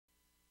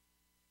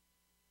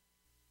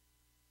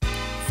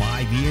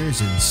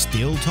years and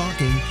still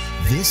talking.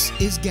 This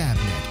is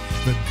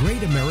GabNet, the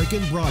Great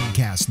American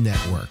Broadcast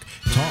Network.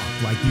 Talk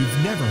like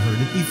you've never heard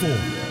it before.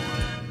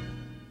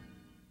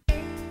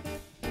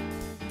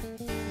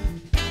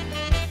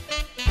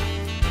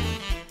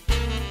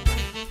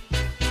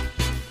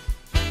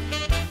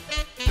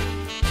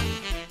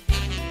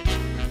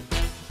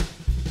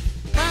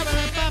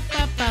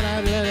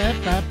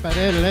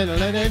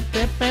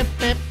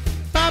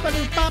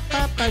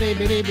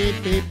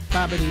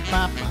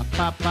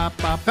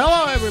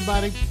 Hello,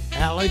 everybody.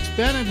 Alex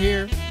Bennett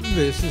here.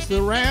 This is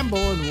the Ramble,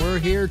 and we're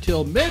here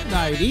till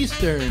midnight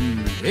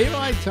Eastern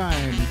Daylight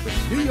Time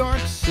from New York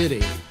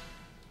City.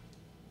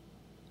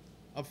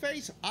 A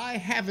face I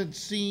haven't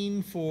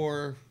seen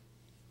for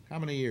how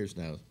many years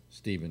now,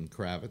 Stephen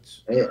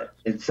Kravitz?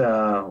 It's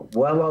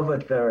well over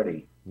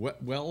 30.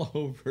 Well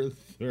over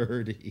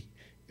 30.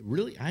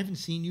 Really? I haven't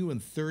seen you in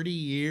 30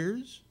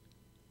 years?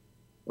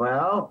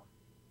 Well,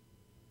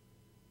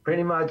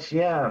 pretty much,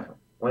 yeah.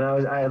 When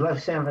I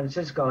left San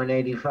Francisco in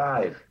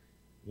 '85.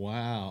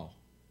 Wow.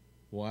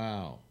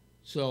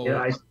 So you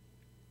know,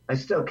 I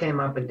still came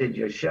up and did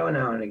your show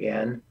now and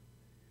again.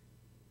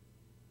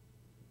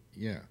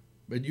 Yeah,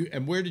 but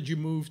where did you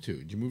move to?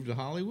 Did you move to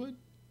Hollywood?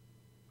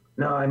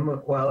 No, I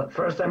moved. Well, at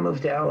first I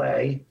moved to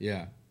L.A.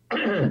 Yeah.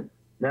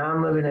 Now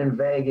I'm living in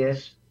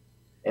Vegas,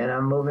 and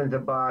I'm moving to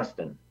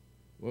Boston.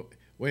 Well,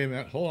 wait a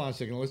minute. Hold on a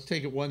second. Let's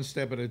take it one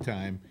step at a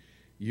time.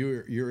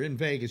 You're in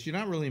Vegas. You're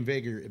not really in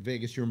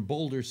Vegas. You're in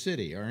Boulder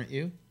City, aren't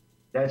you?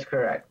 That's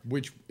correct.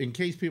 Which, in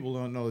case people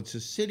don't know, it's a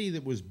city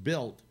that was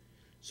built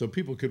so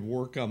people could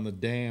work on the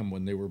dam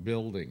when they were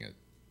building it.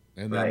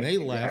 And then they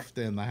left,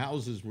 and the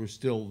houses were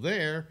still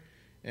there,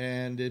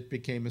 and it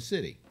became a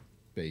city,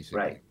 basically.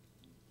 Right.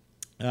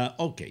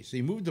 Okay, so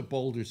you moved to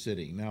Boulder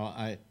City.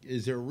 Now,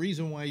 is there a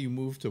reason why you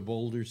moved to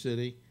Boulder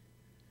City?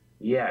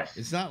 Yes.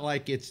 It's not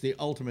like it's the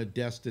ultimate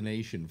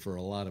destination for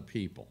a lot of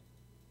people.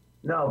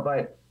 No,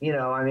 but,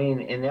 I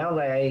mean, in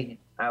L.A.,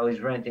 I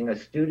was renting a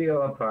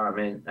studio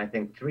apartment, I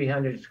think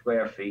 300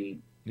 square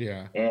feet.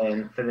 Yeah.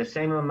 And for the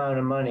same amount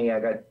of money, I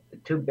got a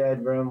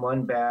 2-bedroom,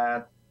 1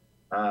 bath,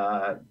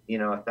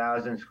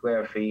 1,000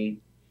 square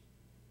feet.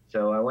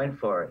 So I went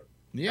for it.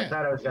 Yeah. I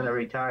thought I was going to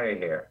retire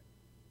here.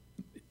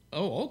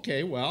 Oh,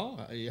 okay.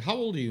 Well, how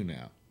old are you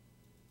now?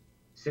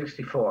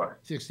 64.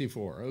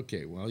 64.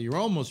 Okay. Well, you're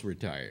almost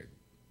retired.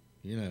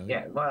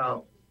 Yeah.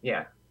 Well,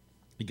 yeah.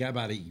 You got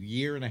about a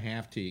year and a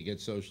half till you get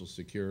Social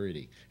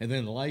Security, and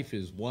then life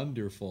is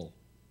wonderful.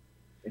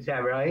 Is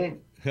that right?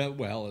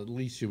 Well, at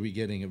least you'll be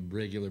getting a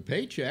regular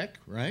paycheck,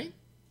 right?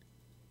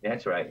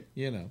 That's right.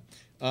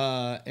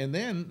 And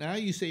then now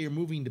you say you're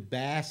moving to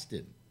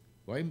Boston.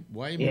 Why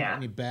are you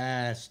moving to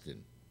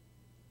Boston?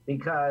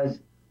 Because,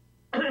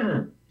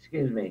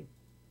 excuse me,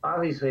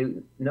 obviously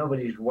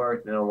nobody's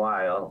worked in a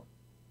while,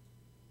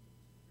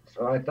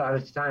 so I thought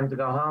it's time to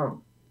go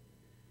home.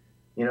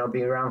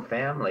 Be around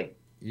family.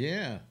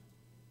 Yeah.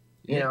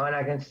 And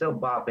I can still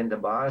bop into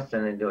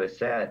Boston and do a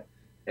set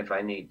if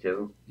I need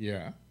to.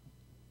 Yeah.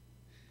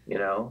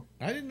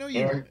 I didn't know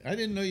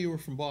you were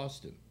from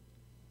Boston.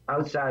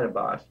 Outside of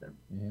Boston.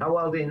 Mm-hmm. How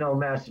well do you know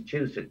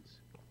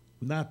Massachusetts?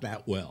 Not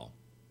that well.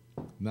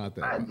 Not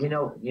that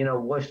well. You know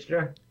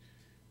Worcester?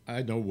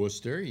 I know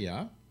Worcester,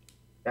 yeah.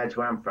 That's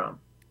where I'm from.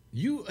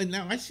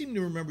 Now I seem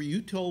to remember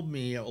you told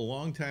me a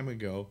long time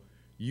ago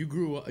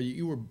your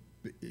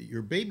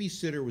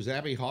babysitter was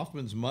Abby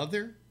Hoffman's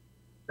mother?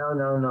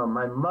 No.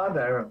 My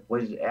mother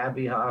was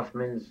Abby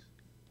Hoffman's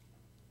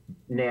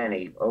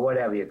nanny, or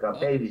whatever you call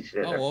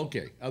babysitter. Oh,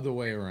 okay. Other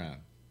way around.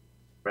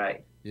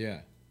 Right.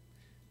 Yeah.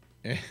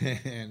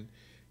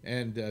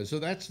 And so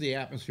that's the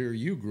atmosphere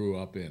you grew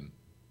up in.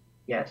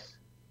 Yes.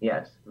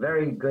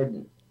 Very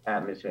good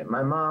atmosphere.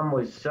 My mom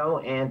was so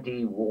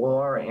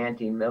anti-war,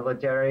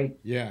 anti-military.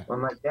 Yeah. When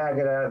my dad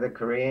got out of the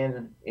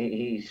Korean,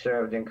 he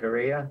served in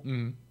Korea.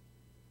 Mm-hmm.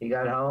 He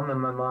got home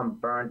and my mom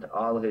burnt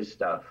all his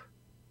stuff.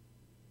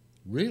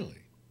 Really?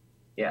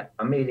 Yeah,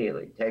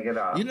 immediately. Take it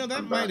off.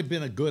 That might have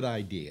been a good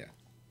idea.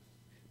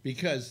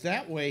 Because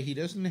that way he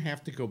doesn't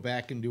have to go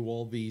back and do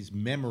all these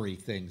memory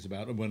things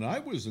about when I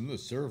was in the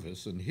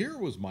service and here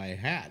was my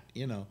hat.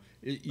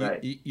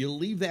 You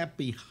leave that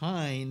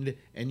behind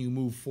and you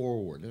move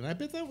forward. And I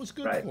bet that was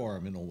good for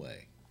him in a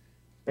way.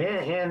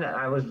 And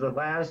I was the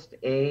last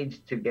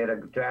age to get a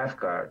draft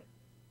card.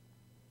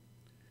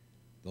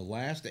 The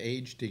last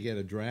age to get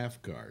a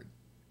draft card.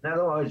 In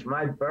other words,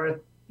 my birth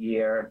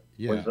year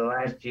was the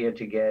last year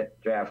to get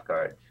draft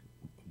cards.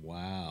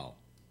 Wow.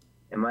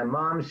 And my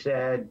mom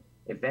said,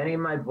 if any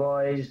of my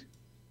boys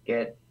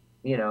get,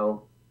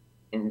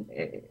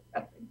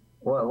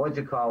 what's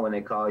it called when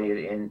they call you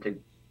in to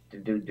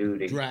do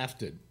duty?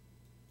 Drafted.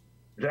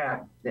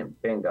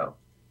 Bingo.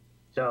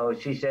 So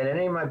she said,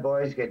 any of my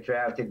boys get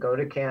drafted, go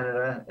to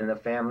Canada and the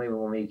family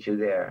will meet you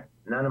there.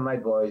 None of my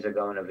boys are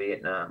going to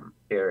Vietnam,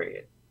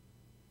 period.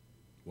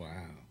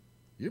 Wow.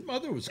 Your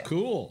mother was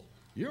cool.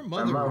 Your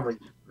mother. My mom was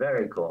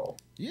very cool.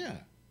 Yeah.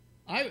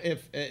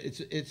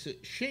 It's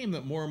a shame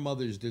that more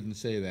mothers didn't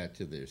say that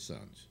to their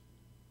sons.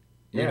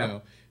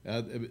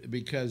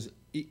 Because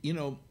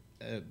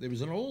there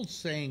was an old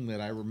saying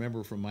that I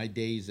remember from my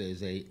days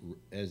as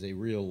a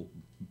real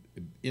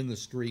in the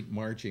street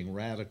marching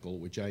radical,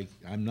 which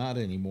I'm not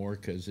anymore,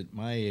 because at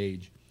my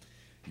age,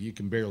 you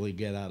can barely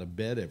get out of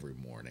bed every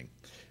morning.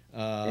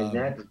 And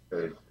that's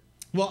good.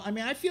 Well, I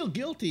mean, I feel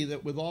guilty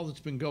that with all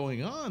that's been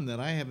going on, that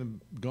I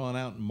haven't gone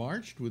out and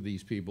marched with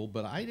these people,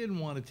 but I didn't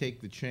want to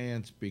take the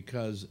chance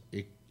because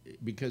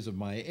of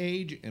my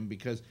age, and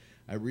because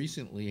I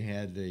recently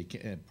had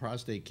a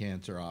prostate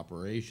cancer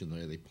operation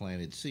where they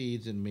planted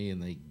seeds in me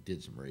and they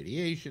did some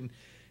radiation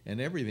and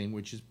everything,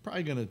 which is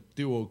probably going to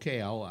do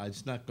okay.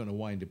 It's not going to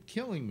wind up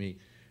killing me,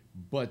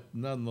 but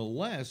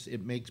nonetheless,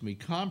 it makes me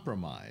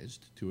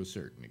compromised to a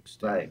certain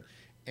extent. Right.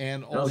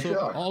 And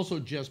also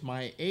just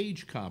my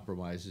age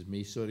compromises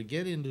me. So to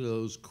get into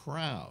those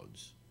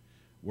crowds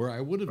where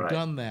I would have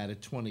done that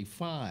at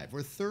 25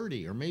 or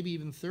 30 or maybe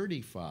even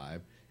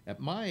 35, at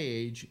my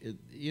age,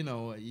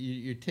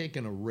 you're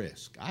taking a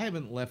risk. I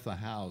haven't left the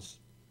house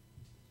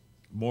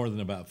more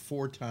than about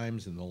 4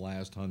 times in the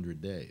last 100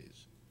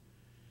 days.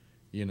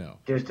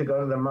 Just to go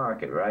to the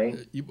market,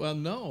 right? Well,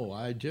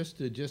 no, just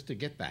to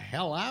get the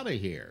hell out of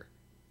here.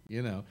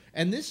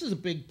 And this is a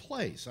big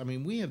place. I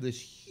mean, we have this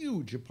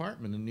huge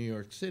apartment in New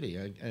York City.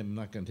 I'm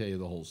not going to tell you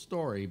the whole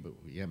story, but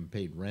we haven't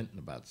paid rent in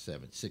about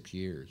 6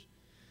 years.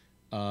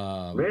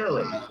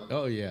 Really?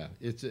 Oh yeah,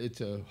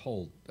 it's a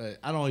whole.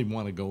 I don't even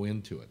want to go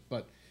into it,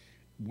 but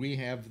we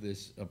have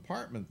this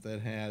apartment that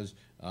has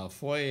a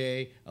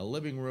foyer, a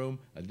living room,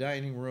 a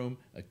dining room,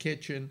 a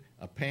kitchen,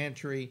 a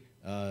pantry,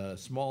 a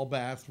small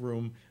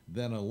bathroom,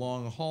 then a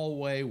long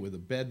hallway with a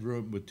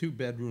bedroom, with 2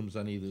 bedrooms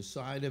on either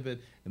side of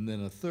it, and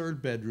then a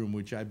 3rd bedroom,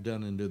 which I've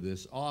done into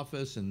this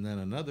office, and then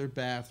another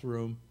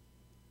bathroom.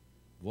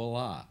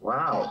 Voila.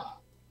 Wow.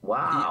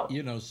 Wow.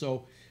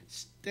 So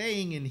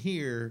staying in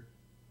here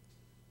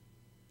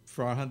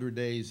for 100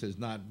 days has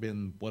not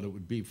been what it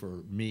would be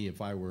for me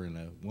if I were in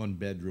a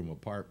 1-bedroom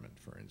apartment,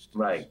 for instance.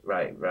 Right.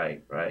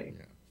 Yeah.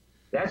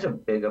 That's a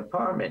big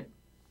apartment.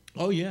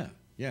 Oh yeah,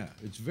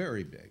 it's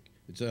very big.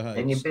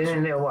 And you've been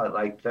in there what,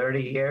 like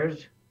 30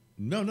 years?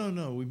 No.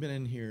 We've been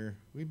in here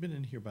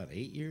about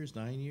 8 years,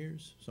 9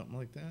 years, something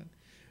like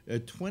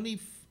that. 20,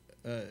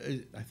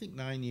 I think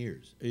 9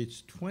 years.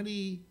 It's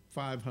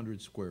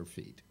 2,500 square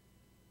feet.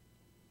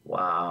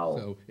 Wow.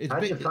 So it's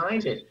How'd big. you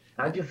find it?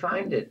 How'd you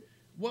find it?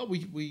 Well,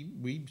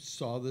 we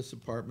saw this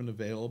apartment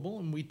available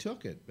and we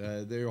took it.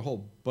 There are a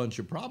whole bunch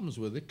of problems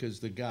with it because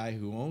the guy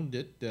who owned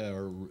it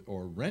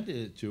or rented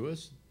it to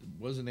us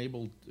wasn't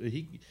able.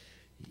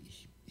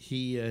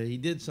 He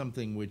did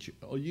something which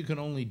you can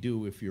only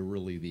do if you're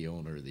really the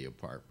owner of the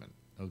apartment.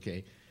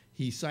 Okay,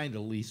 he signed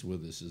a lease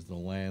with us as the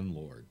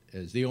landlord,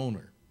 as the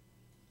owner,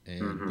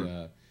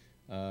 and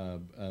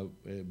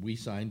we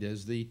signed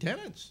as the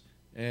tenants,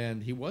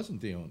 and he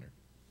wasn't the owner.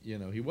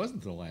 He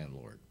wasn't the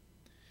landlord.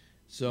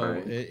 So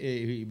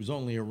he was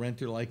only a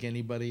renter like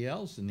anybody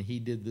else, and he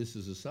did this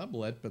as a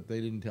sublet, but they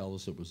didn't tell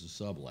us it was a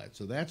sublet.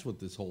 So that's what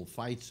this whole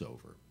fight's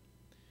over.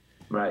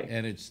 Right.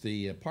 And it's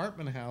the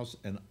apartment house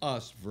and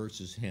us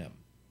versus him.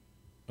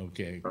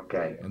 Okay.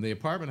 Okay. And the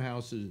apartment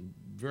house has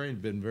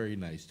been very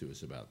nice to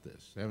us about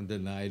this. They haven't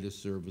denied us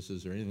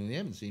services or anything. They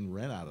haven't seen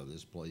rent out of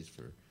this place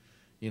for,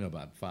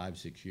 about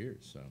 5-6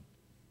 years. So.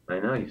 I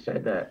know you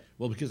said that.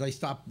 Well, because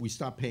we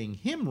stopped paying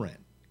him rent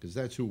because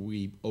that's who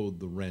we owed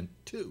the rent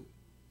to.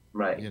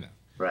 Right.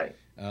 Right.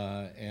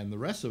 And the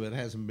rest of it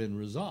hasn't been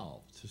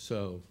resolved.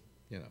 So,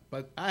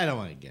 but I don't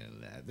want to get into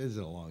that. This is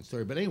a long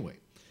story. But anyway,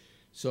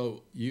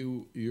 so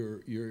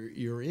you're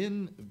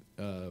in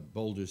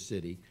Boulder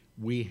City.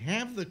 We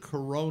have the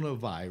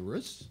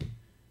coronavirus.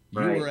 You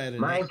right. were at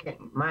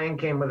mine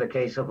came with a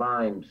case of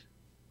limes.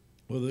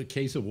 With a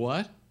case of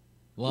what?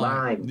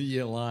 Limes.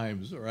 Yeah,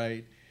 limes,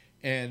 right.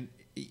 And,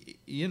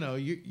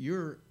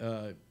 you're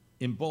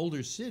in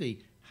Boulder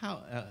City.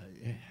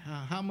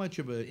 How much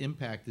of an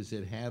impact has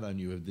it had on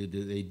you? Did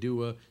they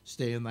do a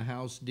stay in the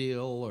house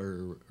deal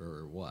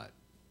or what?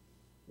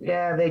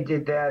 Yeah, they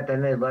did that.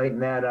 Then they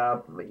lightened that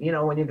up.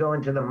 When you go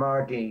into the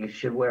market, you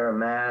should wear a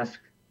mask.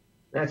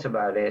 That's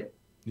about it.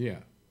 Yeah.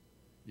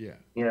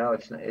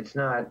 It's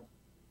not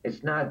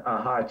a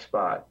hot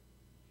spot.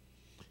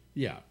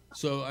 Yeah.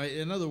 So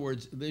in other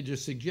words, they're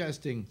just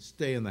suggesting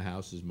stay in the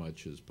house as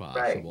much as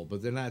possible,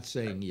 but they're not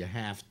saying you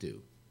have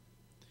to.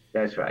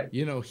 That's right.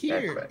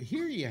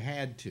 Here you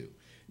had to.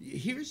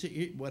 Here's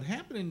what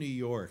happened in New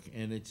York,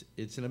 and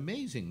it's an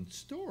amazing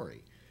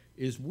story,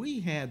 is we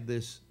had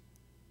this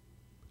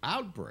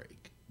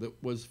outbreak that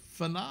was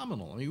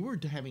phenomenal. I mean, we were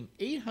having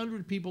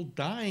 800 people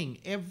dying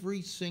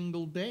every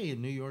single day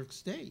in New York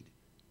State.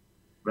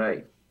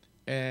 Right.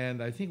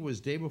 And I think it was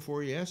day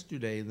before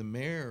yesterday, the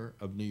mayor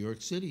of New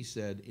York City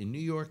said, in New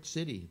York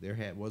City, there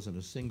wasn't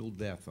a single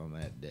death on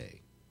that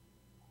day.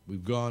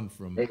 We've gone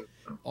from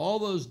all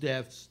those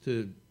deaths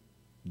to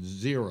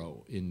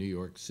 0 in New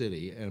York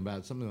City and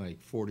about something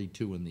like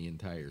 42 in the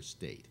entire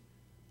state.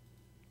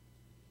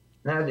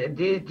 Now,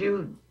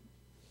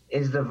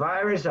 is the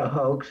virus a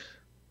hoax?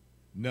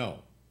 No.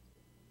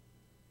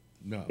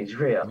 It's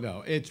real.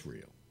 No, it's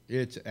real.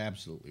 It's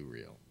absolutely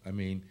real. I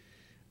mean,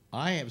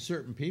 I have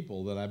certain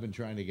people that I've been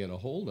trying to get a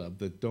hold of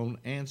that don't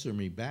answer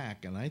me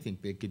back, and I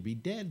think they could be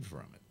dead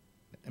from it.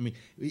 I mean,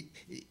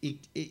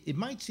 it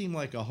might seem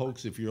like a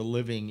hoax if you're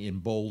living in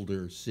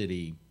Boulder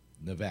City,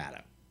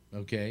 Nevada,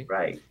 okay?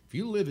 Right. If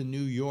you live in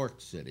New York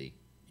City,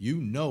 you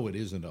know it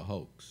isn't a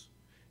hoax.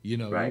 You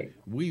know, right.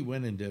 we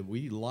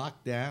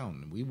locked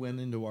down. We went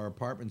into our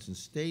apartments and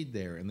stayed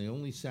there, and the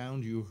only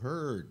sound you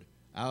heard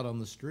out on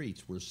the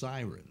streets were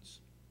sirens.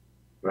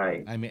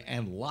 Right. I mean,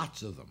 and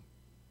lots of them.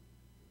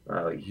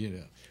 Oh, you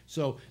know.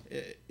 So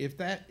if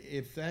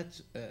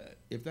that's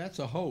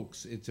a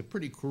hoax, it's a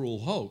pretty cruel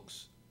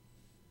hoax.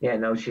 Yeah,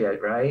 no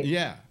shit, right?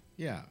 Yeah,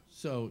 yeah.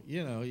 So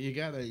you know, you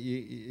gotta.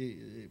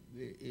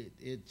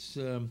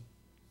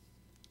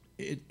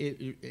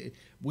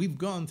 We've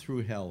gone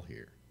through hell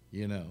here,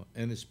 you know,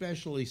 and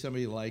especially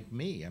somebody like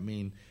me. I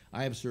mean,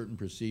 I have certain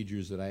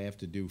procedures that I have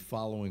to do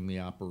following the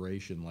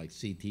operation, like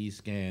CT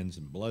scans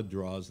and blood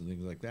draws and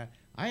things like that.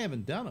 I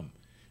haven't done them.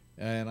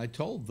 And I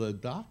told the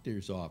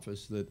doctor's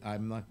office that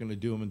I'm not going to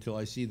do them until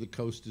I see the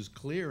coast is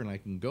clear and I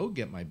can go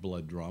get my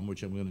blood drawn,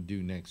 which I'm going to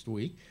do next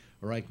week,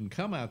 or I can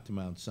come out to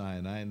Mount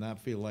Sinai and not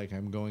feel like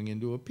I'm going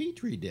into a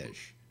petri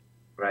dish.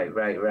 Right.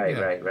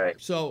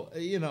 So,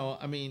 you know,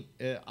 I mean,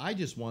 I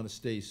just want to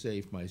stay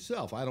safe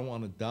myself. I don't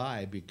want to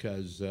die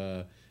because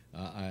I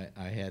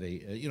had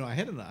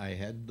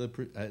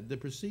the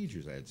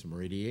procedures. I had some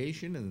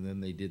radiation, and then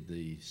they did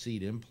the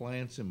seed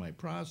implants in my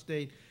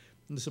prostate.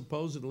 And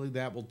supposedly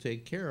that will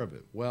take care of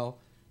it. Well,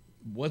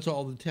 what's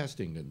all the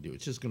testing going to do?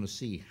 It's just going to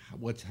see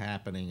what's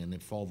happening and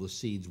if all the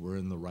seeds were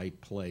in the right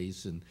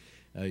place. And,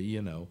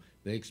 you know,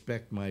 they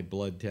expect my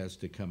blood test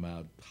to come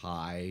out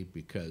high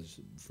because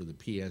for the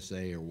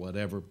PSA or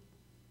whatever,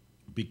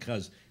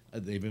 because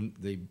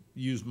they've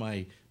used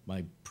my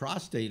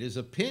prostate as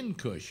a pin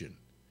cushion.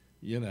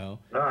 You know,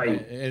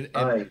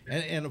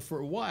 and for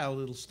a while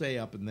it'll stay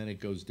up and then it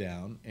goes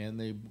down, and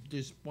they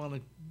just want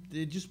to.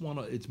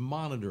 It's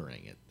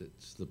monitoring it.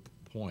 That's the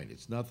point.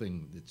 It's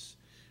nothing that's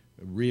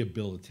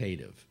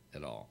rehabilitative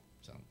at all.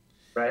 So.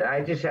 Right.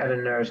 I just had a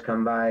nurse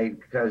come by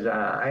because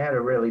I had a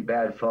really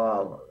bad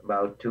fall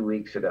about 2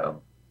 weeks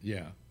ago.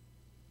 Yeah.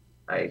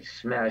 I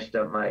smashed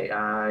up my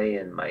eye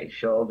and my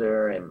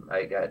shoulder, and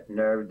I got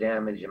nerve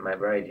damage in my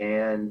right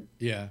hand.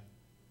 Yeah.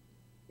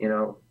 You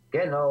know.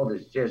 Getting old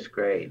is just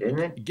great, isn't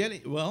it?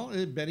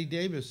 Betty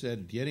Davis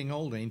said, "Getting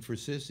old ain't for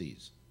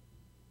sissies."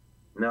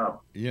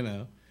 No. You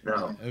know.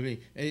 No. I mean,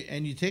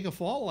 and you take a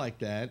fall like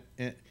that,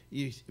 and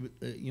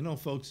you know,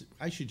 folks.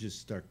 I should just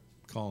start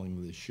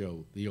calling this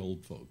show the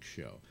Old Folks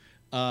Show.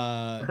 You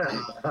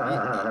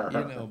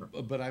know,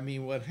 but I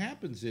mean, what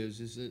happens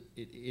is that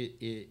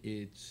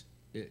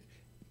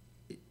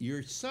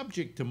you're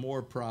subject to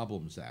more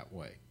problems that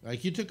way.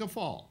 Like you took a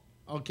fall.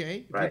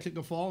 Okay, if you took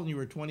a fall and you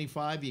were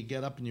 25, you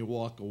get up and you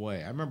walk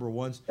away. I remember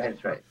once.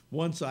 That's right.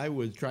 Once I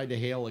tried to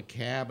hail a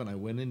cab and I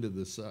went into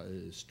the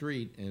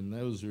street, and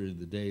those were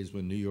the days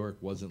when New York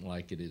wasn't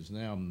like it is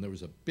now. And there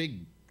was a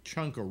big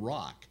chunk of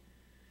rock,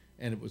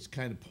 and it was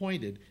kind of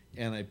pointed,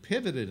 and I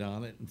pivoted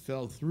on it and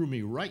threw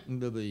me right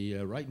into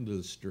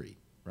the street.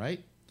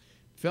 Right,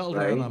 fell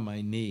down on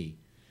my knee.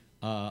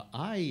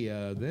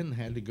 I then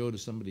had to go to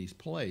somebody's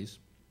place.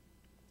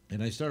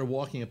 And I started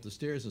walking up the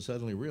stairs and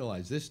suddenly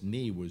realized this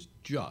knee was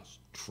just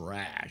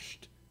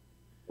trashed.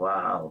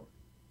 Wow.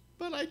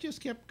 But I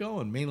just kept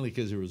going, mainly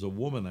because there was a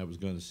woman I was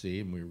going to see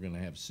and we were going to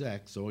have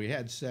sex. So we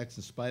had sex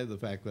in spite of the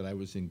fact that I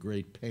was in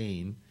great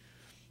pain.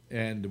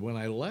 And when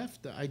I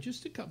left, I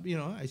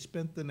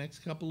spent the next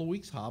couple of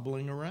weeks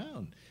hobbling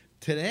around.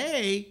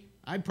 Today,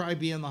 I'd probably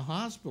be in the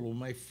hospital with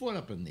my foot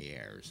up in the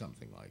air or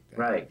something like that.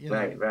 Right.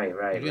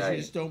 Because you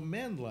just don't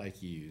mend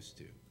like you used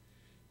to.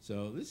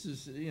 So this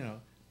is, you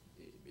know...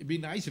 It'd be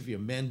nice if you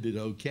mended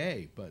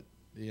okay, but,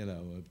 you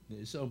know,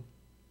 so,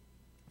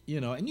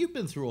 you know, and you've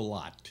been through a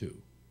lot, too,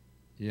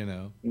 you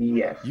know?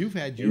 Yes. You've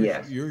had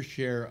your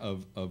share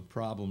of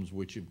problems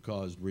which have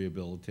caused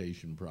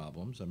rehabilitation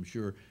problems. I'm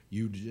sure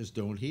you just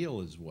don't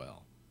heal as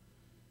well.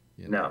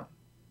 You know?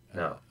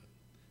 No.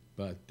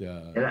 But,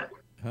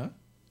 huh?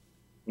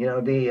 You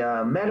know,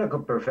 the medical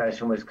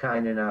profession was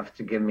kind enough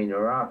to give me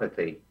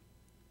neuropathy.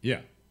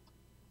 Yeah.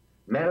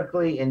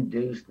 Medically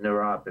induced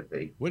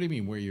neuropathy. What do you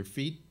mean, where your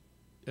feet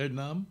are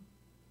numb?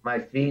 My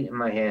feet and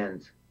my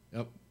hands.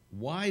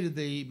 Why did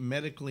they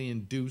medically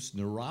induce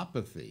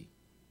neuropathy?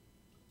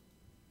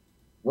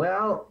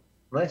 Well,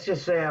 let's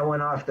just say I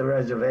went off the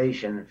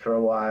reservation for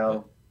a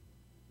while,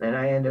 and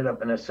I ended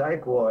up in a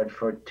psych ward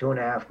for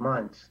 2.5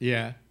 months.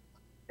 Yeah.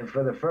 And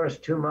for the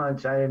first 2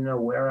 months, I didn't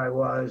know where I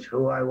was,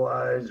 who I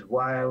was,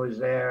 why I was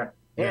there.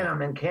 And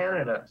I'm in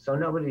Canada, so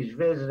nobody's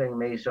visiting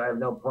me, so I have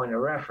no point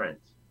of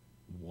reference.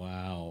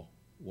 Wow.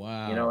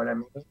 You know what I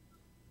mean?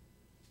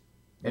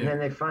 And then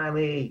they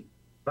finally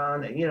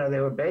found that, you know,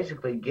 they were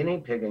basically guinea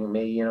pigging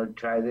me, you know,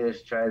 try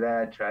this, try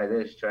that, try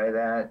this, try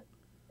that.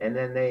 And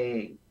then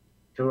they,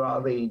 through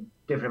all the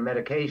different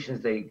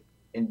medications they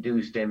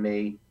induced in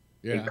me,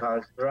 it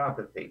caused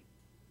neuropathy.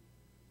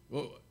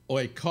 Oh,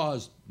 it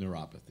caused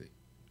neuropathy.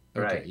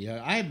 Okay, right.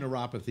 Yeah, I have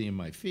neuropathy in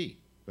my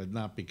feet. but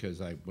not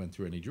because I went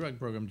through any drug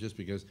program, just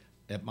because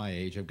at my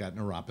age I've got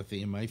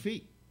neuropathy in my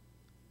feet.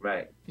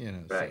 Right. You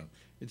know, Right. so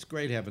it's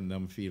great having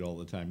numb feet all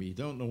the time. You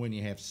don't know when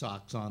you have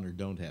socks on or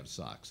don't have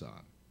socks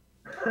on.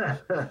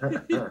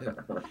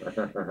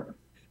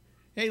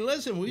 Hey,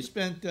 listen, we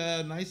spent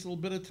a nice little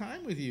bit of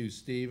time with you,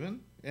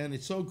 Stephen, and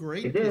it's so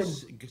great,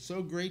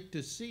 so great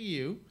to see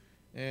you.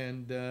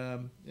 And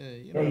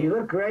you know, you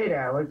look great,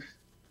 Alex.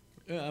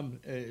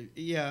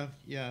 Yeah.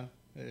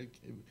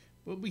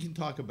 But we can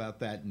talk about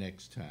that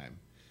next time.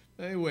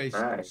 Anyway,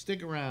 right.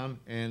 Stick around.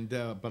 And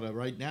but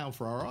right now,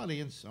 for our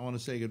audience, I want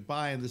to say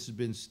goodbye. And this has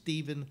been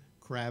Stephen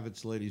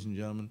Kravitz, ladies and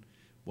gentlemen,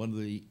 one of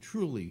the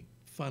truly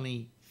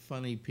funny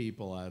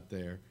people out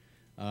there.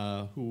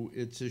 Who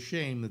it's a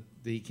shame that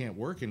he can't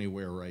work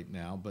anywhere right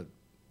now, but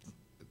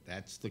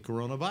that's the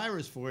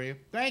coronavirus for you.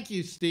 Thank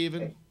you,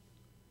 Stephen.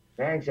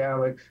 Thanks,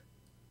 Alex.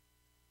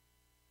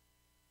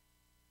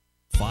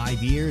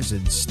 5 years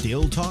and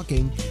still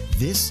talking.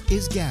 This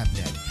is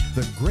GabNet,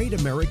 the Great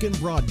American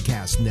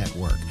Broadcast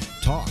Network.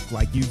 Talk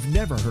like you've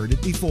never heard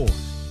it before.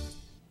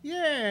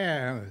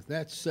 Yeah,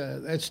 that's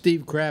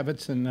Steve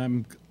Kravitz, and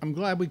I'm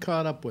glad we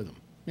caught up with him.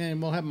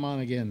 And we'll have him on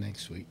again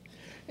next week.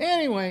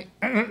 Anyway,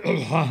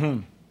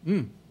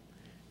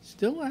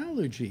 still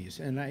allergies,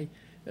 and I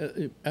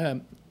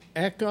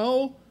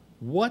Echo.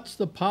 What's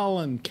the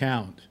pollen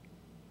count?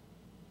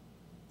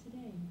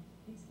 Today,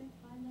 expect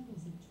high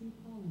levels of tree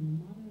pollen and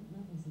moderate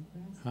levels of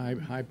grass.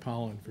 High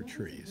pollen for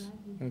trees.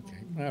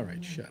 Okay, all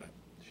right, shut up.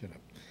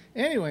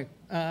 Anyway,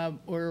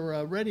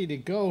 we're ready to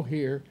go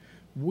here.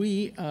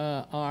 We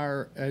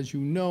are, as you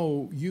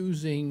know,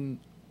 using,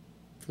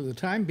 for the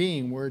time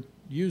being, we're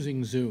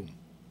using Zoom.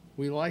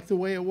 We like the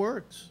way it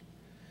works.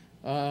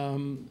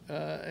 And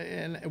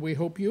we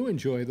hope you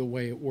enjoy the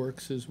way it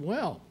works as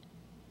well.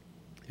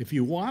 If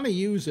you want to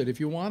use it, if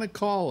you want to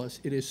call us,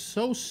 it is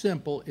so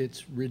simple,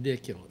 it's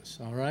ridiculous,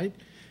 all right?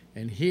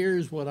 And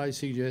here's what I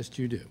suggest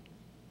you do.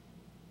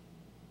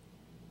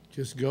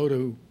 Just go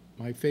to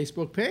my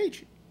Facebook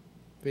page,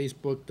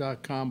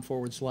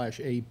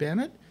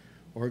 facebook.com/abennett,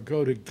 or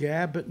go to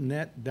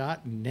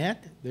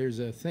gabnet.net. There's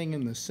a thing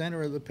in the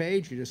center of the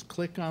page. You just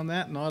click on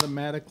that, and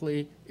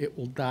automatically it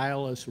will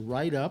dial us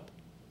right up,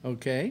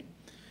 okay?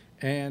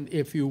 And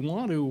if you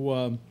want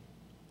to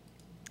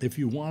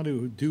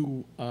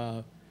do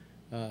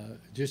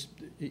just,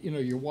 you know,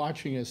 you're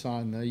watching us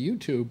on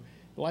YouTube,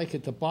 like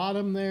at the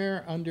bottom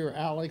there under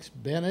Alex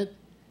Bennett,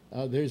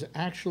 there's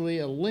actually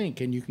a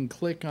link, and you can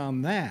click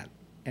on that,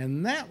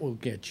 and that will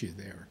get you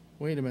there.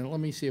 Wait a minute, let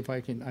me see if I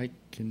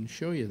can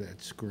show you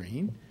that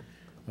screen.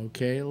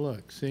 Okay,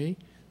 look, see,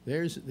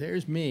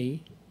 there's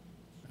me.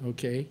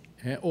 Okay,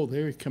 oh,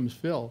 there comes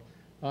Phil.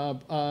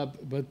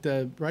 But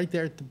right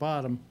there at the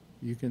bottom,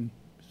 you can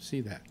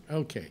see that.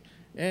 Okay.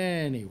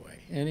 Anyway,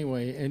 here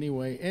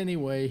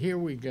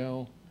we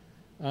go.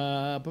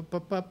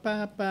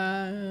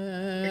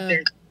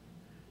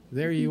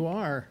 There you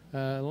are.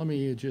 Let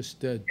me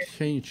just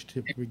change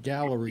to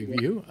gallery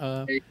view.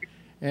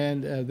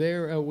 And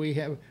there we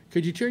have.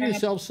 Could you turn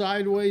yourself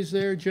sideways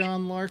there,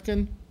 John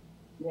Larkin?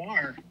 You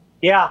are.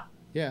 Yeah.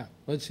 Yeah.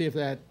 Let's see if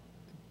that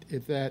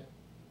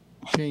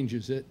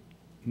changes it.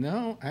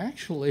 No,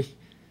 actually,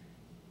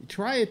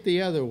 try it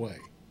the other way.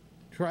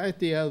 Try it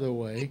the other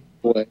way.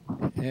 What?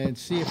 And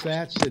see if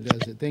that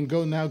does it. Then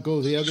go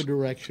the other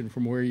direction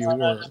from where you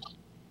were.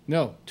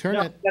 No, turn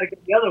it. Got to go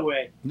the other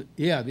way.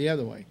 Yeah, the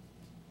other way.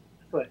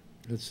 What?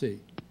 Let's see.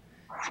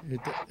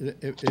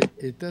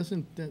 It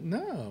doesn't.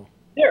 No.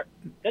 There.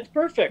 That's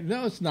perfect.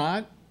 No, it's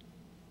not.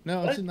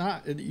 No, What? it's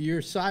not.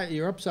 You're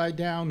upside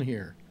down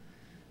here.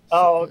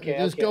 Oh, okay.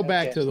 Just okay, go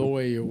back okay. to the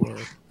way you were.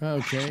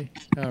 Okay.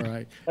 All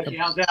right. Okay,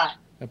 how's that?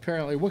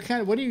 Apparently, what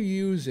are you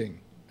using?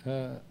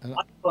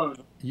 iPhone.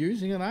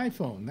 Using an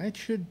iPhone. That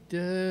should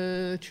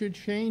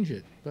change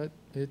it, but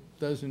it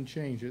doesn't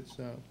change it.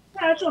 So.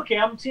 Yeah, that's okay.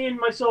 I'm seeing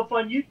myself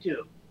on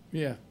YouTube.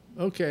 Yeah.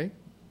 Okay.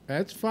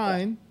 That's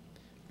fine.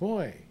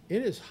 Boy,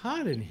 it is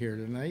hot in here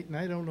tonight, and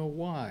I don't know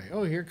why.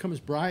 Oh, here comes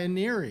Brian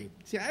Neary.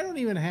 See, I don't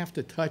even have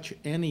to touch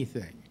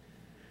anything.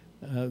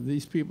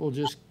 These people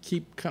just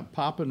keep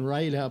popping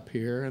right up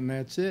here, and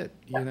that's it,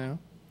 you know.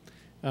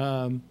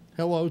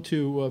 Hello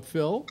to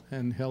Phil,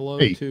 and hello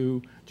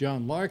to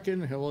John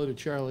Larkin, hello to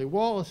Charlie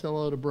Wallace,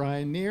 hello to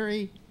Brian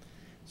Neary.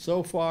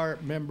 So far,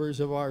 members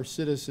of our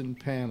citizen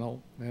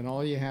panel, and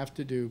all you have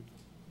to do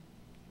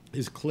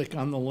is click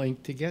on the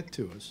link to get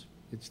to us.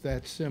 It's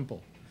that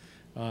simple.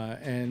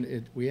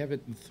 And we have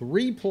it in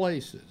 3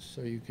 places,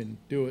 so you can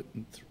do it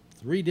in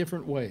 3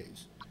 different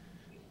ways.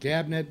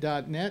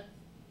 Gabnet.net,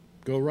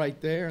 go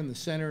right there in the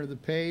center of the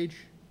page.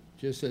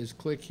 Just says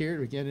click here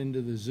to get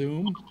into the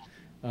Zoom.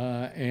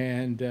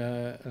 And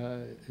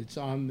it's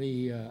on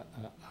the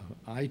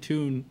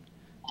iTunes,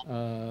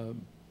 the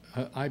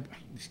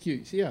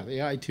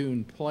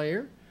iTunes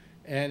player,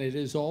 and it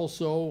is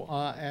also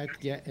at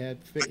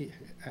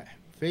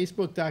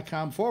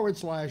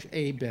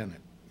facebook.com/abennett.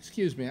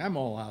 Excuse me, I'm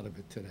all out of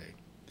it today.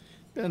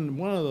 Been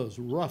one of those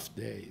rough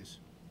days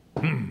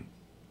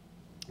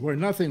where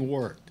nothing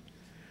worked.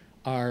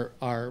 Our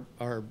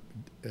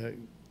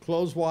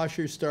clothes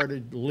washer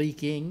started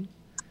leaking.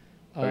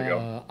 There you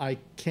go. I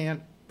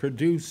can't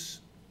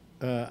produce.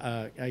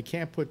 I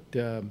can't put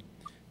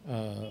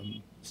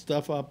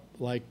stuff up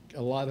like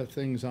a lot of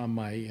things on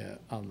my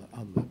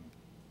on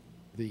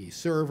the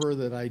server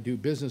that I do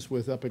business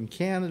with up in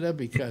Canada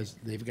because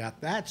they've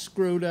got that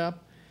screwed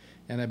up,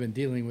 and I've been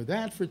dealing with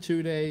that for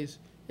 2 days.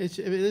 If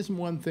it isn't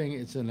one thing,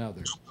 it's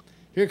another.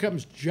 Here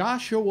comes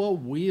Joshua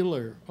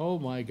Wheeler. Oh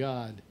my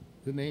God,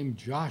 the name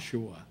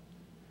Joshua.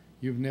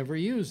 You've never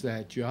used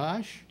that,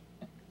 Josh?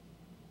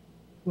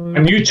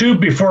 On YouTube,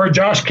 before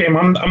Josh came,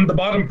 I'm the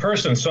bottom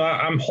person, so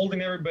I'm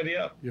holding everybody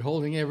up. You're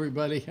holding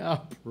everybody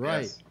up,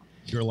 right? Yes.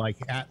 You're like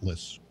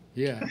Atlas.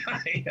 Yeah,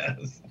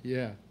 Yes.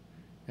 yeah.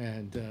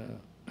 And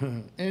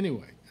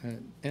anyway,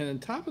 and on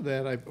top of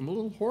that, I'm a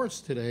little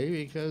hoarse today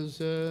because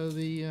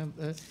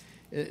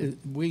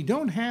we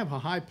don't have a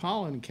high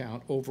pollen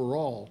count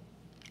overall,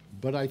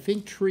 but I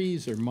think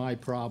trees are my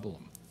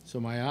problem. So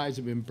my eyes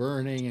have been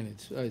burning, and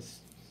it's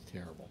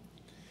terrible.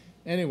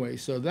 Anyway,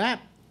 so that,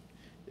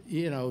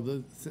 you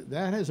know,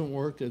 that hasn't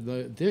worked.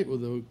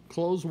 The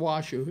clothes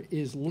washer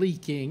is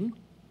leaking.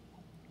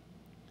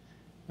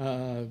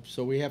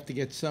 So we have to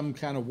get some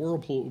kind of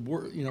whirlpool,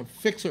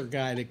 fixer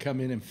guy to come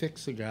in and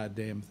fix the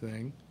goddamn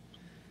thing.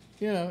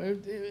 You know,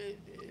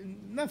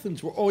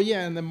 nothing's. Oh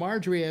yeah, and then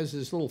Marjorie has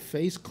this little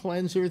face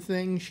cleanser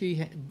thing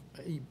she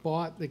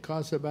bought that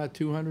costs about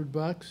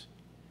 $200.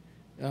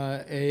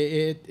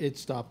 It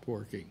stopped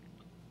working.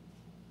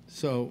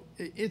 So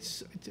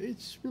it's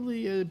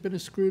really been a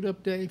screwed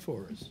up day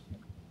for us,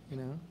 you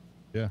know.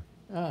 Yeah.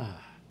 Wow.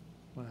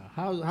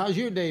 How's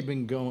your day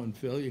been going,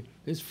 Phil?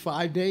 It's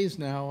 5 days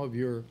now of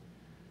your.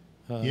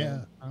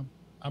 Yeah,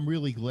 I'm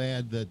really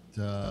glad that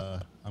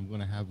I'm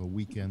going to have a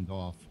weekend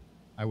off.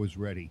 I was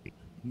ready.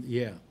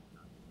 Yeah.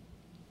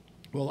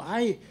 Well,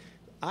 I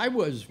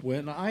was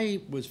when I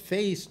was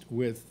faced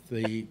with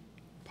the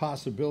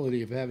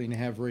possibility of having to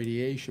have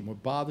radiation.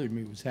 What bothered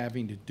me was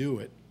having to do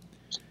it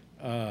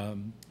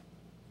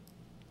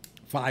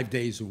 5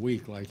 days a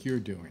week, like you're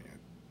doing it.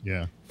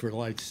 Yeah. For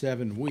like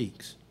 7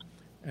 weeks.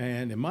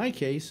 And in my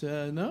case,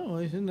 no.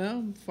 I said,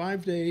 no,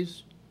 5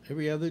 days,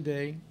 every other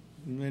day,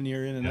 and then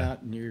you're in and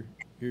out, and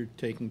you're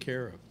taken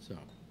care of. So,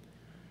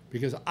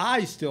 because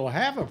I still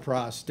have a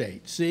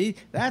prostate. See,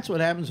 that's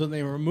what happens when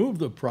they remove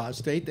the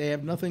prostate. They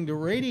have nothing to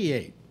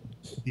radiate.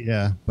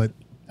 Yeah, but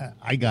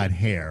I got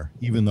hair,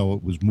 even though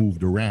it was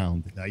moved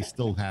around. I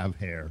still have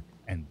hair,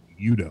 and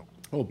you don't.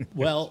 Oh,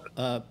 well,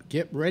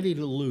 get ready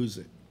to lose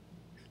it.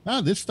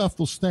 This stuff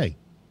will stay.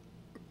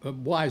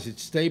 Why is it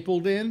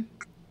stapled in?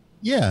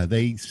 Yeah,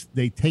 they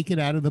take it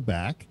out of the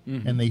back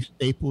and they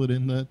staple it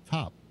in the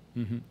top.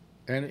 Mm-hmm.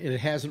 And it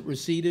hasn't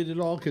receded at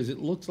all because it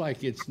looks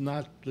like it's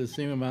not the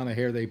same amount of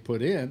hair they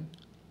put in.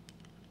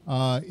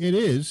 It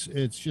is.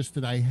 It's just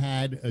that I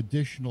had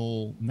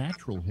additional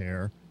natural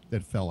hair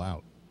that fell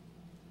out.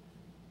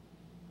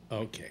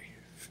 Okay.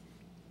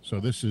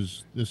 So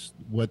this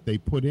what they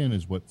put in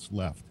is what's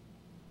left.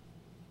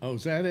 Oh,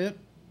 is that it?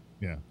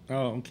 Yeah.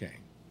 Oh, okay.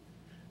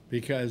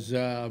 Because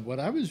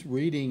what I was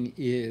reading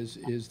is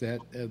that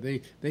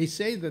they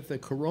say that the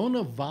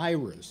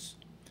coronavirus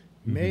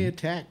may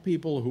attack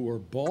people who are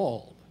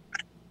bald.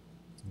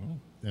 Well,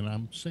 then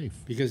I'm safe.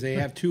 Because they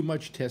have too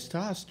much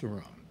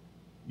testosterone.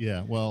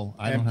 Yeah, well,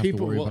 I don't have to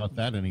worry about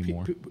that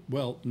anymore.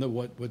 Well, no,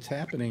 what's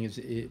happening is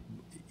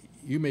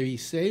you may be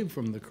saved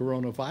from the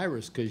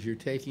coronavirus because you're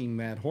taking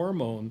that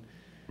hormone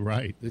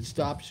right that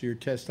stops your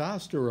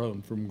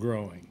testosterone from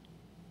growing.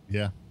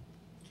 Yeah.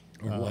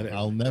 Or whatever.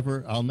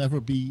 I'll never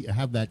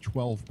have that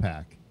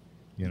 12-pack,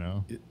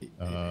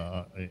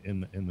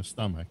 in the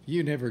stomach.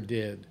 You never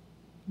did.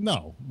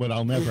 No, but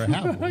I'll never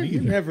have one either.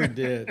 You never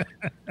did.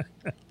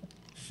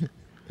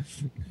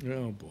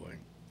 Oh boy.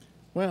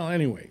 Well,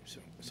 anyway,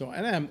 so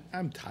and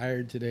I'm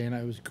tired today, and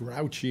I was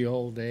grouchy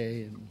all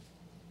day, and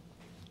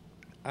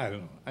I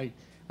don't know.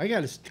 I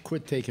got to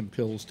quit taking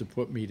pills to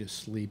put me to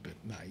sleep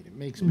at night. It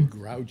makes me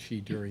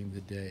grouchy during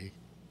the day.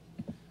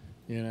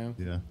 You know.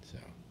 Yeah. So.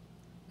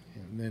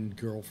 And then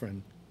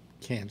girlfriend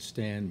can't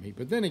stand me.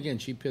 But then again,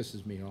 she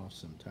pisses me off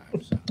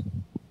sometimes. So.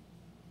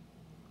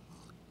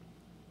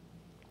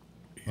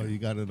 Oh, you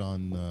got it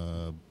on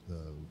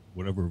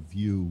whatever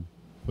view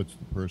puts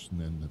the person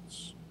in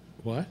that's...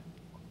 What?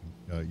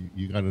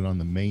 You got it on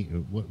the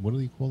main... What do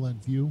they call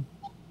that view?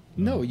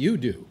 No, you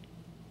do.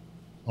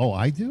 Oh,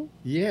 I do?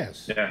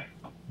 Yes. Yeah.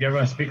 You have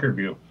a speaker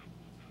view.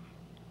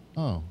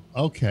 Oh,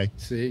 okay.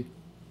 See?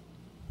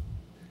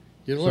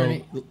 You're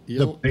learning.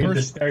 You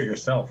just stare at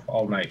yourself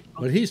all night.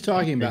 What he's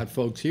talking about,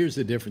 folks, here's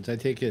the difference. I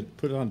take it,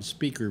 put it on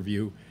speaker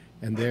view,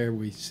 and there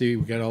we see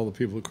we got all the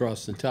people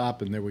across the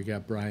top, and there we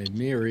got Brian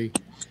Neary.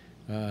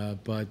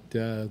 But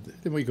then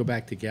we go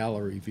back to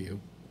gallery view,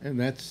 and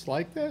that's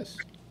like this.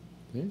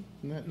 Yeah,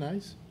 isn't that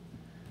nice?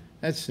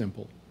 That's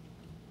simple.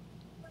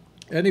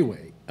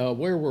 Anyway,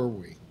 where were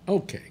we?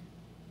 Okay.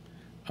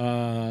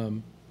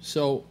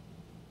 So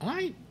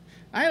I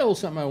had a little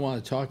something I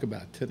want to talk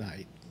about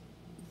tonight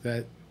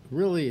that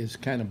really is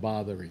kind of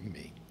bothering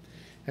me.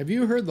 Have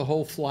you heard the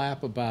whole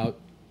flap about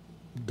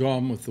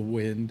Gone with the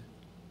Wind?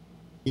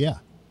 Yeah.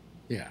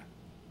 Yeah.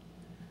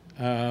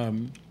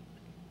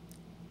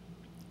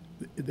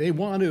 They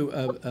want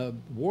to,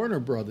 Warner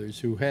Brothers,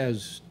 who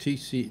has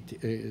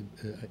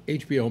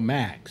HBO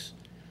Max,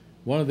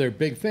 one of their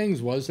big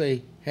things was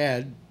they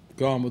had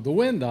Gone with the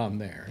Wind on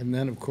there. And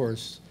then, of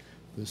course,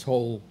 this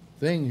whole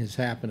thing has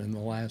happened in the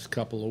last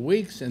couple of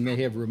weeks, and they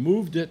have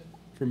removed it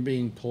from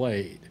being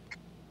played.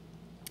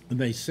 And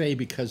they say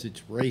because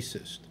it's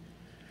racist.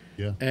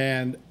 Yeah.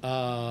 And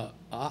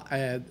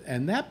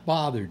that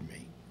bothered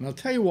me. And I'll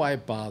tell you why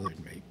it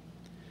bothered me.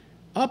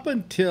 Up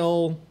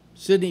until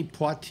Sidney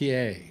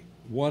Poitier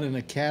won an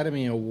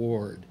Academy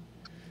Award,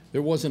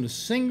 there wasn't a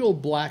single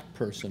black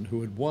person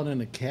who had won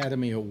an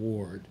Academy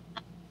Award,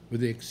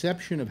 with the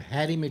exception of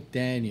Hattie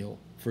McDaniel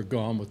for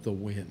Gone with the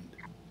Wind.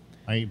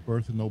 I Ain't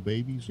Birthing No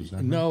Babies? Was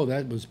that No,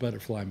 that was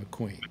Butterfly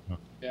McQueen. Oh.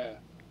 Yeah.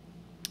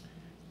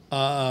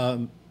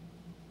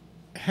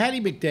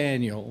 Hattie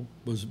McDaniel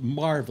was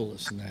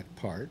marvelous in that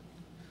part.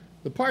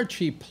 The part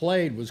she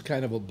played was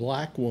kind of a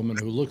black woman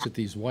who looks at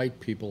these white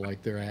people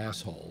like they're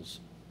assholes,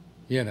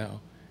 you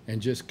know,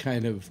 and just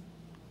kind of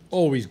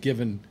always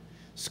giving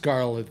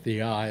Scarlett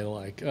the eye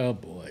like, oh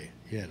boy,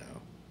 you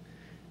know.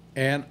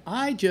 And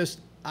I just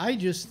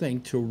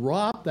think to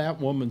rob that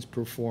woman's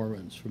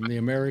performance from the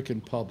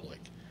American public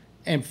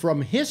and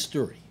from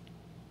history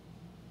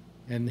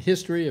and the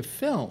history of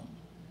film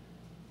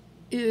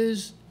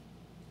is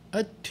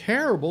a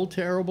terrible,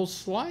 terrible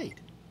slight.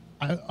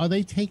 Are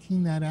they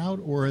taking that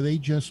out, or are they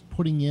just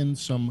putting in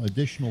some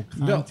additional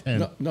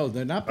content? No,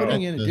 they're not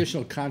putting in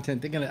additional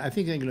content. I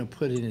think they're going to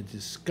put in a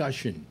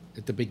discussion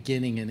at the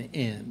beginning and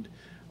end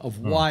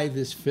of why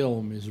this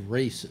film is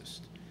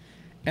racist.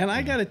 And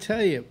I got to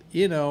tell you,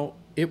 you know,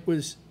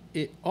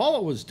 all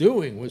it was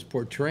doing was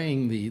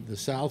portraying the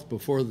South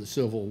before the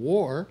Civil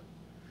War.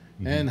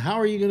 Mm-hmm. And how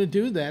are you going to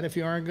do that if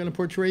you aren't going to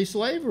portray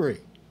slavery?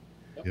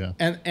 Yeah.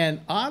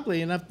 And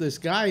oddly enough, this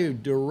guy who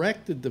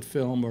directed the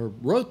film or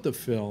wrote the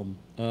film,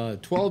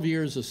 12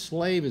 Years a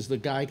Slave, is the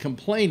guy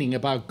complaining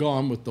about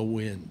Gone with the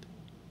Wind.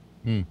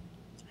 Hmm.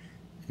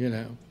 You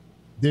know.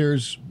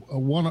 There's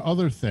one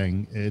other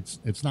thing.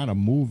 It's not a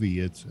movie.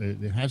 It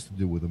has to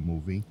do with a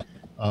movie.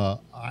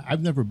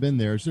 I've never been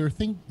there. Is there a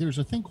thing? There's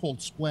a thing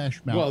called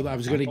Splash Mountain. Well, I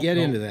was going to get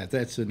into that.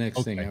 That's the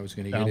next thing I was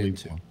going to get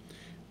into.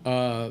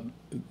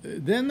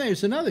 Then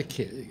there's another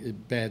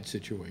bad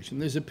situation.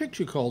 There's a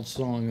picture called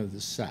Song of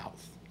the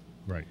South.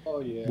 Right.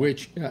 Oh, yeah.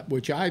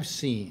 Which I've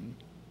seen.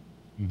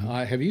 Mm-hmm.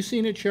 Have you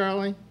seen it,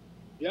 Charlie?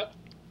 Yep.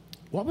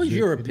 What was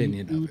your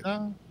opinion of it?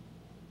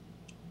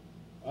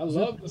 I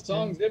love the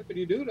song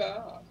Zippity Doo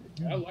Dah.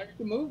 I like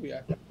the movie.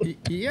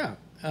 Yeah.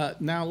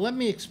 Now, let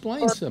me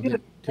explain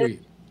something to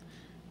you.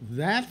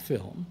 That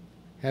film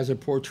has a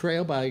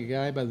portrayal by a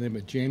guy by the name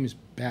of James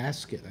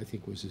Baskett, I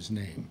think was his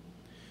name.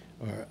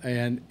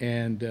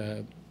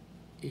 And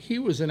he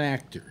was an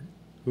actor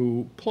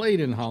who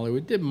played in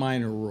Hollywood, did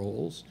minor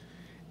roles,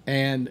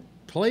 and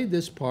played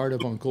this part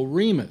of Uncle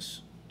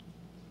Remus,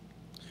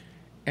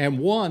 and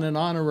won an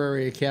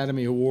honorary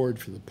Academy Award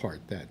for the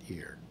part that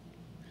year.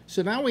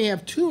 So now we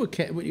have two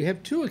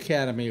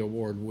Academy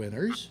Award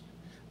winners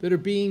that are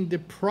being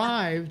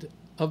deprived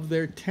of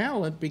their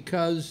talent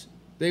because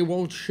they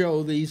won't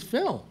show these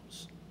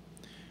films.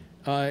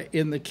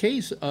 In the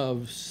case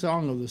of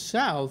Song of the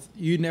South,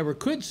 you never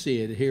could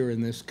see it here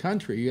in this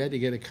country. You had to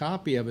get a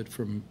copy of it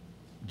from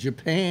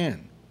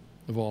Japan,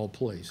 of all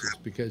places,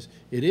 because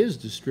it is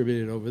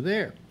distributed over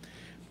there.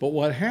 But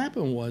what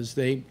happened was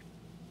they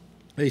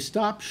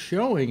stopped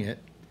showing it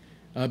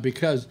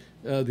because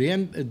the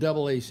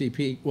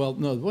NAACP, well,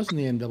 no, it wasn't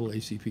the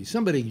NAACP.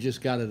 Somebody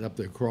just got it up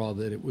their craw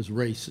that it was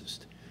racist.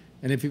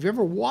 And if you've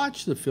ever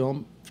watched the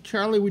film,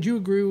 Charlie, would you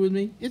agree with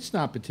me? It's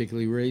not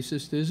particularly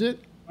racist, is it?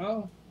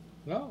 Oh.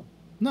 No.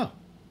 No.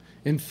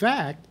 In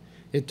fact,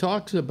 it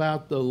talks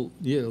about the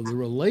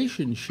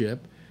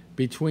relationship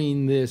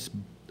between this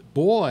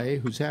boy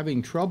who's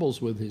having troubles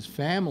with his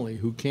family,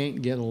 who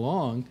can't get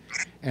along,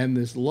 and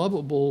this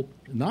lovable,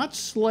 not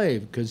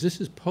slave, because this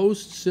is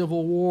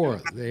post-Civil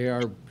War. They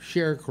are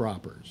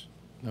sharecroppers,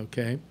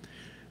 okay,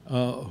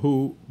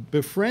 who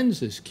befriends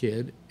this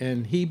kid,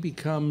 and he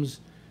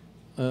becomes...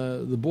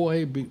 the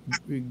boy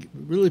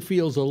really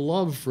feels a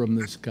love from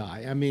this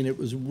guy. I mean, it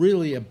was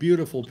really a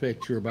beautiful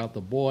picture about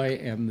the boy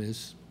and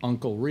this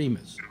Uncle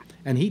Remus.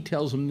 And he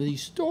tells him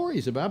these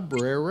stories about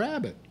Brer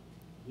Rabbit.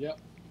 Yep.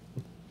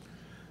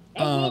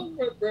 I love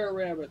Brer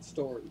Rabbit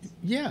stories.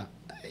 Yeah.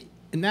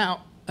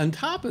 Now, on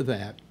top of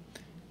that,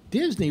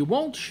 Disney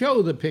won't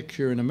show the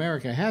picture in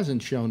America,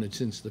 hasn't shown it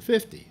since the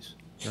 50s,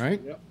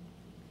 right? Yep.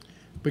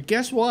 But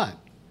guess what?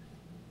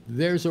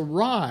 There's a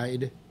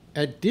ride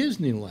at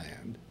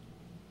Disneyland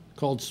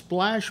called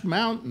Splash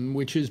Mountain,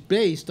 which is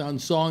based on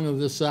Song of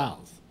the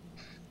South.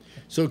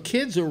 So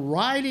kids are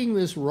riding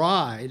this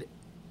ride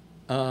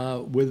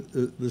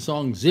with the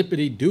song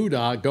Zippity Doo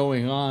Dah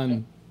going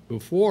on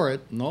before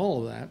it and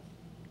all of that.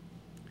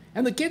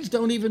 And the kids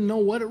don't even know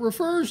what it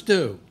refers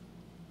to.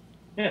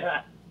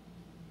 Yeah.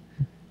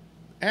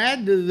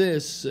 add to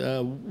this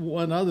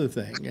one other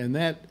thing, and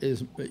that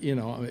is, you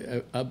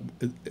know,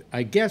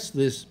 I guess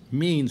this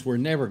means we're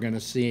never going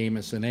to see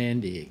Amos and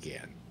Andy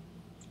again.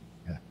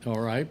 Yeah. All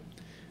right.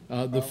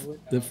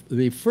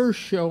 The first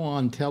show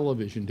on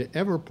television to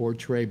ever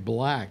portray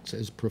blacks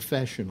as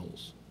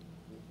professionals.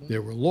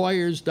 There were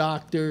lawyers,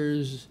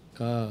 doctors.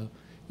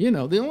 You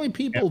know, the only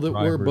people that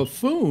were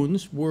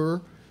buffoons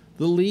were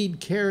the lead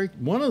character,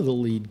 one of the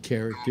lead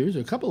characters,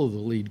 a couple of the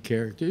lead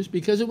characters,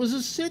 because it was a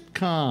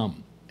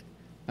sitcom.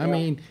 I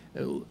mean,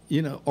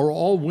 you know, are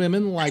all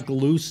women like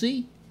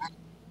Lucy?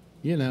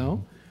 You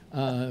know,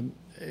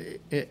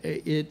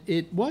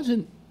 it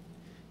wasn't.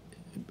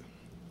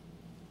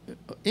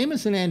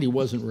 Amos and Andy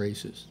wasn't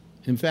racist.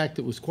 In fact,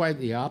 it was quite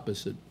the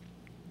opposite.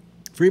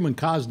 Freeman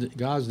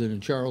Gosden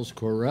and Charles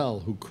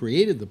Correll, who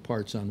created the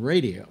parts on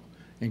radio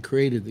and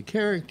created the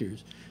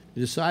characters,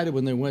 decided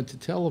when they went to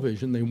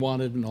television they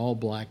wanted an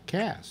all-black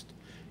cast.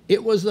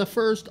 It was the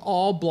first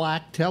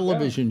all-black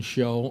television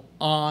show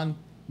on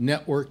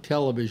network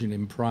television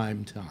in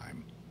prime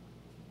time.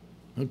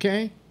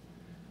 Okay?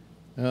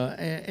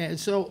 And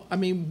so, I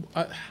mean,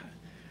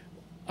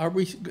 are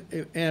we?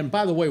 And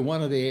by the way,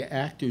 one of the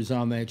actors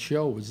on that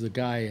show was the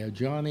guy,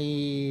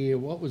 Johnny,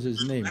 what was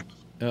his name?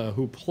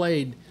 Who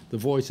played the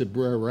voice of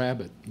Brer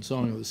Rabbit in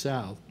Song of the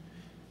South.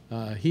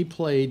 He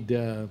played,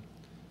 oh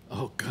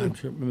God, I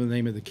can't remember the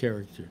name of the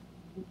character.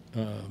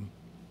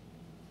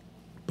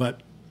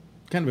 But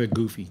kind of a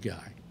goofy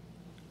guy.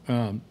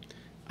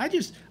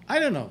 I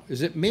don't know.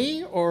 Is it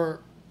me,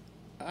 or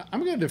I'm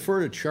going to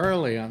defer to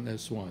Charlie on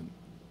this one,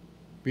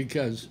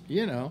 because,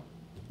 you know,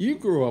 you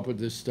grew up with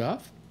this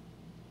stuff.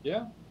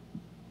 Yeah.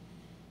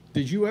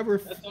 Did you ever?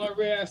 That's the only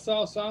way I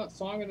saw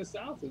Song of the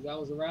South, is I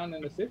was around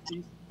in the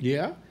 50s.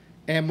 Yeah.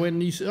 And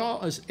when you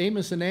saw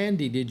Amos and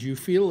Andy, did you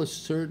feel a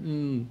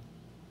certain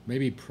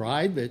maybe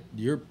pride that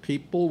your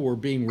people were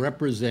being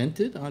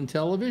represented on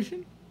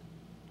television?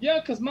 Yeah,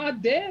 because my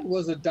dad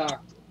was a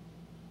doctor.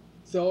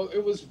 So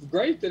it was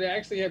great that they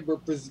actually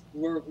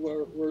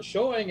were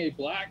showing a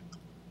black,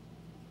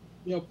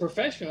 you know,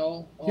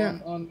 professional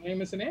on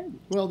Amos and Andy.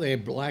 Well, they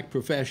had black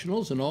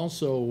professionals, and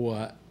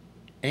also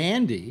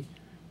Andy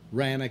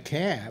ran a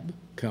cab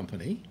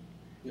company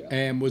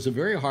and was a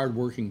very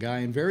hard-working guy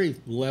and very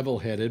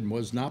level-headed and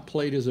was not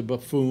played as a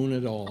buffoon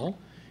at all.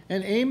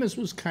 And Amos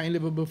was kind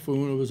of a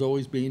buffoon who was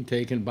always being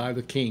taken by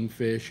the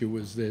kingfish, who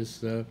was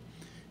this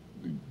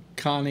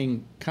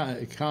conning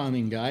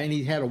guy. And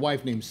he had a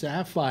wife named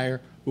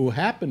Sapphire who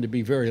happened to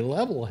be very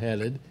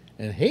level-headed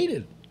and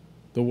hated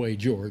the way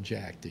George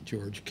acted,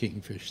 George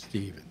Kingfish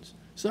Stevens.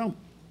 So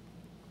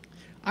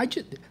I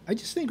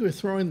just think we're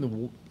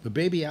throwing the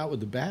baby out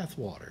with the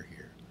bathwater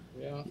here.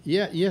 Yeah.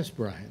 Yeah. Yes,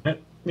 Brian.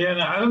 Yeah,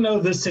 no, I don't know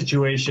this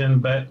situation,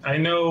 but I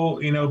know,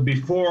 you know,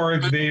 before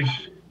they've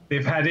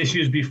had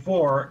issues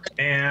before,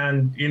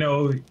 and, you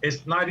know,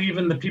 it's not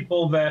even the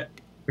people the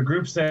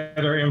groups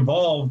that are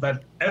involved,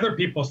 that other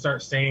people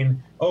start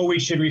saying, oh, we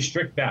should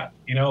restrict that.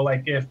 You know,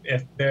 like if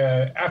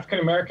the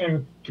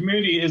African-American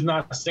community is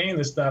not saying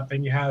this stuff,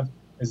 and you have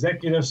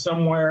executives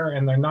somewhere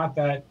and they're not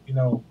that, you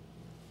know,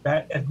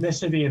 that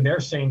ethnicity, and they're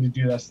saying to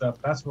do that stuff,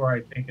 that's where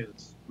I think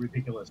it's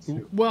ridiculous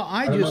too. Well,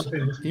 I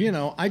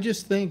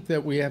just think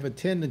that we have a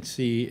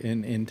tendency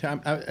in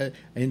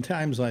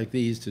times like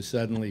these to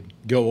suddenly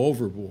go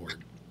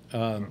overboard.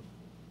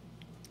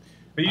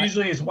 But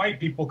usually it's white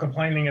people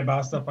complaining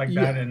about stuff like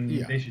that, and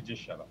they should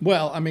just shut up.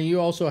 Well, I mean,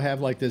 you also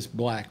have like this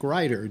black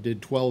writer who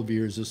did 12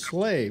 Years a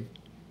Slave,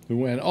 who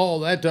went, oh,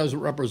 that doesn't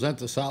represent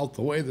the South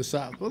the way the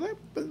South. Well, that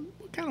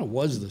kind of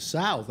was the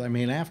South. I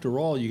mean, after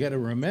all, you got to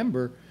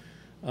remember,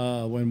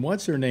 when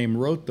what's-her-name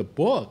wrote the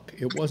book,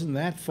 it wasn't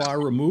that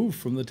far removed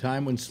from the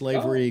time when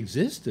slavery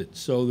existed,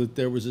 so that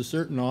there was a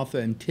certain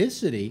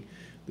authenticity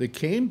that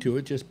came to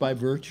it just by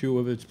virtue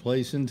of its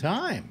place in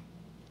time.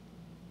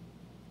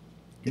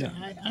 Yeah,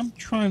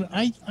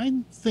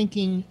 I'm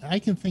thinking, I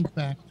can think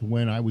back to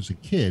when I was a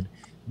kid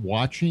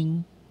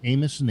watching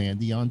Amos and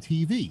Andy on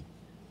TV.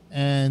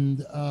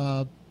 And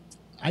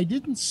I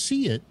didn't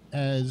see it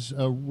as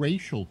a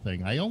racial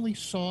thing. I only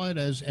saw it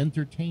as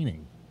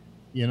entertaining.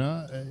 You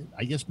know,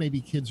 I guess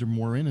maybe kids are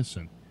more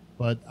innocent,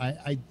 but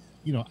I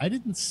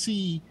didn't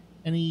see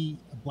any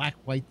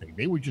black-white thing.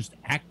 They were just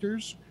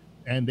actors,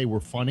 and they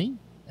were funny,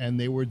 and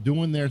they were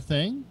doing their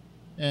thing.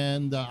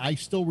 And I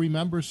still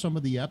remember some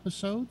of the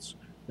episodes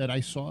that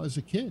I saw as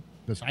a kid,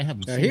 because I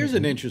haven't seen it. Here's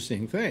an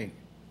interesting thing.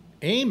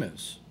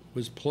 Amos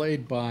was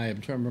played by, I'm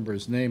trying to remember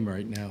his name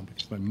right now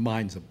because my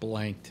mind's a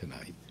blank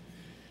tonight,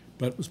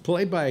 but it was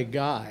played by a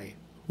guy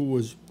who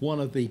was one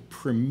of the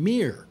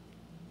premier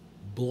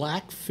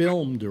black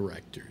film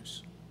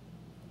directors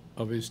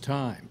of his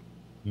time.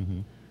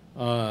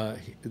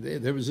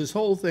 There was this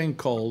whole thing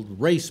called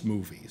race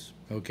movies.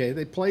 Okay,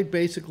 they played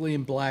basically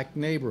in black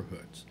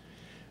neighborhoods.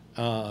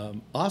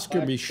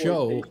 Oscar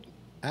Michaud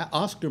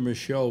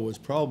was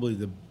probably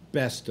the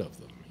best of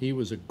them. He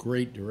was a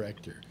great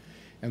director.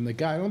 And the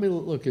guy, let me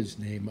look his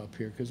name up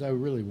here because I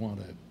really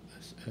want to,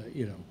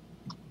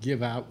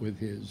 give out with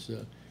his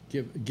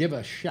give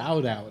a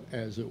shout out,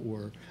 as it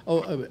were.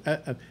 Oh,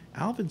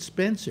 Alvin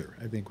Spencer,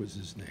 I think was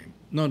his name.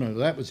 No,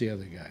 that was the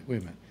other guy.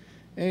 Wait a minute.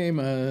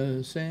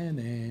 Amos and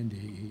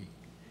Andy,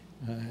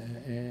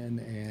 and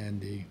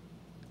Andy.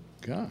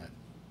 God,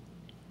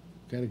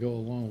 got to go a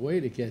long way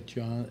to get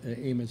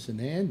Amos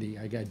and Andy.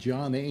 I got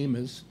John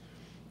Amos.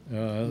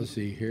 Let's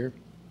see here.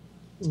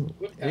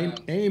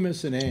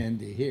 Amos and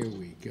Andy. Here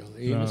we go.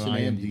 Amos and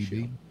Andy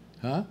show.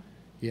 Huh?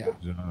 Yeah.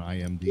 Is it on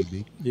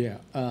IMDb? Yeah.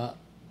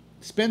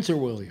 Spencer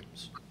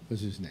Williams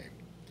was his name.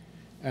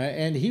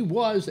 And he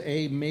was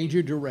a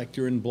major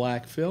director in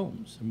black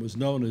films and was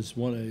known as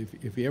one of,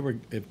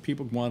 if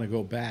people want to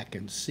go back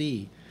and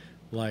see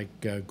like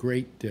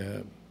great,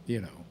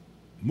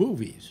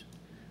 movies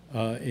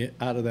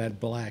out of that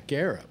black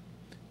era,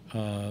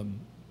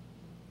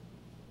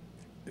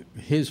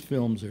 his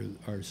films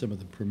are some of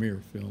the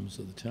premier films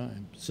of the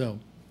time. So,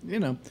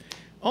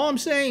 all I'm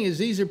saying is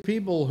these are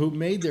people who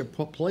made their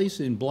place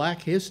in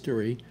black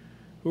history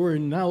who are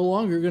no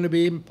longer going to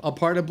be a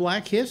part of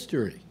black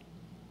history.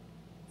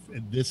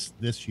 This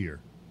year.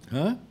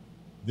 Huh?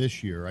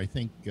 This year, I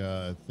think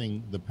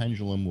the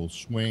pendulum will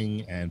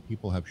swing and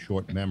people have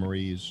short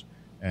memories,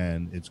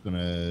 and it's going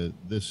to,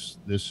 this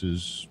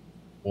is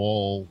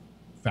all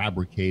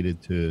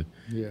fabricated to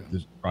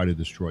try to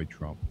destroy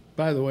Trump.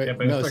 By the way,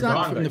 no, it's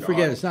not.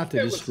 Forget it. It's not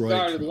to destroy. It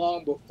started Trump.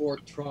 long before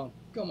Trump.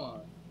 Come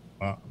on.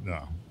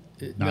 No.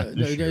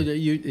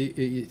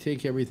 You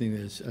take everything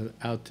that's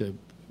out to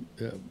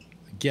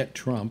get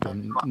Trump.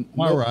 And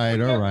all right.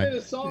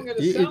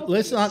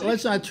 Let's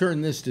not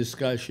turn this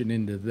discussion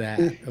into that.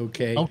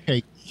 Okay.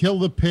 Okay. Kill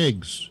the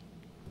pigs.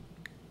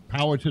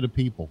 Power to the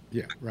people.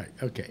 Yeah. Right.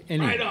 Okay.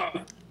 Anyway.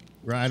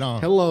 Right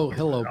on.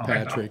 Hello,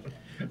 Patrick.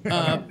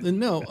 I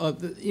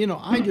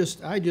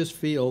just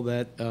feel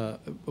that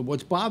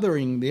what's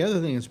bothering, the other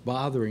thing that's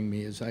bothering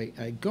me is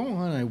I go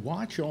on, I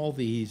watch all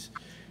these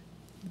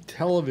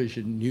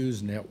television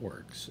news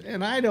networks,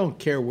 and I don't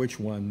care which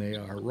one they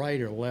are, right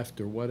or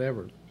left or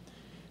whatever,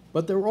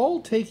 but they're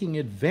all taking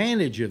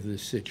advantage of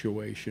this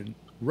situation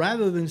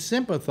rather than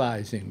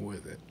sympathizing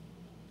with it.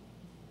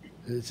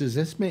 Does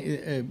this make,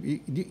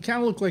 you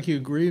kind of look like you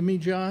agree with me,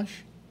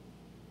 Josh?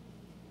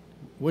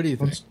 What do you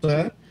think? What's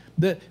that?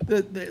 The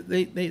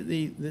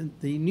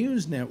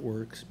news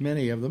networks,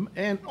 many of them,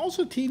 and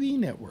also TV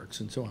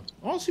networks and so on,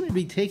 all seem to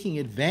be taking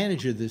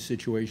advantage of this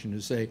situation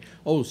to say,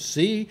 oh,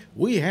 see,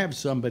 we have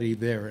somebody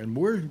there, and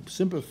we're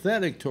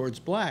sympathetic towards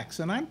blacks.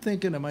 And I'm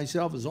thinking to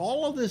myself, as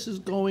all of this is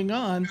going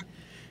on,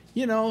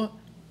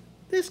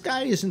 this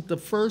guy isn't the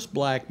first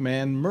black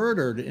man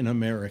murdered in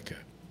America.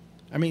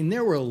 I mean,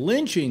 there were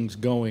lynchings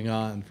going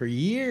on for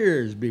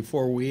years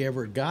before we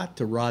ever got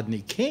to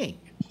Rodney King,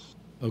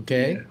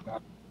 okay? Yeah.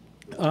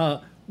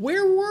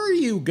 Where were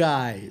you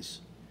guys?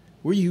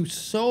 Were you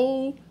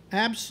so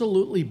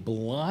absolutely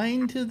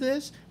blind to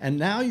this? And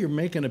now you're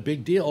making a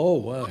big deal. Oh,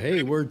 well,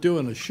 hey, we're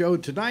doing a show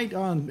tonight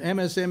on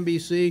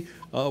MSNBC.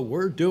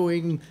 We're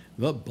doing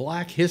the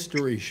Black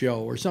History Show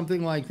or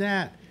something like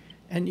that.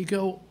 And you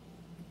go,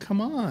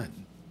 come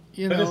on.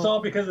 But it's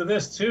all because of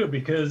this, too,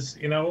 because,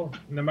 no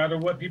matter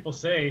what people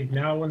say,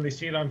 now when they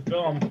see it on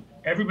film,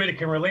 everybody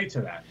can relate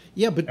to that.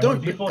 Yeah, but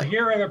when people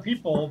hear other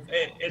people,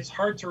 it's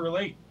hard to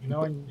relate,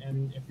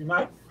 and if you're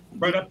not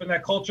brought up in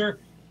that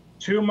culture,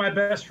 two of my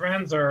best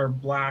friends are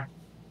dark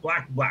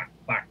black.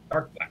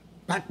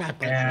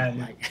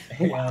 And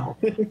wow.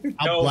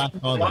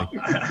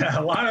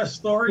 A lot of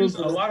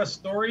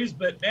stories,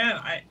 but man,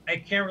 I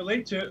can't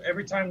relate to it.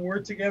 Every time we're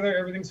together,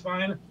 everything's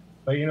fine.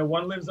 But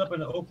one lives up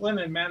in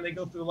Oakland, and man, they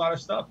go through a lot of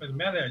stuff, and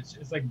man,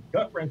 it's like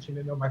gut wrenching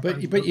to know my. But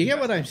you get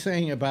what I'm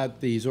saying about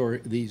these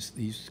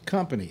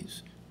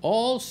companies.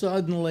 All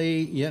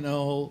suddenly,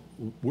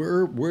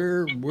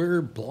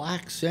 we're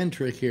black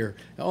centric here.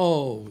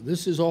 Oh,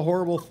 this is a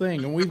horrible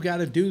thing, and we've got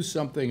to do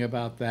something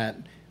about that.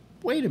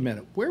 Wait a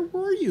minute, where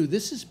were you?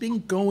 This has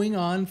been going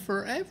on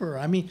forever.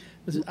 I mean,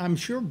 I'm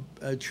sure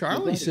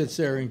Charlie sits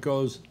there and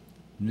goes,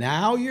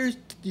 "Now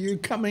you're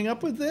coming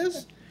up with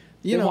this."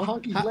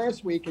 Hockey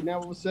last week, and now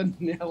all of a sudden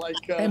they're like.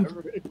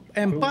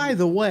 And by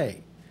the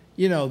way,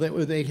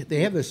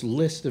 they have this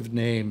list of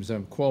names.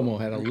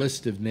 Cuomo had a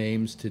list of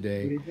names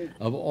today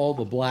of all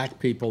the black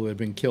people that have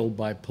been killed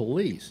by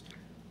police.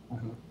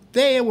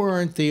 They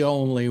weren't the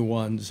only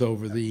ones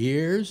over the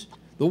years.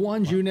 The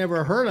ones you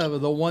never heard of are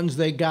the ones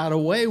they got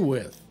away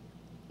with.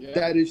 Yeah.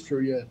 That is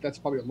true. Yeah, that's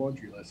probably a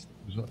laundry list.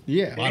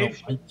 Yeah.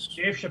 Dave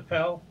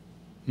Chappelle.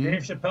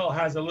 Dave Chappelle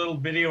has a little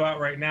video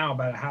out right now,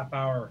 about a half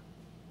hour.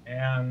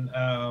 And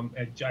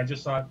I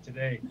just saw it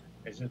today.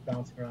 It's just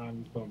bouncing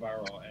around, going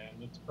viral,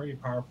 and it's pretty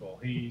powerful.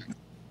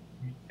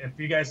 If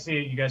you guys see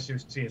it, you guys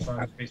should see it. It's on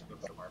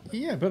Facebook somewhere.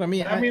 Yeah, but I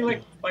mean,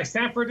 like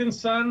Sanford and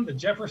Son, the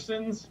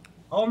Jeffersons,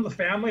 All in the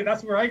Family.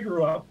 That's where I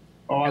grew up.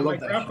 Oh, I love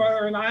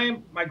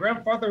that. My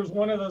grandfather was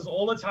one of those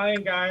old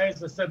Italian guys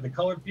that said the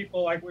colored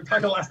people, like we were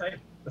talking last night,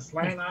 the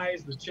slant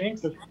eyes, the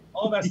chinks,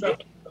 all that stuff.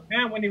 But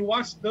man, when you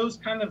watch those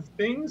kind of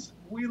things,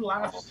 we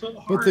laugh so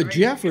hard. But the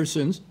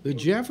Jeffersons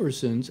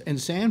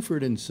and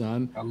Sanford and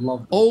Son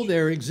owe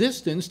their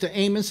existence to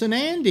Amos and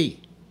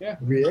Andy. Yeah.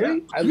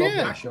 Really? I love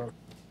Yeah. that show.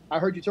 I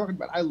heard you talking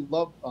about. I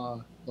love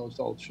those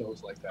old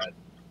shows like that.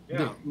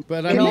 Yeah.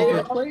 But I Can mean, they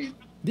have played?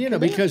 you know, can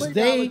they have because played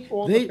they Alex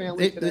All in the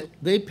Family today?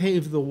 they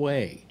paved the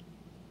way.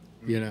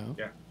 You know.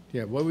 Yeah.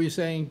 Yeah. What were you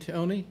saying,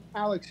 Tony?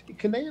 Alex,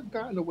 can they have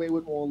gotten away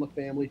with All in the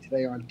Family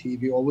today on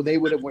TV, or they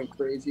would have went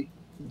crazy?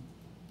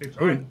 They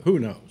tried. Who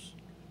knows?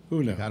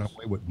 Who knows? Got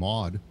away with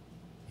Maud.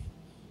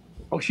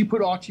 Oh, she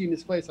put Archie in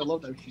his place. I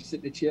love that. She's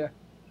sitting in a chair.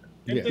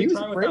 Didn't Yeah. they He was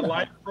try with afraid that of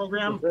live her.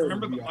 program? Very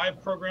Remember the weird.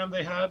 live program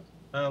they had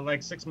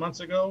like 6 months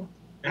ago?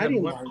 They I had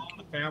didn't One like- All in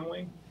the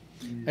Family.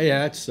 Yeah,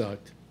 that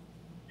sucked.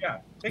 Yeah,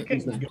 they He's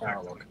couldn't not get back.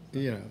 dialogue.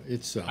 You know,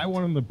 it sucked. I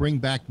want him to bring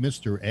back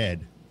Mr.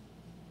 Ed.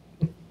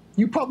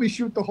 You probably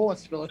shoot the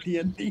horse, Phil, at the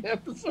end of the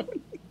episode.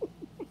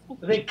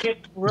 They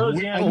kicked I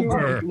Roseanne. knew it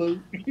Over. would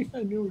glue.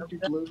 I knew it would be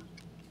glue.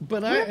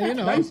 But I, you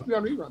know, I used to be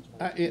on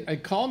reruns. I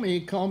call me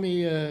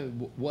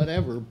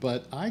whatever.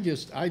 But I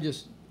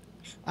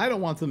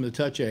don't want them to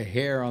touch a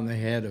hair on the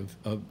head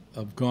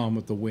of Gone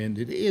with the Wind.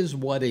 It is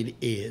what it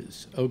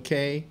is,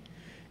 okay?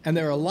 And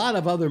there are a lot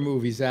of other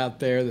movies out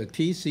there that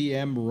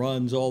TCM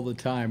runs all the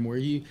time where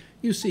you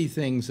see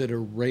things that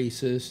are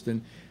racist,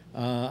 and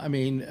I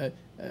mean,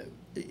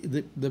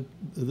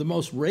 the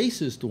most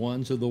racist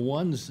ones are the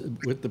ones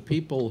with the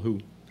people who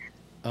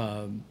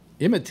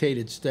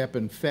imitated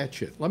Stepin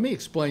Fetchit. Let me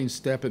explain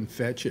Stepin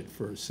Fetchit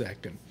for a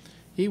second.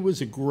 He was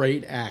a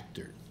great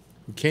actor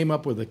who came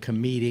up with a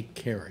comedic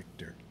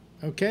character,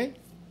 okay?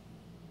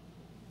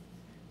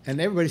 And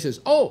everybody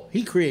says, oh,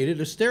 he created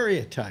a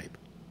stereotype.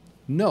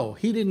 No,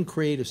 he didn't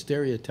create a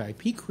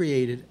stereotype. He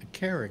created a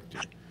character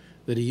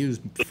that he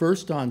used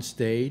first on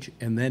stage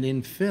and then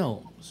in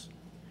films.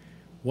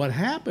 What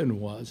happened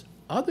was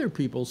other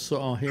people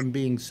saw him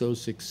being so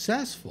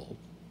successful,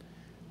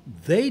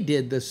 they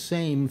did the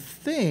same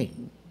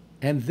thing,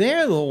 and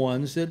they're the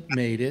ones that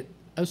made it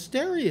a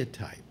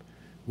stereotype.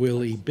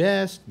 Willie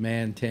Best,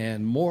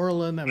 Mantan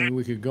Moreland, I mean,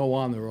 we could go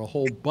on, there were a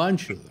whole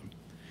bunch of them.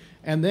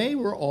 And they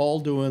were all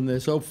doing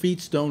this, oh,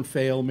 feet don't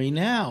fail me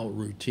now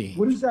routine.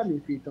 What does that mean,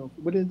 Pete?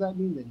 What does that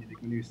mean then, you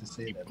think, when you used to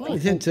say that? Well,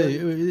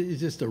 it's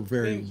just a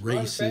very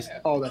racist.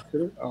 Oh, that's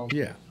it? Oh.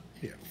 Yeah,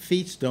 yeah.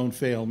 Feet don't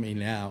fail me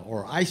now,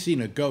 or I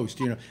seen a ghost.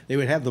 You know, they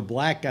would have the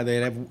black guy.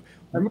 They'd have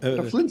The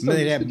Flintstones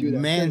they'd used have to do that.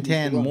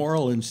 Mantan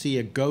Moreland see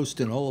a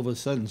ghost, and all of a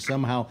sudden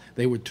somehow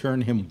they would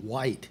turn him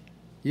white.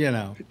 You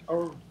know,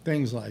 Oh.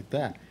 things like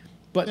that.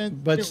 But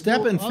And but there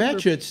Stepin were other-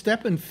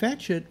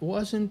 Fetchit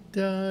wasn't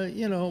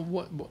you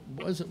know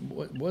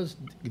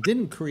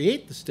didn't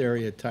create the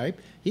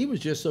stereotype. He was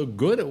just so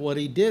good at what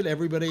he did.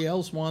 Everybody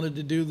else wanted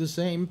to do the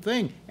same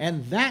thing,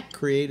 and that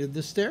created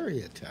the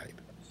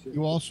stereotype.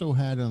 You also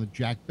had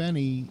Jack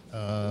Benny,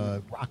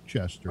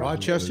 Rochester.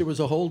 Rochester was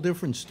a whole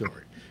different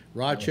story.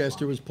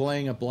 Rochester was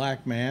playing a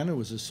black man who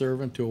was a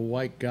servant to a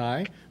white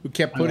guy who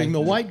kept putting the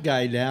white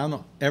guy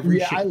down every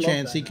Yeah, I love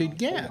chance that he could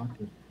get.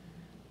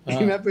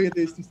 Remember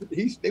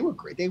they were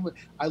great.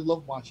 I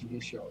love watching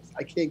his shows.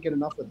 I can't get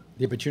enough of them.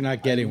 Yeah, but you're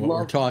not getting what we're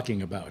love-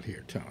 talking about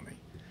here, Tony.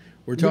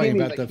 We're What do you talking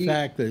mean, about like the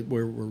fact that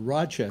where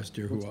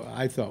Rochester, who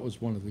I thought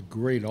was one of the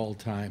great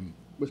all-time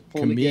Was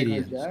pulling the gag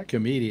on Jack?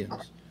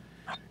 comedians,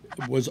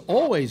 was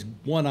always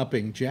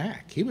one-upping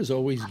Jack. He was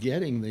always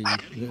getting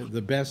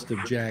the best of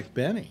Jack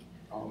Benny.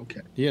 Oh,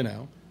 okay. You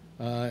know,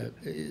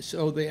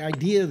 so the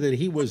idea that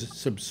he was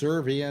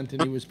subservient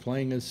and he was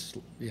playing as,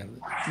 you know,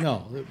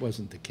 no, it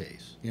wasn't the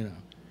case. You know,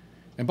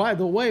 and by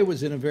the way, it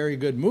was in a very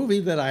good movie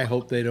that I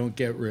hope they don't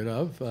get rid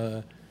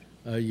of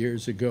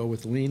years ago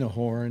with Lena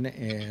Horne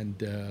and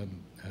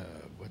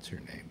what's her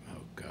name?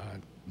 Oh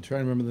God, I'm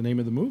trying to remember the name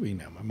of the movie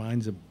now. My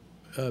mind's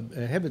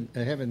heaven.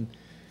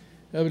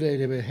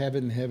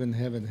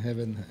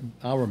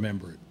 I'll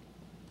remember it.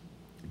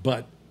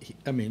 But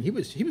I mean, he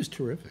was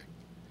terrific.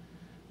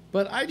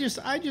 But I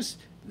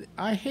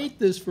hate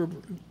this for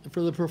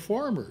the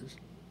performers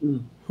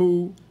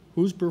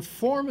whose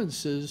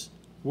performances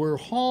were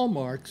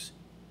hallmarks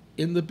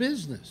in the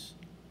business.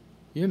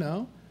 You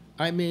know,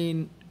 I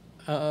mean,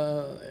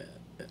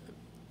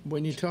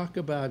 when you talk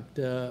about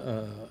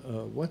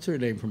what's her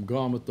name from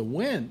Gone with the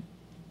Wind.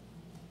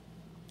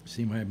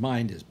 See, my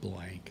mind is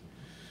blank.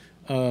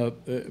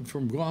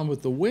 From Gone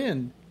with the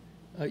Wind,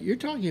 you're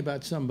talking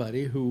about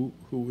somebody who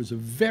was a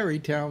very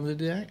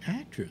talented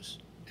actress.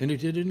 And who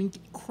did an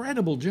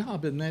incredible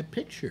job in that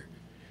picture.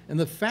 And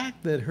the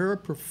fact that her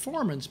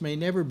performance may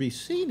never be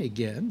seen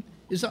again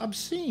is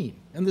obscene.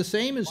 And the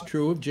same is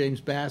true of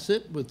James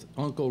Bassett with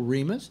Uncle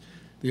Remus.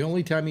 The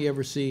only time you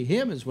ever see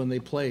him is when they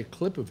play a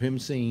clip of him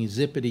singing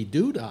Zippity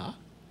Doo-Dah.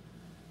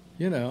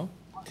 You know,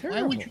 terrible.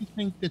 Why would you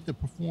think that the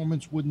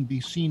performance wouldn't be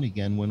seen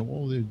again when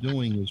all they're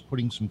doing is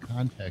putting some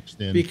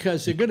context in?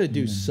 Because they're going to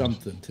do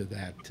something to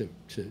that to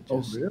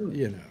just, really?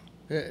 you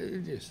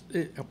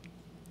know,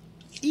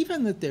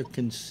 even that they're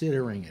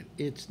considering it,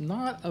 it's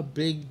not a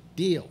big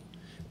deal.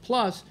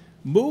 Plus,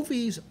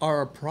 movies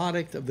are a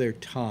product of their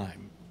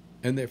time,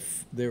 and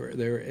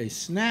they're a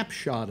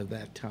snapshot of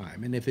that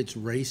time. And if it's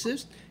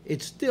racist,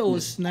 it's still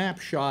a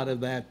snapshot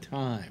of that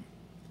time.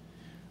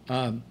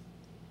 And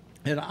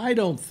I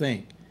don't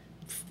think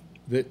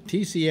that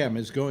TCM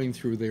is going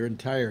through their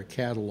entire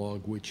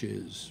catalog, which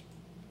is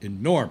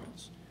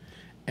enormous,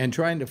 and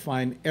trying to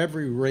find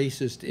every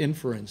racist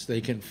inference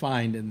they can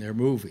find in their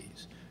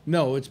movies.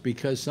 No, it's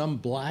because some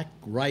black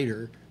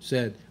writer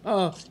said,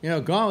 "Oh,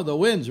 Gone with the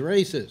Wind's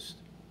racist."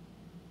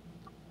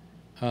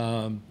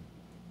 And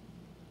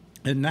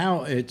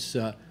now it's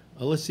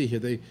let's see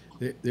here.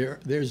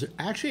 There's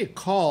actually a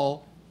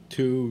call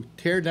to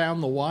tear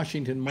down the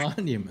Washington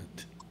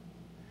Monument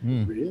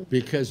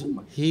because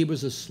he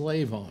was a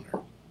slave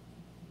owner.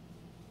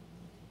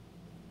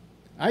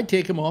 I'd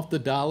take him off the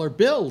dollar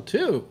bill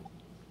too.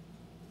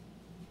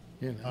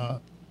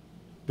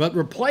 But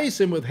replace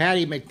him with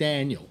Hattie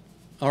McDaniel.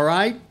 All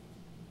right?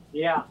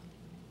 Yeah.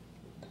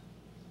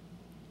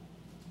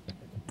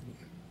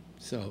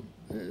 So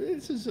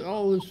this is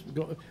all this.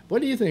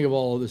 What do you think of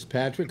all of this,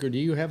 Patrick? Or do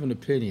you have an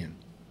opinion?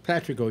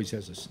 Patrick always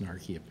has a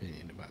snarky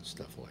opinion about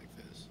stuff like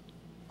this.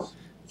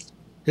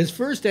 His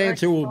first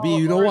answer will be,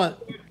 "You don't want."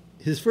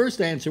 His first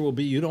answer will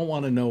be, "You don't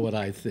want to know what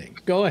I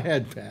think." Go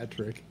ahead,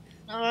 Patrick.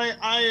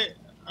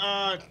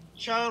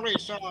 Charlie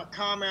saw a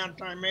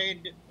comment I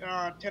made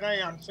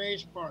today on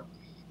Facebook.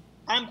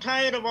 I'm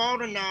tired of all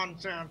the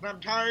nonsense. I'm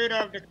tired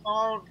of the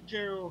call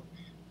to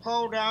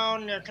pull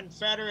down the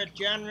Confederate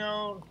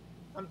generals.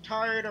 I'm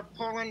tired of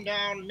pulling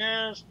down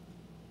this,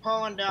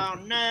 pulling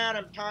down that.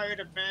 I'm tired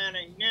of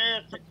banning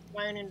this,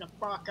 explaining the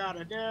fuck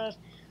out of this.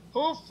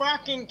 Who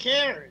fucking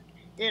cares?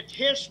 It's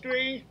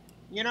history.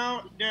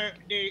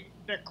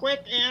 The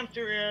quick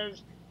answer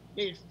is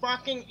these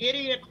fucking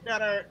idiots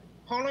that are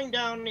pulling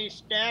down these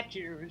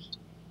statues,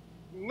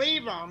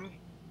 leave them,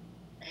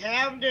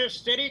 have the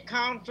city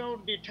council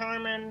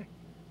determine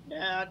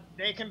that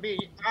they can be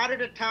out of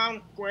the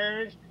town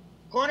squares,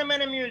 put them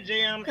in a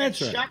museum, and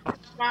shut the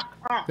fuck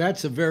up.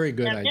 That's a very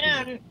good idea.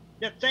 And then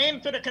the same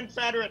for the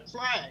Confederate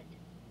flag.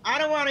 I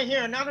don't want to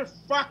hear another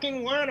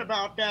fucking word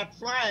about that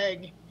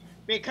flag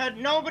because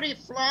nobody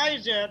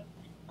flies it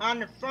on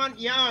the front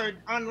yard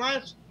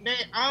unless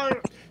they are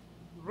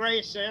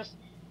racist,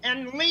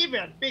 and leave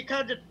it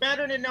because it's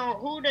better to know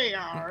who they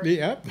are.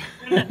 Yep.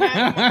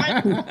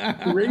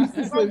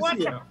 Racist. So what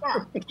the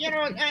fuck?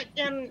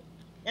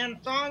 And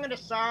Song of the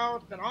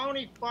South and all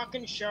these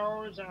fucking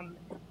shows, and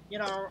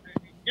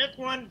this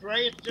one's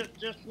racist,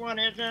 this one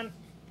isn't.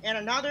 In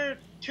another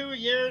 2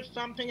 years,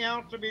 something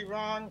else will be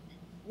wrong.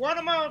 What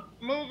about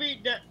movies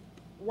that?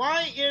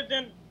 Why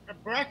isn't A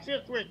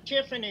Breakfast with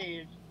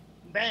Tiffany's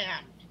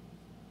banned?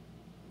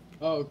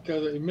 Oh,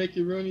 because of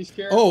Mickey Rooney's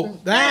character. Oh,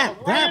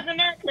 Why isn't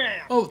that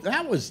banned? Oh,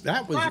 that was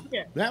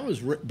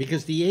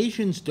because the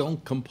Asians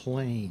don't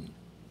complain.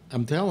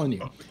 I'm telling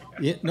you.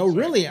 No,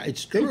 really,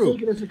 it's true. They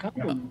take it as a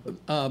compliment.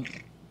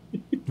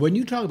 When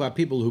you talk about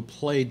people who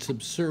played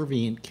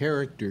subservient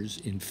characters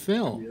in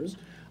films,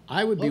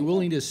 I would be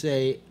willing to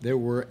say there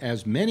were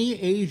as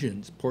many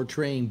Asians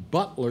portraying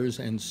butlers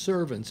and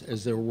servants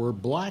as there were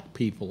black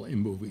people in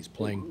movies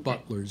playing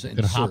butlers and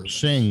servants. Hop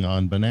Sing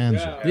on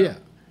Bonanza. Yeah.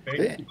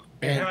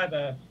 They had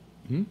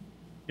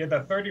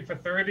the 30 for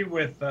 30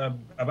 with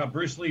about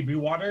Bruce Lee Blue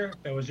Water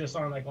that was just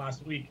on like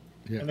last week.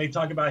 Yeah. And they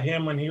talk about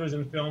him when he was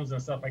in films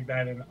and stuff like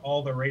that, and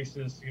all the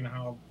races,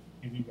 how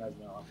you guys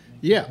know.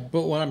 Yeah,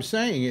 but what I'm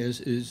saying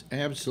is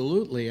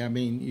absolutely. I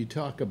mean, you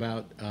talk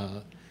about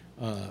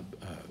the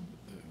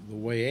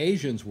way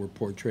Asians were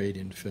portrayed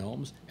in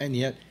films, and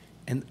yet,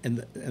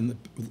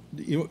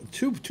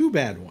 two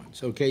bad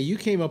ones. Okay, you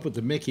came up with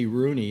the Mickey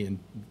Rooney in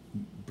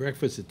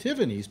Breakfast at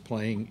Tiffany's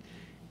playing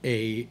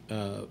a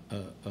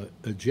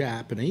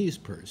Japanese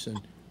person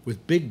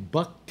with big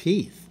buck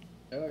teeth.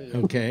 Oh, yeah.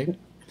 Okay.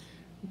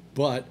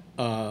 But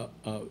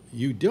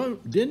you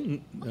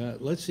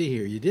didn't. Let's see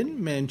here. You didn't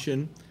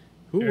mention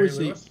who Jerry was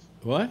Lewis?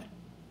 the what?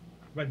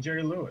 But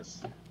Jerry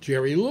Lewis.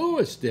 Jerry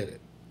Lewis did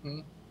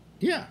it.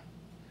 Yeah.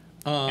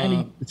 And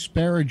he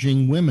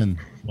disparaging women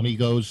when he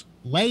goes,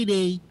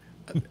 "Lady."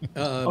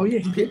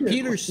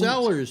 Peter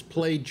Sellers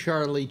played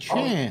Charlie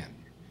Chan,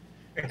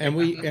 and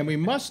we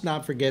must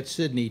not forget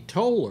Sidney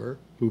Toler,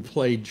 who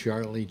played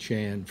Charlie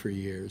Chan for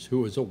years,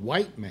 who was a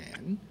white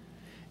man.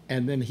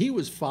 And then he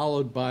was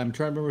followed by, I'm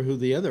trying to remember who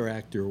the other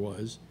actor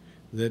was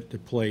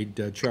that played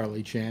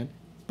Charlie Chan,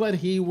 but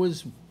he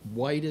was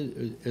white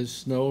as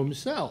snow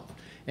himself.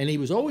 And he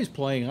was always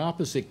playing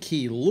opposite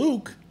Key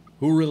Luke,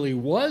 who really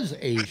was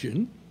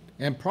Asian,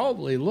 and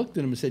probably looked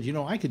at him and said,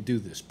 I could do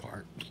this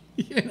part.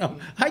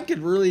 I could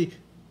really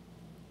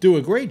do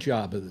a great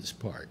job of this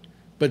part,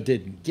 but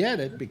didn't get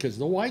it because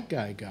the white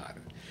guy got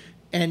it.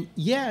 And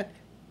yet,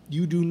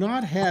 you do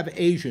not have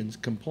Asians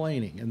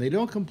complaining, and they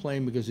don't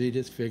complain because they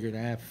just figured,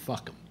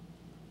 fuck them.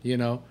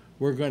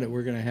 We're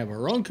gonna have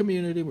our own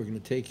community. We're gonna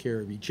take care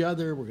of each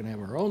other. We're gonna have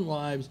our own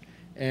lives,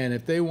 and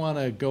if they want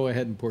to go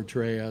ahead and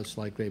portray us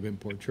like they've been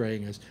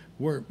portraying us,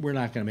 we're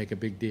not gonna make a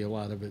big deal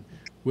out of it.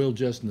 We'll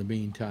just, in the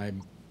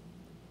meantime,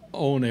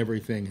 own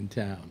everything in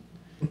town.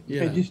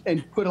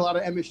 And put a lot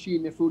of MSG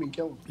in their food and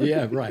kill them.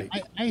 Yeah, right.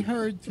 I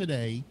heard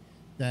today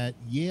that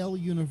Yale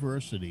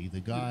University, the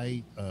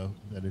guy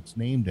that it's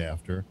named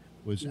after,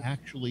 was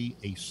actually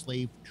a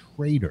slave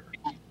trader.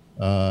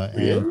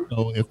 And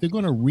so if they're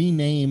going to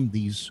rename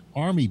these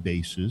Army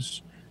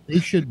bases, they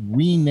should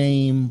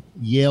rename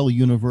Yale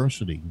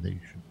University. They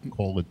should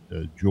call it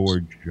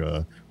George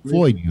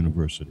Floyd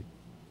University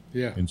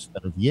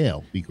instead of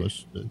Yale,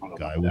 because the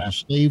guy was a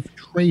slave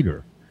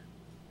trader.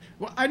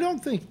 Well, I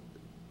don't think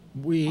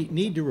we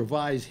need to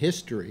revise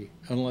history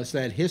unless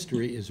that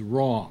history is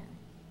wrong.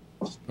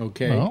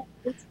 Okay? Well,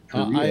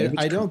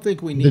 I don't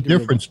think we need the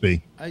difference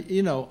be.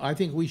 I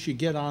think we should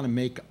get on and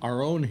make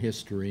our own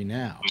history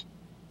now.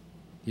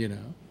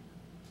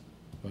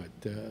 But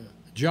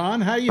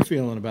John, how you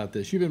feeling about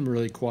this? You've been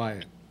really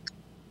quiet.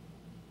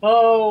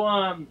 Oh,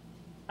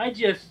 I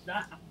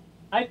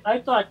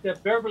thought the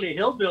Beverly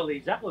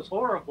Hillbillies, that was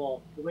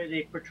horrible, the way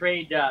they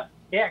portrayed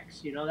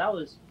X. That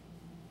was,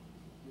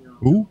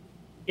 Who?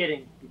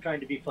 Kidding. I'm trying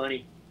to be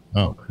funny.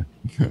 Oh.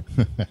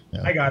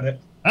 I got it.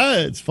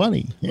 It's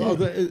funny. Well,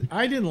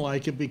 I didn't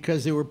like it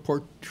because they were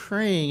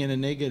portraying in a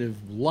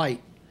negative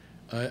light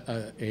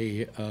a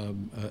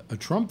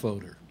Trump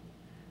voter.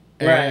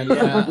 Right. And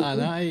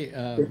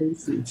I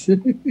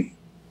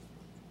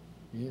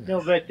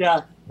No, but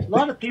a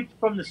lot of people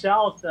from the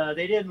South,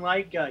 they didn't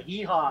like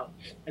Hee Haw.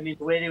 I mean,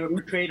 the way they were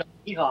portrayed on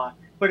Hee Haw.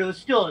 But it was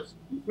still a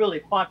really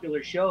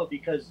popular show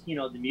because,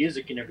 the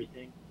music and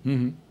everything.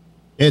 Mm-hmm.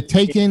 They're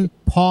taking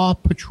Paw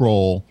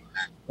Patrol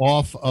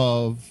off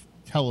of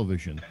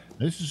television.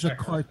 This is a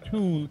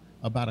cartoon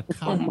about a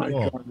cop. Oh my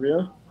God,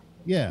 really?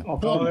 Yeah.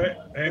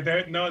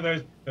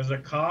 There's a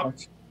cop.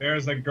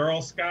 There's a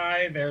Girl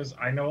Sky.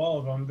 I know all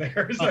of them.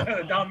 There's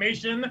a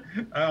Dalmatian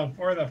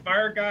for the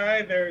fire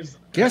guy. There's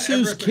guess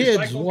whose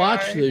kids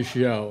watch this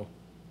show?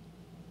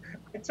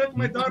 I took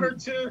my daughter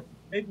to,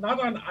 not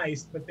on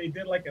ice, but they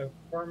did like a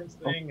performance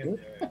thing. And,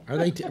 Are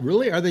they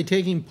really? Are they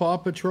taking Paw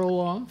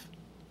Patrol off?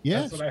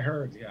 Yes. That's what I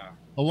heard. Yeah.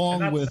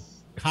 Along with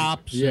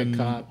Cops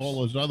and all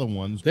those other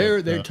ones.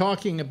 They're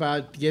talking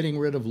about getting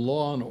rid of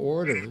Law and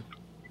Order,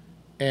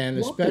 and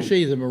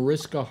especially the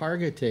Mariska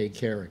Hargitay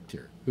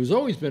character, who's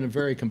always been a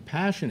very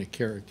compassionate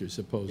character,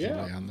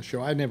 supposedly, on the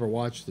show. I never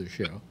watched the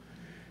show,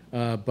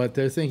 but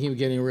they're thinking of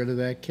getting rid of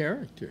that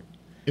character.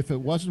 If it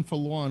wasn't for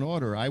Law and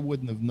Order, I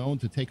wouldn't have known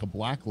to take a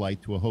black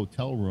light to a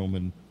hotel room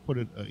and put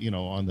it,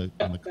 on the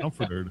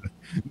comforter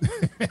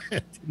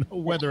to know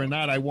whether or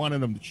not I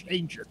wanted them to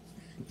change it.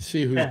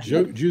 See whose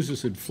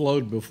juices had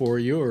flowed before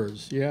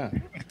yours. Yeah.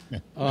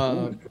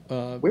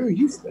 Where are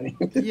you staying?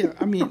 Yeah,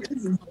 I mean,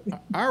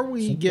 are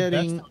we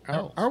getting?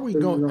 Are we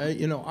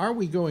going? Are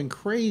we going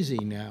crazy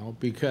now?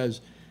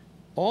 Because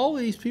all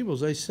these people,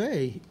 as I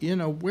say,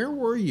 where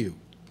were you?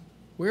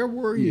 Where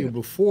were you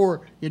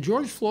before?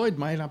 George Floyd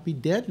might not be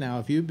dead now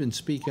if you'd been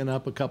speaking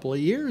up a couple of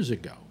years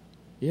ago.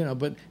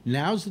 But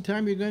now's the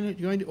time you're going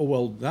to. Oh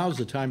well, now's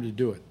the time to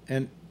do it.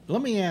 And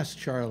let me ask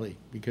Charlie,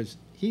 because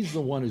he's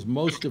the one who's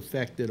most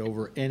affected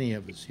over any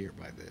of us here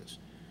by this.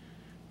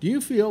 Do you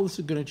feel this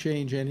is going to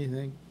change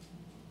anything?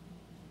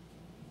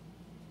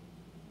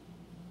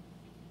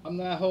 I'm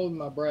not holding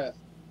my breath.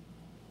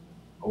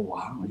 Oh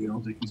wow! You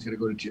don't think he's going to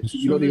go to jail?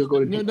 You don't think he'll go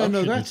to jail?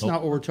 No. That's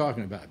not what we're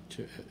talking about,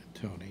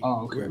 Tony.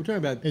 Oh, okay. We're talking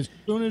about as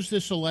soon as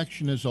this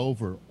election is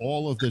over,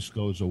 all of this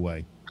goes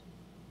away.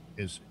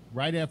 Is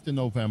right after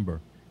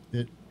November.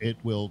 It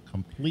will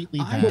completely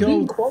happen.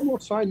 Didn't Cuomo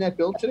sign that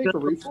bill today for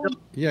reform?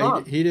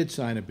 Yeah, he did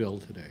sign a bill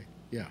today.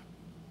 Yeah.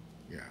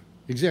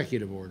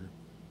 Executive order.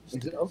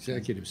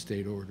 Executive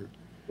state order.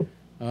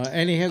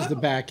 And he has the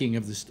backing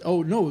of the...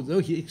 Oh, no,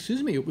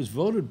 excuse me. It was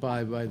voted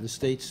by the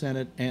state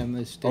Senate and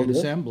the state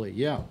Assembly.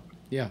 Yeah.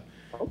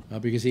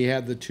 Because he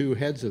had the two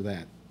heads of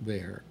that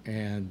there,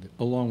 and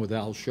along with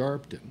Al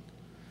Sharpton,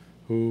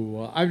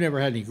 who I've never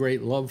had any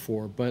great love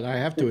for, but I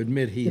have to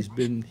admit he's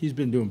been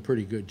doing a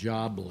pretty good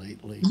job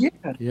lately.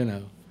 Yeah.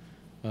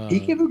 He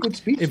gave a good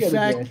speech.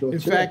 In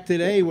fact,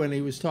 today when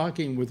he was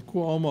talking with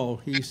Cuomo,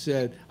 he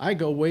said, "I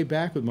go way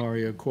back with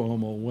Mario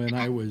Cuomo when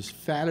I was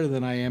fatter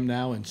than I am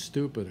now and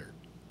stupider."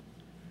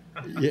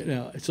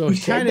 So he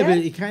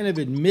kind of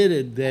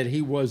admitted that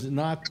he was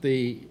not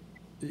the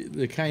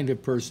kind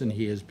of person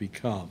he has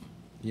become.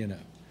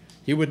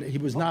 He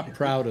was not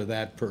proud of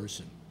that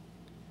person.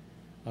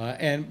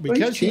 And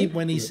because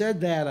when he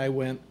said that, I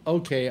went,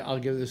 okay, I'll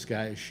give this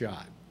guy a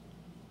shot.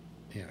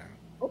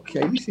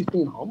 Okay, at least he's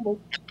being humble.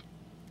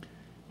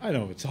 I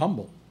know it's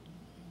humble.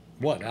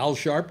 What, Al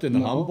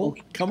Sharpton humble?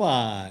 Okay. Come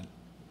on.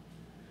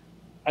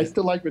 I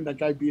still like when that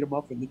guy beat him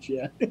up in the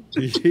chair.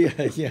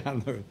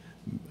 The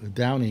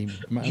Downey.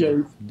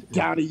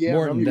 Downey, yeah.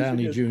 Morton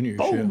Downey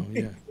Jr. show.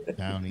 Yeah.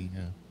 Downey,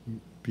 yeah.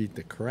 Beat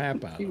the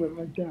crap out of him. He went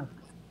right down.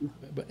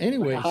 But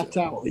anyway, like a hot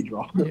towel he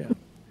dropped. Yeah.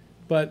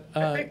 But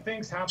I think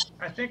things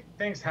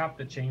have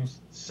to change.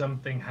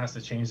 Something has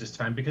to change this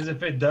time, because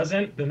if it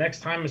doesn't, the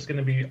next time it's going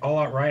to be all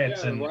out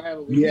riots.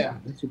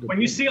 When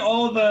you see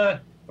all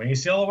the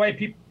white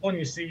people and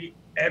you see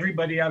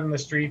everybody out in the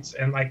streets,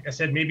 and like I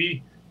said,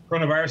 maybe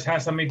coronavirus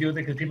has something to do with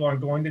it, because a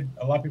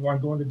lot of people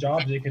aren't going to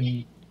jobs. They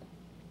can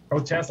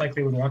protest like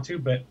they would want to,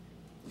 but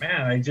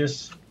man,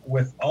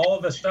 with all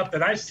the stuff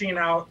that I've seen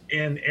out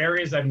in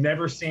areas I've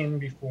never seen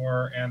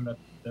before, and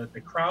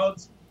the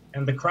crowds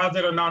and the crowds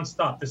that are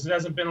nonstop. This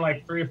hasn't been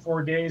like 3 or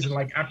 4 days, and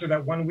like after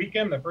that one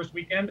weekend, the first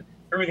weekend,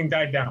 everything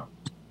died down.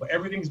 But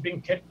everything's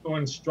being kept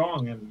going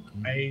strong, and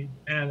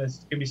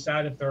it's gonna be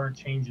sad if there aren't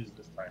changes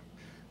this time.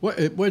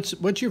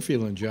 What's your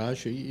feeling,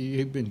 Josh?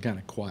 You've been kind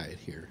of quiet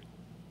here.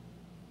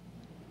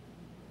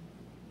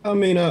 I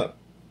mean, I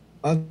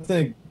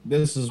think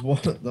this is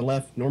what the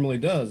left normally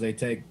does. They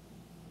take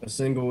a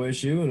single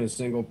issue and a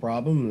single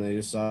problem, and they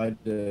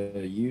decide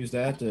to use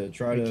that to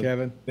try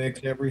to fix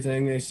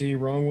everything they see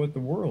wrong with the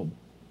world.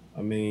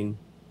 I mean,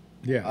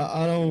 yeah,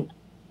 I don't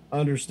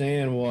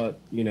understand what,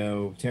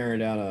 tearing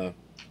down a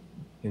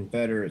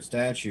Confederate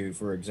statue,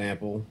 for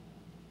example,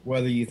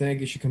 whether you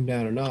think it should come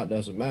down or not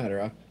doesn't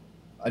matter.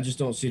 I just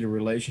don't see the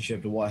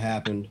relationship to what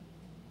happened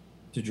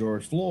to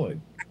George Floyd,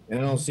 and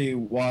I don't see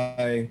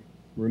why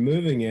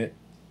removing it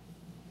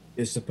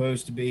is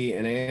supposed to be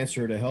an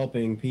answer to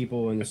helping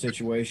people in the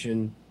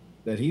situation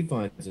that he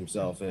finds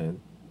himself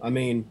in.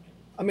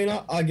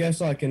 I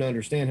guess I can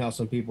understand how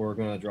some people are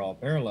going to draw a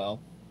parallel,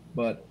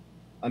 but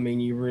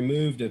you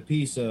removed a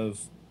piece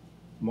of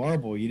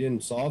marble. You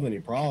didn't solve any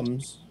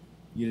problems.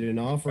 You didn't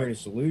offer any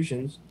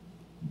solutions.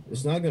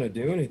 It's not going to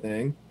do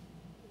anything.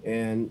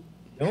 And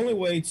the only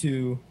way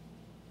to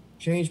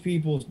change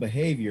people's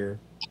behavior,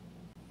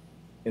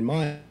 in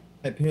my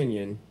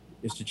opinion,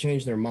 is to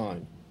change their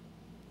mind.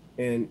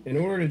 And in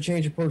order to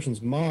change a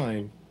person's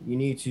mind, you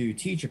need to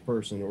teach a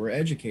person or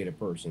educate a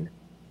person.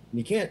 And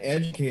you can't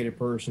educate a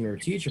person or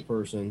teach a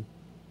person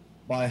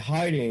by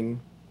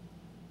hiding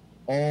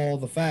all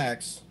the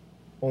facts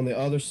on the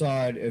other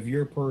side of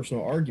your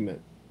personal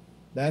argument.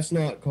 That's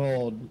not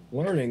called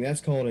learning,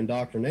 that's called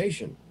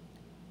indoctrination.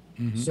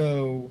 Mm-hmm.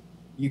 So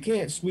you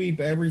can't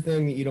sweep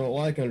everything that you don't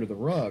like under the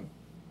rug.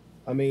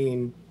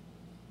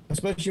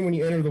 Especially when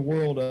you enter the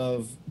world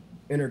of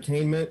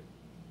entertainment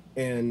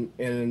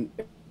and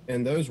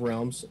those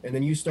realms, and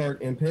then you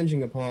start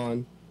impinging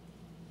upon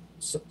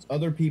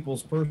other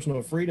people's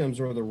personal freedoms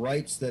or the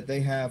rights that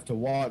they have to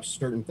watch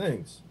certain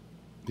things.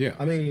 Yeah.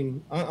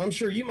 I'm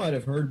sure you might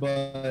have heard,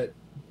 but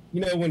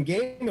when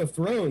Game of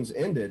Thrones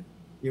ended,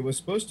 it was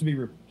supposed to be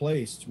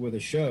replaced with a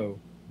show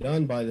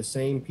done by the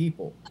same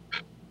people.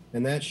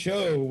 And that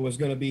show was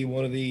going to be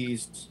one of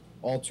these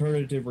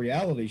alternative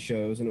reality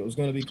shows, and it was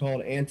going to be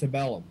called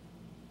Antebellum.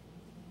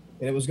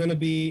 And it was going to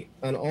be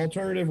an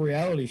alternative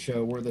reality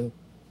show where the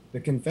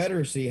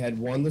Confederacy had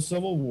won the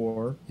Civil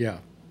War. Yeah.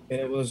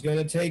 And it was going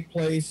to take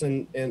place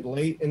in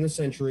late in the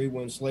century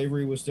when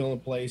slavery was still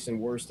in place and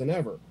worse than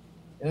ever.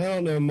 And I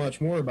don't know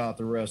much more about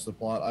the rest of the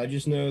plot. I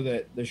just know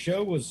that the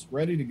show was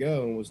ready to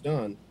go and was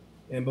done.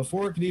 And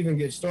before it could even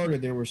get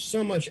started, there was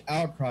so much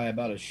outcry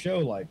about a show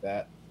like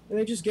that, and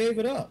they just gave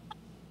it up.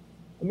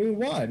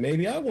 Why?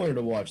 Maybe I wanted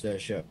to watch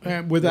that show.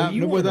 Without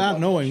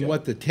knowing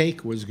what the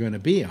take was going to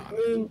be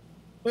on.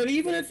 But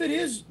even if it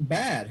is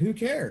bad, who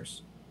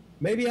cares?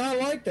 Maybe I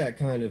like that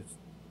kind of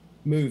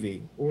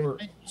movie.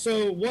 I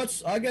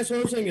guess what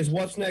I'm saying is,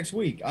 what's next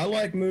week? I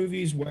like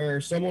movies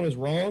where someone is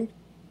wronged,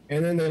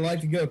 and then they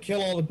like to go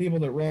kill all the people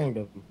that wronged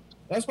them.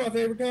 That's my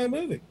favorite kind of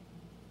movie.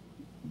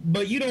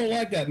 But you don't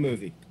like that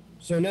movie.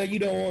 So now you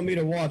don't want me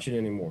to watch it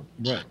anymore.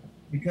 Right.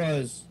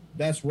 Because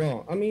that's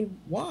wrong.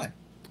 Why?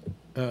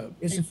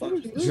 It's a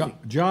fucking movie.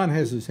 John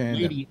has his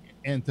hand up.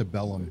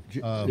 Antebellum.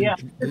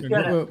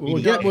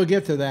 We'll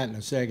get to that in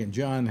a second.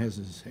 John has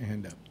his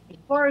hand up. As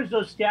far as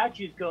those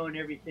statues go and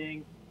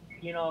everything,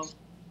 if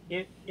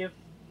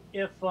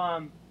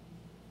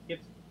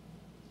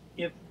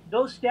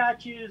those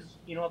statues,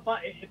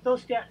 if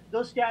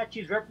those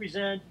statues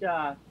represent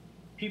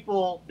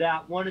people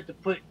that wanted to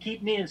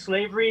keep me in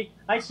slavery,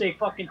 I say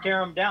fucking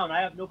tear them down.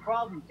 I have no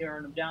problem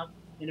tearing them down.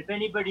 And if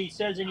anybody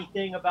says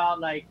anything about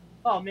like,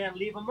 oh man,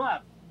 leave them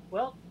up,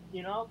 well,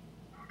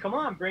 come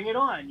on, bring it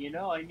on.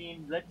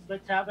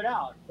 Let's have it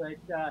out. But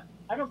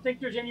I don't think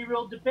there's any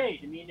real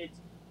debate.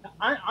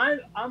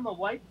 I'm a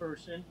white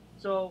person,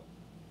 so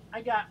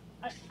I've got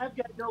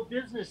no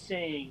business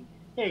saying,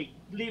 hey,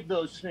 leave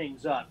those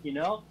things up.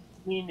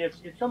 If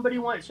somebody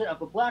wants,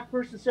 if a black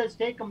person says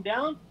take them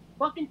down,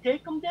 fucking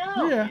take them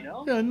down. Yeah,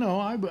 yeah, no,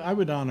 I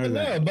would honor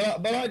that. No,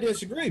 but I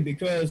disagree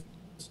because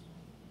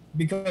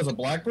a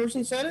black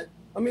person said it.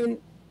 I don't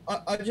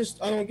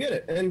get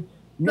it. And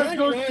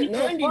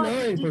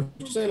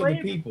 99% of the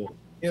people,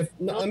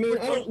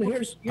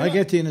 I'll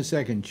get to you in a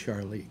second,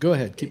 Charlie. Go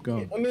ahead, keep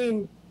going.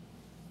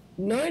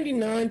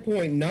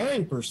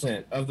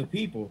 99.9% of the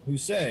people who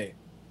say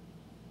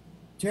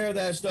tear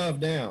that stuff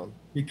down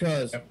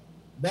because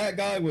that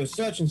guy was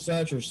such and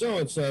such or so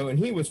and so and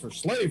he was for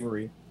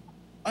slavery,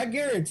 I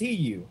guarantee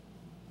you,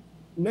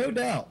 no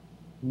doubt,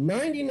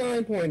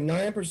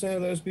 99.9%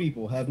 of those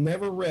people have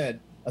never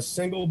read a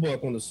single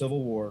book on the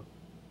Civil War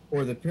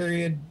or the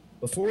period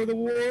before the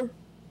war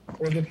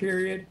or the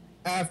period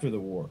after the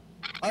war.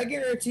 I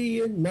guarantee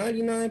you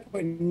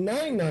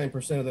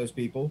 99.99% of those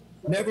people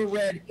never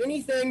read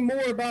anything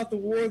more about the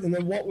war than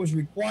what was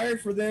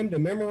required for them to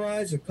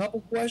memorize a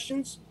couple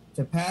questions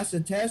to pass a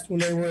test when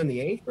they were in the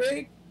 8th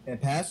grade and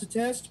pass a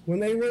test when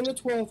they were in the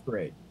 12th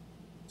grade.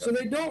 So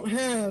they don't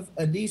have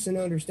a decent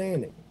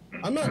understanding.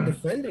 I'm not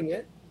defending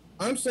it.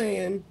 I'm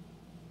saying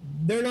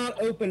they're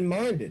not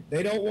open-minded.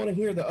 They don't want to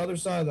hear the other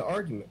side of the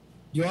argument.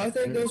 Do I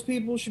think those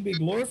people should be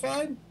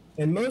glorified?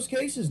 In most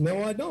cases,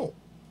 no, I don't.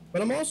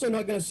 But I'm also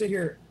not going to sit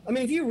here. I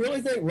mean, if you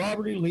really think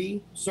Robert E.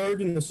 Lee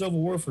served in the Civil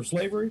War for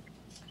slavery,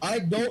 I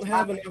don't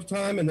have enough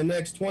time in the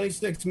next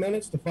 26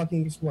 minutes to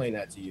fucking explain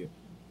that to you.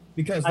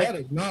 Because that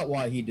is not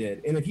why he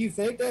did. And if you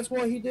think that's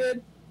why he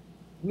did,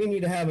 we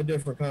need to have a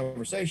different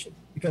conversation.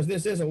 Because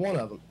this isn't one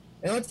of them.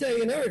 And I'll tell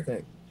you another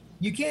thing.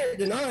 You can't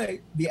deny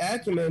the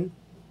acumen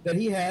that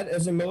he had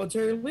as a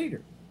military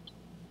leader.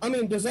 I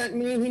mean, does that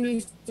mean he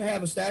needs to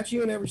have a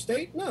statue in every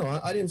state? No,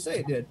 I didn't say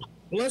it did.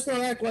 But let's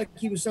not act like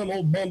he was some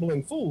old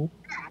bumbling fool.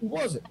 He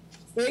wasn't.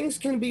 Things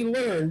can be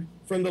learned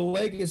from the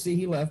legacy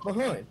he left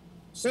behind.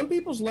 Some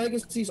people's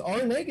legacies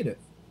are negative.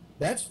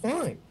 That's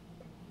fine.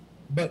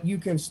 But you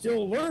can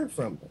still learn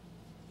from them.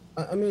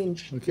 I mean,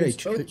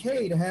 it's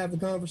okay to have the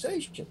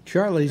conversation.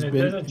 Charlie's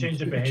been doesn't change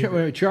the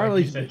behavior.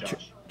 Charlie's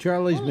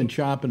Charlie's been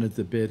chomping at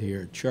the bit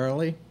here.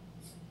 Charlie?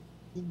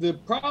 The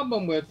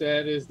problem with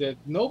that is that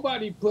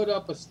nobody put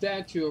up a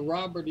statue of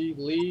Robert E.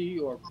 Lee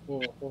or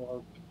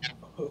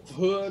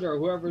Hood or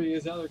whoever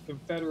his other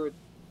Confederate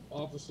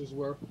officers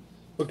were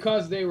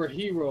because they were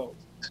heroes.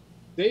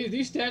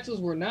 These statues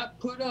were not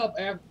put up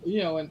after,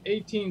 in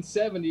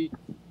 1870,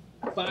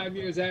 5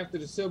 years after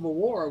the Civil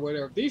War or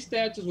whatever. These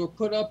statues were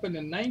put up in the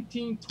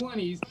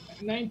 1920s,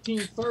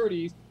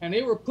 1930s, and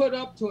they were put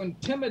up to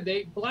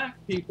intimidate black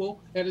people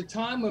at a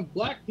time when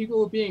black people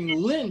were being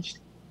lynched,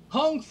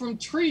 hung from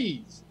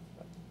trees.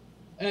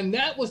 And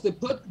that was to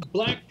put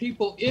black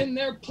people in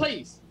their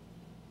place.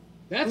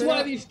 That's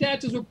why these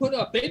statues were put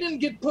up. They didn't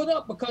get put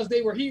up because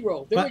they were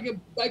heroes.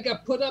 They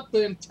got put up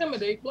to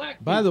intimidate black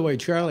people. By the way,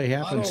 Charlie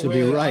happens to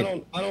be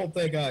right. I don't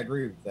think I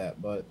agree with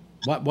that, but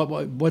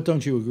what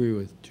don't you agree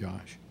with,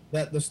 Josh?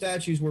 That the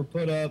statues were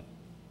put up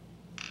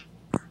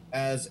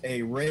as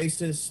a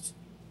racist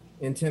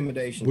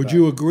intimidation. Would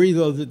you agree,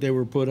 though, that they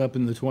were put up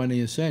in the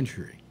 20th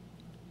century?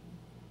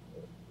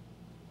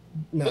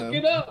 No. Look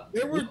it up.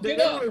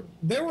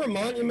 There were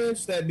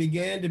monuments that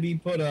began to be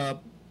put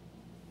up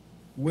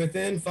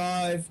within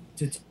 5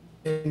 to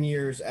 10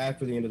 years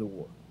after the end of the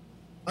war.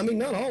 I mean,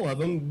 not all of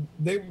them.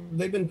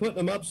 They've been putting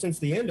them up since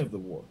the end of the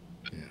war.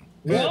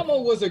 Yeah.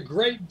 Rommel was a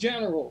great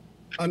general.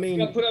 I mean,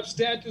 you got to put up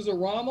statues of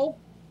Rommel?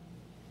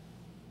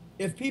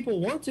 If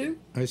people want to.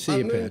 I see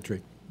you,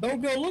 Patrick.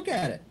 Don't go look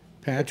at it.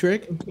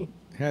 Patrick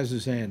has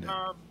his hand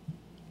up.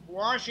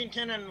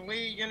 Washington and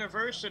Lee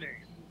University.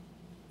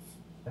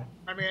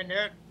 I mean,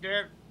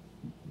 they're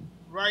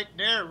right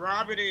there.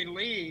 Robert E.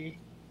 Lee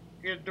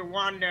is the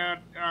one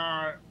that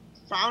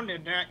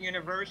founded that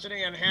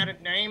university and had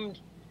it named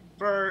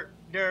for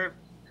the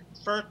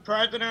first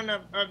president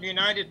of the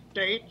United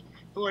States,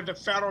 who was a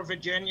fellow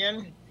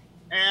Virginian.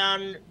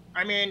 And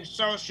I mean,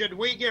 so should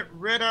we get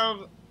rid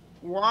of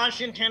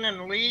Washington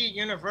and Lee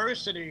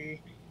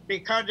University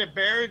because it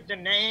bears the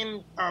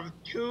name of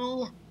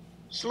 2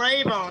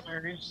 slave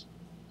owners?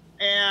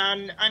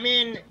 And I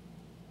mean,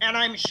 and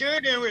I'm sure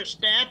there were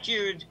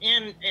statues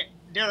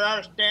there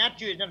are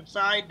statues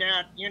inside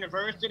that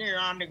university or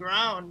on the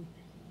ground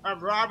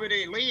of Robert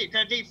E. Lee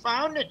because he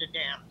founded the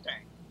damn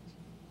thing.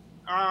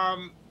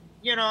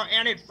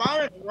 And as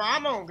far as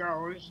Rommel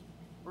goes,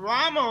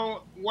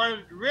 Rommel was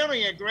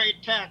really a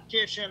great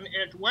tactician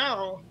as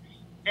well,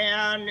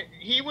 and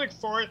he was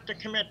forced to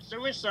commit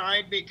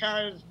suicide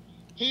because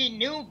he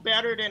knew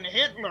better than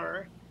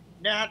Hitler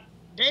that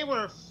they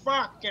were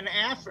fucked in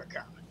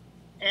Africa.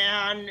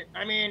 And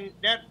I mean,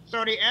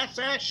 so the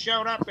SS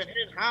showed up at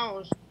his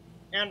house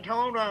and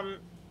told him,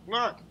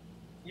 look,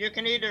 you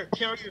can either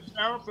kill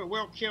yourself or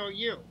we'll kill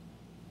you.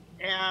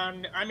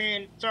 And I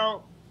mean,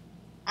 so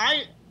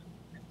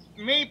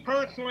me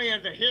personally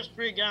as a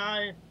history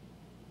guy,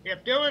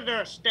 if there was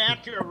a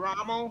statue of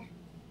Rommel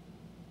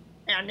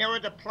and there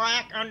was a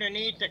plaque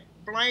underneath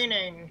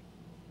explaining,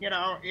 he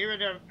was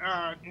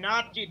a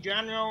Nazi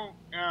general,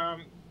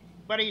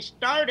 but he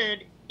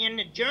started in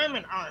the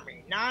German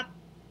army, not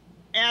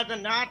as a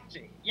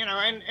Nazi,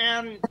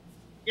 and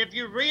if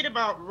you read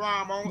about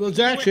Rommel, well, it's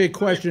actually a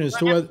question as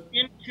to whether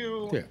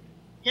into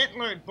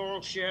Hitler's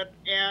bullshit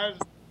as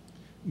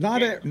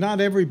not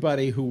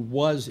everybody who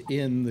was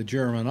in the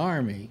German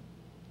army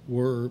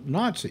were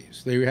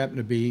Nazis. They happened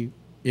to be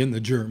in the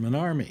German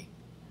army,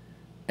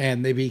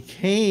 and they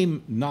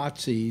became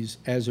Nazis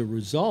as a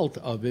result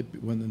of it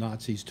when the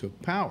Nazis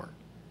took power.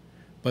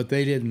 But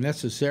they didn't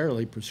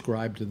necessarily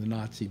prescribe to the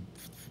Nazi,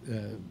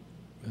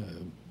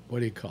 what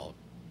do you call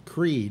it,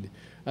 creed.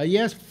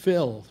 Yes,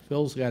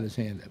 Phil's got his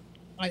hand up.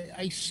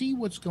 I see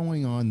what's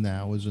going on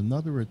now as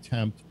another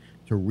attempt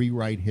to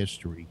rewrite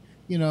history.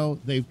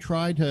 They've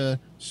tried to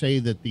say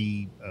that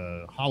the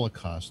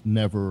Holocaust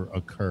never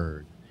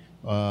occurred.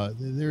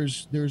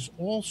 There's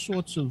all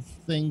sorts of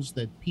things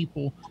that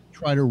people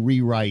try to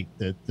rewrite.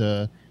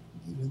 That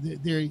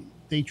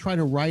they try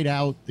to write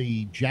out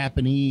the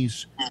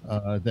Japanese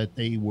that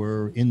they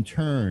were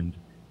interned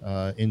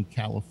in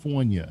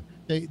California.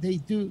 They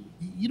do.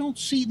 You don't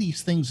see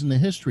these things in the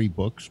history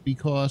books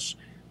because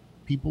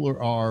people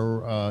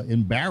are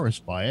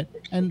embarrassed by it.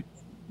 And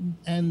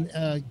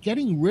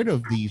getting rid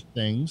of these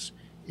things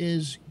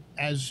is,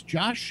 as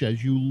Josh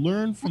says, you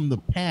learn from the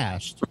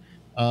past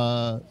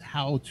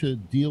how to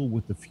deal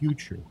with the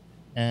future.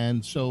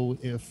 And so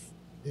if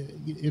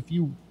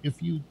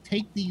you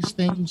take these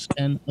things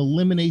and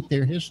eliminate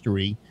their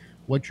history,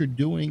 what you're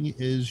doing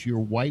is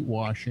you're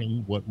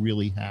whitewashing what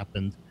really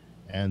happened,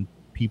 and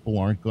people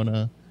aren't going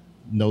to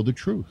know the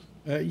truth.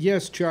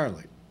 Yes,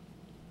 Charlie.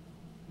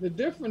 The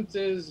difference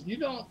is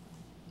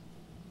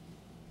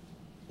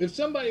if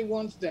somebody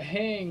wants to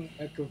hang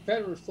a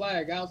Confederate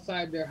flag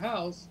outside their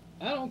house,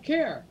 I don't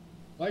care.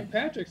 Like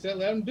Patrick said,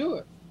 let them do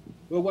it.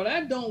 But what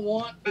I don't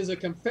want is a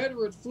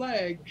Confederate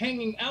flag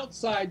hanging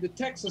outside the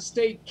Texas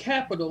state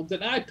capitol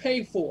that I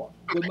pay for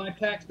with my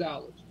tax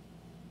dollars.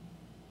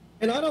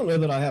 And I don't know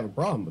that I have a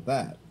problem with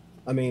that.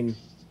 I mean,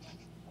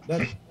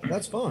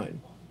 that's fine.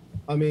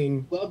 I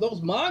mean, well,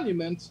 those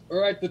monuments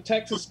are at the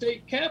Texas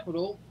state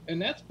capitol,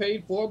 and that's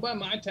paid for by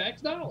my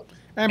tax dollars.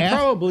 And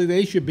probably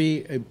they should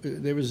be,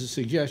 there was a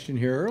suggestion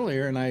here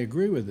earlier, and I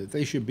agree with it.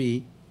 They should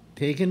be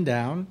taken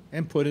down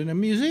and put in a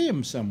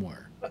museum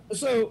somewhere.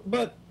 So,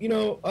 but, you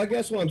know, I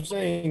guess what I'm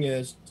saying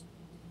is,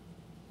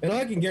 and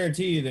I can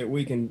guarantee you that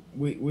we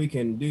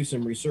can do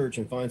some research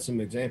and find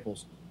some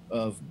examples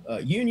of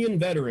Union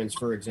veterans,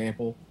 for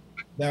example,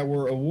 that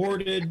were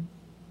awarded,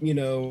 you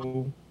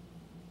know,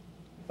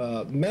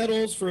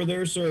 medals for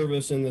their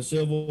service in the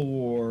Civil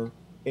War.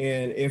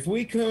 And if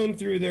we comb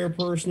through their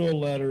personal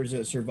letters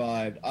that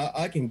survived,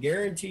 I can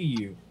guarantee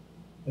you,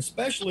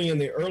 especially in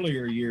the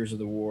earlier years of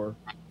the war,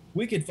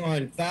 we could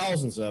find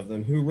thousands of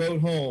them who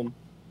wrote home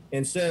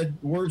and said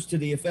words to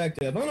the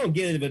effect of, I don't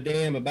give a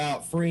damn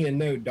about freeing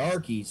no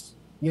darkies,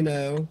 you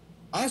know.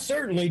 I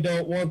certainly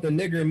don't want the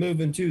nigger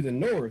moving to the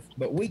north,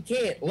 but we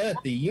can't let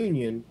the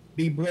Union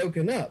be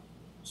broken up.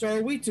 So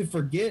are we to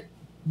forget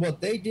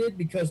what they did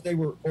because they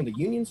were on the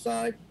Union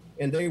side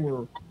and they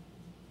were,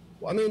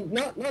 I mean,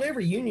 not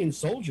every Union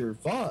soldier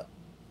fought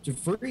to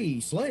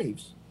free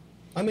slaves.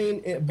 I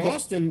mean,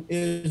 Boston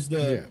is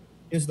the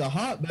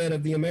hotbed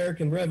of the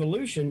American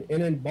Revolution,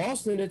 and in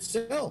Boston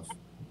itself,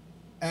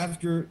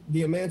 after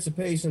the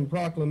Emancipation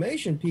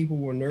Proclamation, people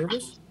were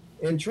nervous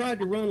and tried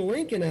to run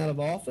Lincoln out of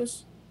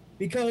office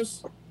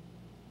because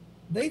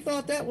they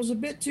thought that was a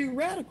bit too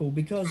radical,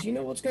 because you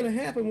know what's going to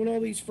happen when all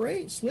these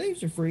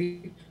slaves are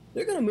freed?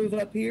 They're going to move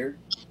up here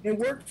and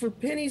work for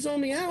pennies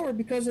on the hour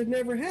because they've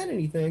never had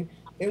anything.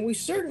 And we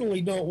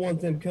certainly don't want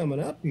them coming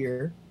up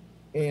here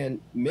and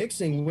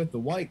mixing with the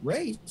white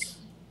race.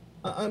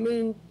 I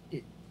mean,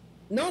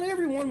 not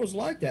everyone was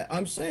like that.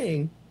 I'm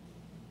saying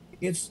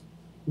it's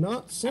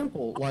not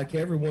simple like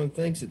everyone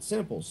thinks it's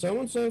simple.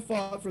 So-and-so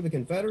fought for the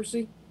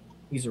Confederacy.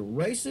 He's a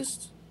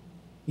racist.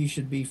 He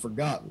should be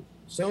forgotten.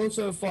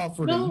 So-and-so fought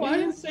for the Union. No, I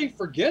didn't say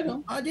forget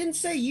him. I didn't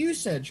say you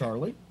said,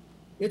 Charlie.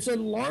 It's a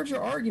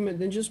larger argument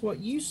than just what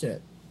you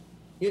said.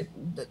 I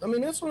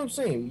mean, that's what I'm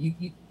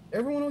saying.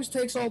 Everyone always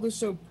takes all this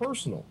so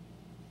personal.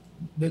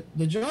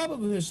 The job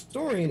of a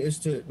historian is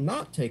to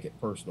not take it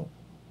personal.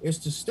 Is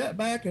to step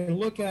back and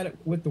look at it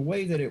with the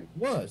way that it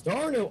was. There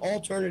are no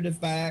alternative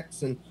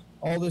facts and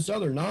all this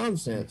other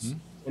nonsense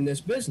in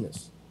this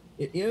business.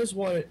 It is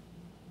what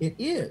it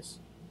is.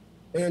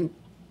 And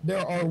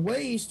there are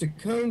ways to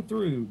comb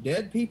through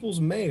dead people's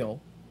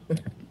mail,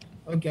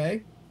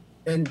 okay,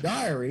 and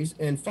diaries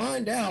and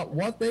find out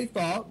what they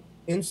thought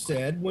and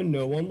said when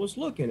no one was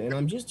looking. And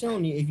I'm just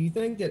telling you, if you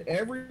think that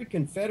every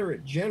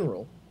Confederate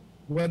general,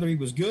 whether he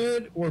was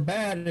good or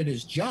bad at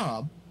his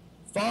job,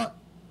 fought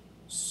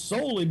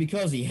solely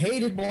because he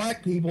hated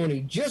black people and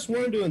he just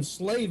wanted to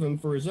enslave them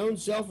for his own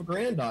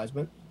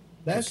self-aggrandizement,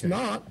 that's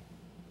not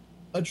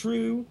a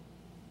true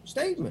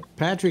statement.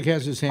 Patrick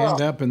has his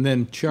hand up, and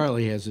then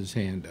Charlie has his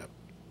hand up.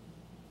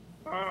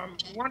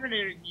 One of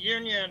the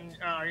Union,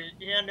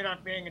 he ended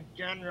up being a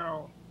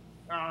general,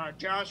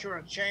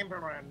 Joshua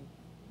Chamberlain.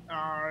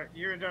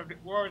 You're the,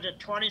 what was it,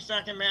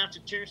 22nd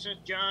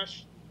Massachusetts,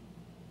 Josh?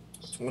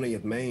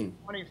 20th Maine.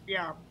 20th,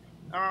 yeah.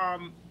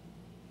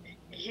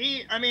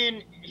 He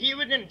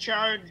was in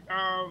charge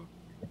of,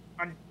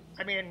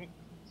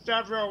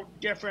 several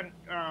different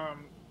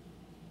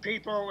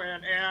people,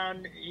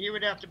 and he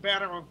would have to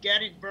battle of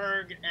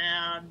Gettysburg,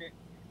 and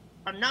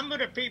a number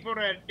of people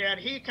that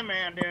he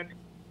commanded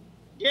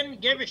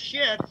didn't give a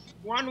shit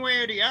one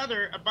way or the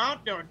other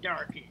about those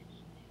darkies.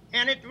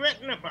 And it's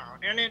written about,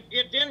 and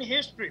it's in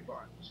history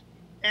books.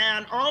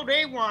 And all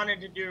they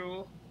wanted to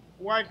do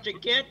was to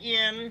get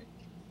in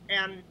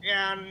and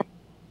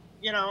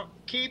you know,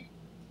 keep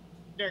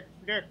the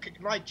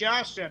like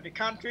Josh said, the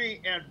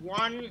country as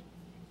one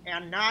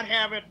and not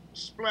have it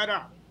split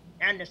up.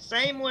 And the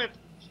same with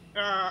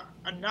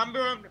a number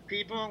of the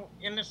people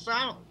in the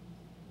South.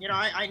 You know,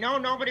 I know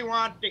nobody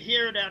wanted to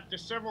hear that the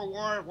Civil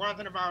War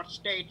wasn't about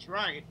states'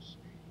 rights,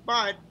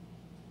 but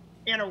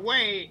in a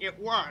way it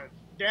was.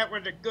 That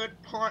was a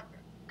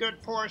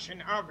good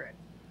portion of it.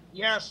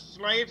 Yes,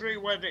 slavery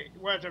was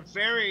a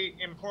very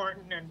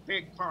important and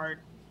big part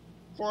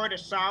for the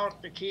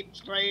South to keep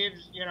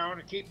slaves, you know,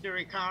 to keep their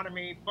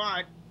economy,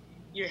 but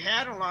you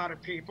had a lot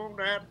of people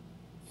that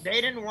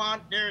they didn't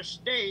want their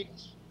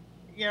states,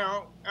 you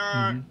know,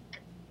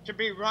 to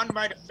be run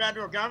by the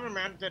federal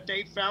government that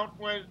they felt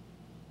was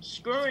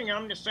screwing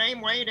them the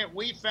same way that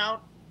we felt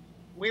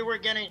we were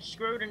getting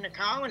screwed in the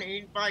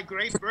colonies by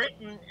Great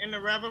Britain in the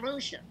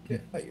Revolution. Yeah,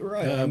 you're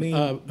right. I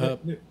mean,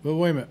 but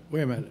wait a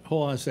minute.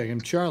 Hold on a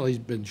second. Charlie's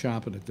been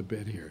chomping at the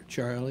bit here.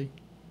 Charlie?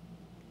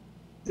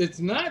 It's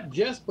not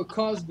just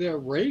because they're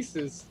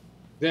racist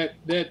that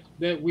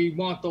we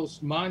want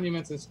those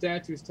monuments and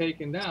statues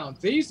taken down.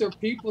 These are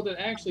people that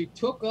actually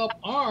took up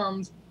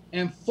arms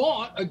and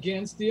fought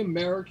against the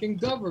American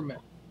government.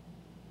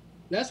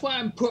 That's why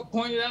I'm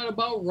pointed out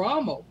about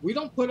Ramble. We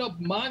don't put up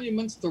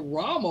monuments to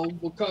Ramble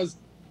because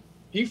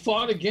he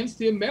fought against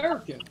the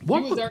Americans. He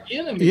was our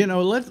enemy. You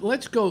know,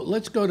 let's go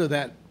to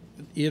that,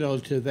 you know,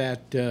 to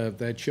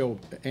that show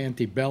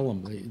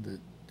Antebellum.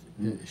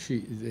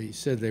 They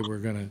said they were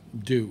going to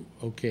do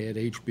okay at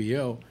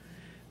HBO.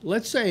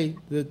 Let's say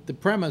that the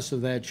premise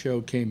of that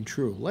show came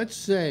true. Let's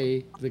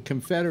say the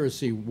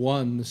Confederacy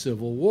won the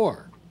Civil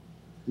War.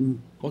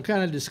 What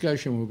kind of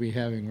discussion we'll be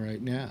having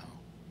right now?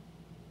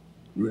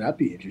 Ooh, that'd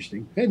be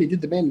interesting. Hey, they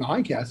did the Man in the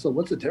High Castle.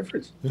 What's the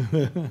difference?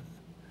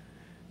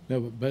 No,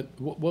 but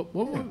what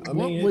I don't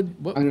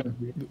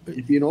know,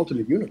 it'd be an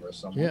alternate universe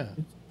somewhere.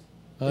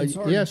 Yeah. It's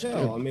hard yes. to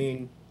tell. I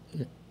mean,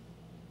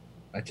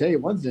 I tell you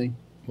one thing.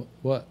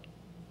 What?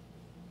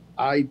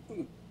 I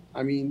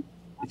mean,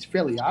 it's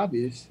fairly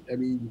obvious. I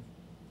mean,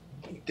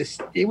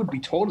 it would be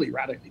totally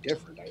radically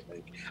different, I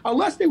think,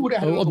 unless they would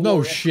have. Oh,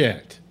 no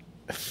shit.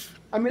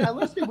 I mean,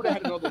 unless they would have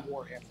had another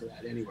war after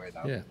that, anyway,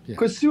 though. Yeah.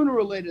 Because sooner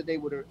or later they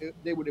would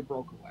have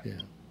broken away.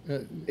 Yeah.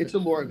 It's a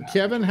law.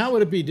 Kevin, how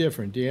would it be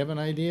different? Do you have an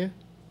idea?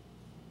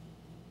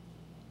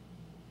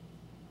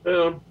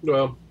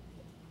 Well,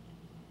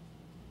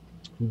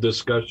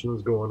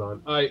 discussions going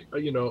on.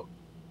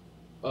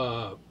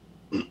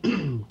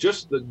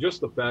 Just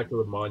the fact of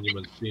the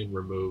monuments being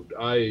removed.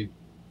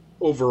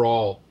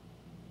 Overall,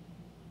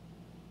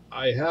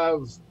 I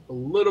have a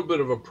little bit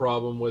of a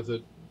problem with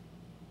it,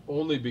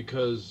 only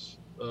because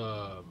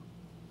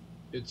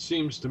it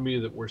seems to me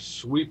that we're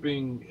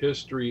sweeping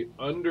history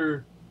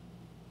under.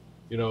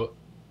 You know,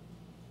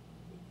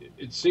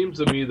 it seems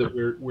to me that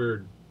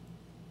we're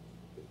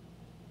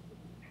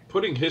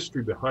putting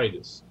history behind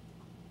us,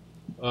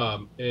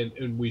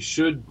 and we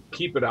should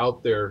keep it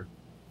out there,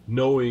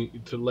 knowing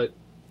to let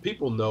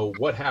people know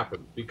what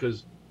happened,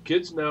 because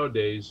kids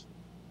nowadays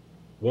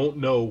won't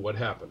know what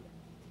happened.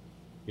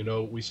 You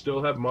know, we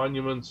still have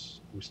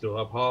monuments, we still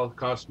have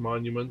Holocaust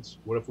monuments.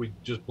 What if we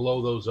just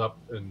blow those up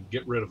and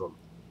get rid of them?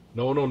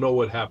 No one will know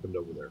what happened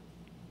over there.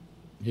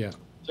 Yeah.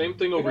 Same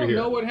thing over here. You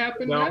don't know what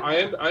happened now.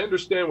 there? I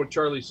understand what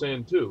Charlie's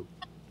saying too.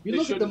 You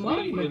look at the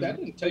monument, that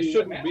didn't tell they you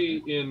what shouldn't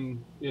be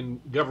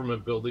in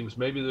government buildings.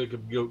 Maybe they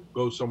could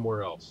go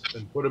somewhere else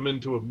and put them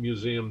into a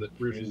museum that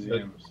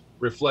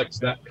reflects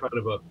that kind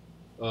of a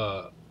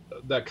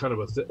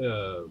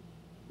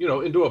you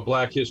know, into a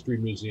Black History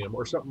museum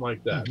or something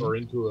like that, or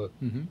into a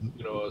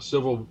you know, a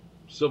civil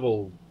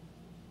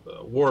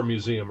war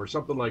museum or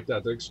something like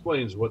that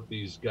explains what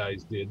these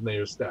guys did, and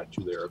there's a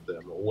statue there of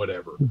them or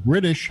whatever. The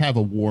British have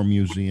a war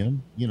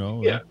museum, you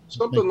know. Yeah,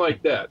 something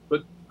like that.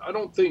 But I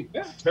don't think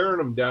tearing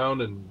them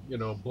down and, you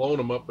know, blowing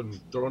them up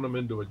and throwing them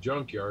into a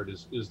junkyard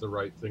is the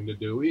right thing to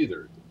do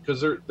either,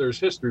 because there's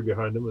history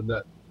behind them, and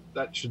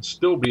that should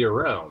still be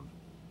around,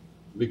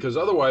 because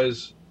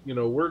otherwise, you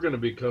know, we're going to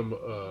become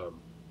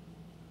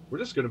we're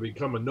just going to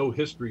become a no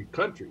history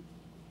country.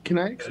 Can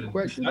I ask a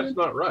question? That's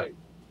not right.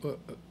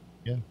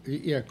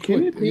 Yeah.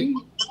 Can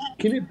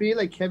it be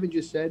like Kevin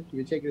just said?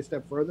 You're taking it a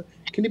step further.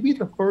 Can it be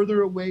the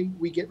further away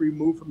we get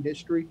removed from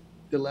history,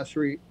 the less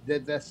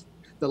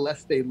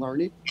they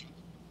learn it?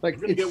 Like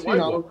it's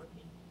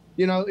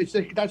you know, it's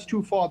like that's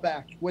too far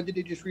back. When did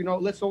they just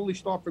let's only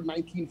start from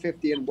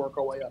 1950 and work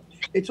our way up?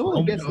 It's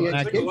all against the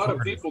education. A lot of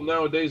people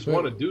nowadays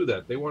want to do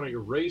that. They want to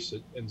erase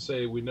it and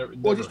say we never.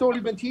 Well, just don't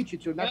even teach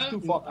it. So that's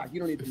too far back. You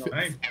don't need to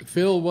know.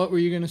 Phil, what were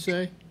you going to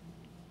say?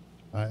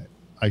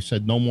 I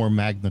said no more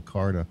Magna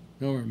Carta.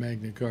 No more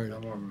Magna Carta.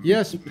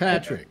 Yes,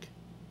 Patrick.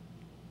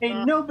 Hey,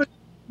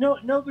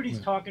 nobody's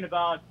talking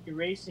about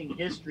erasing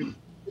history.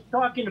 We're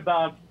talking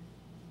about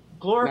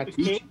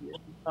glorification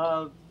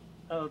of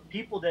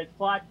people that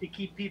fought to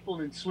keep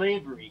people in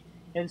slavery.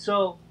 And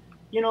so,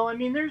 you know, I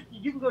mean,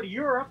 you can go to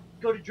Europe,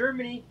 go to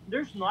Germany.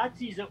 There's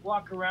Nazis that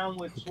walk around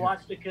with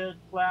swastika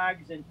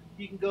flags, and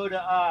you can go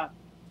to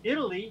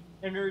Italy,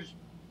 and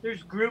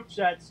there's groups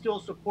that still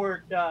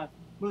support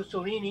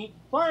Mussolini.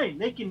 Fine,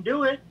 they can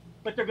do it,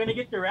 but they're going to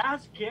get their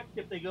ass kicked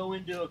if they go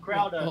into a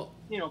crowd of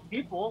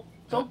people.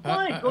 So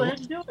fine, go ahead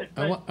and do it.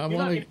 But I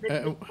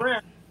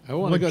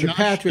want to go to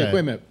Patrick. Wait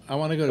a minute. I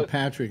want to go to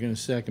Patrick in a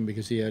second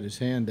because he had his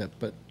hand up.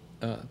 But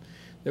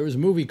there was a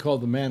movie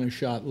called The Man Who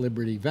Shot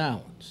Liberty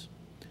Valance.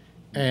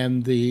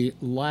 And the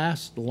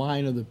last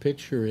line of the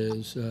picture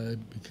is,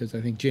 because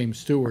I think James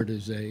Stewart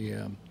is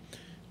a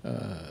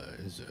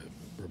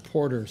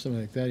reporter or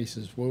something like that, he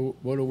says,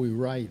 what do we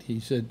write? He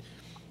said,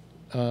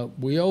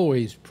 we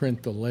always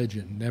print the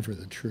legend, never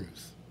the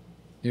truth.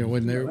 You know,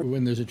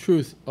 when there's a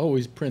truth,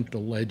 always print the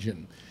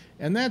legend.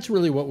 And that's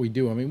really what we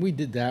do. I mean, we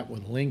did that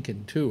with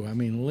Lincoln, too. I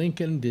mean,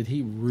 Lincoln, did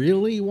he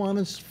really want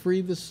to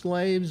free the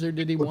slaves, or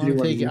did he want to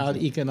take out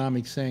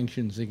economic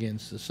sanctions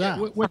against the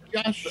South? What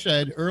Josh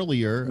said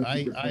earlier,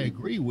 I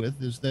agree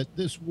with, is that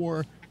this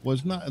war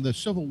was not, the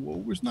Civil War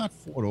was not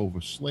fought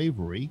over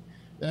slavery.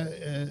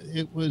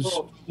 It was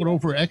fought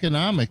over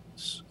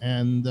economics,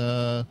 and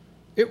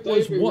it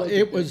was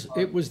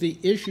the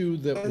issue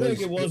that I think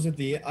it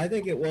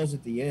was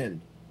at the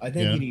end. I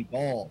think it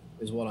evolved,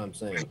 is what I'm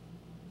saying.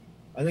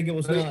 I think it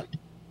was not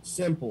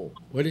simple.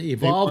 What it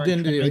evolved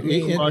into?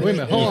 Wait a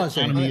minute, hold on a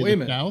second. Wait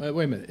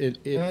a minute.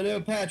 I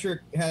know Patrick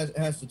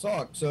has to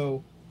talk,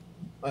 so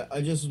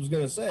I just was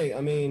going to say.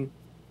 I mean,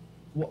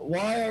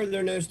 why are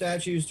there no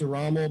statues to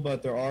Rommel,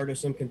 but there are to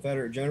some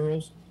Confederate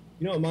generals?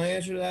 You know what my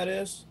answer to that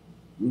is?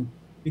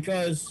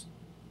 Because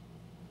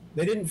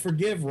they didn't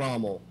forgive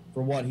Rommel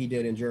for what he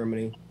did in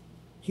Germany.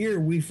 Here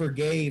we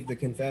forgave the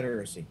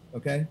Confederacy.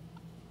 Okay.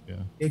 Yeah.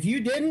 If you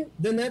didn't,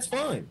 then that's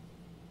fine.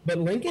 But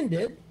Lincoln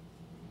did,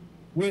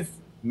 with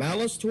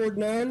malice toward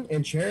none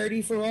and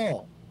charity for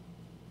all.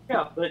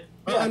 Yeah, but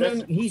I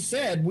mean, he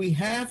said we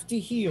have to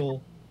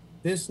heal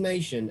this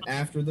nation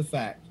after the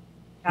fact.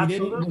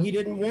 Absolutely. He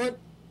didn't want,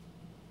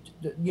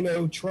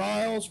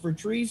 trials for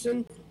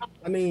treason.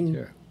 I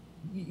mean,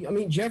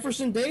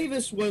 Jefferson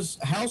Davis was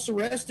house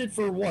arrested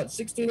for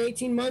 16,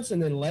 18 months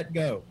and then let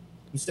go.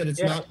 He said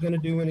it's not going to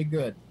do any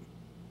good.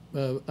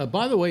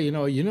 By the way, you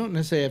don't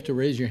necessarily have to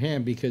raise your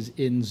hand, because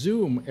in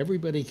Zoom,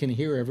 everybody can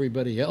hear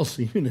everybody else,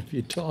 even if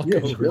you talk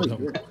over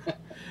them.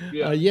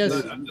 Yeah, yes.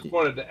 I just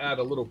wanted to add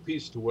a little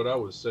piece to what I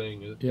was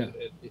saying.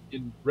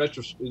 In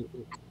retrospect,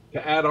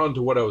 to add on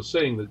to what I was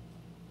saying, that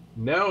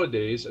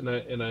nowadays, and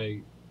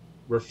I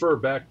refer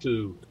back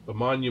to a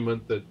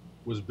monument that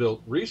was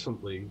built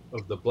recently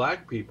of the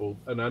black people,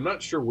 and I'm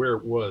not sure where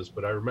it was,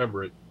 but I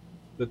remember it,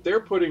 that they're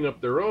putting up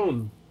their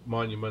own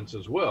monuments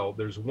as well.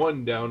 There's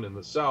one down in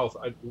the South.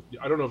 I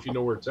don't know if you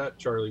know where it's at,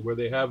 Charlie, where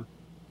they have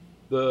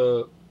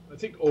I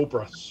think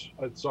Oprah,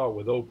 I saw it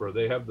with Oprah,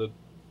 they have the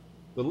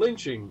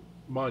lynching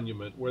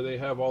monument where they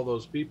have all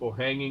those people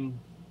hanging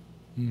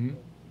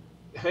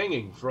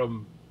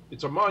from,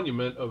 it's a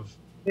monument of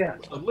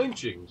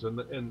lynchings,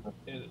 and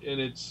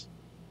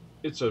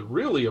it's a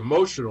really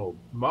emotional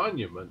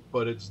monument,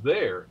 but it's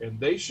there, and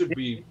they should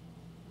be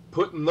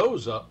putting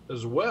those up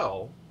as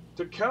well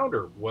to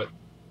counter what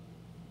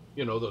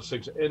those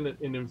things. And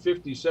in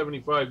 50,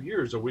 75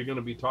 years, are we going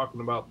to be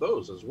talking about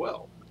those as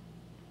well?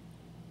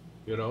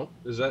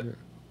 Is that,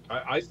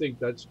 I think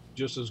that's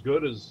just as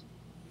good as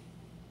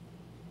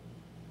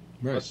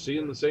us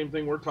seeing the same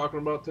thing we're talking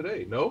about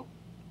today. No?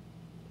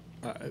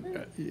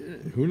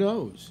 Who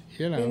knows?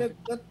 I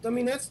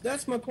mean,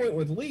 that's my point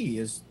with Lee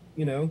is,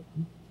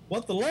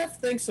 what the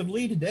left thinks of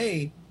Lee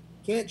today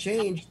can't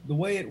change the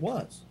way it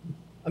was.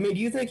 I mean,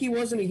 do you think he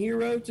wasn't a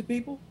hero to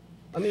people?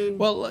 I mean,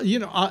 well, let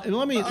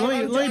me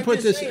put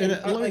this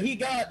in. He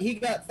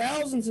got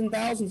thousands and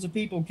thousands of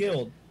people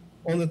killed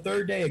on the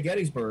third day of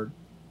Gettysburg,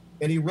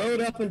 and he rode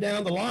up and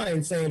down the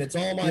line saying, "It's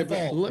all my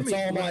fault. It's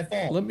all my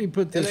fault." Let me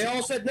put this. And they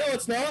all said, "No,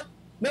 it's not.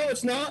 No,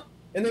 it's not."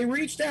 And they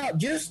reached out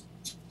just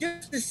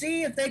to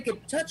see if they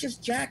could touch his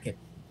jacket.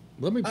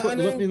 Let me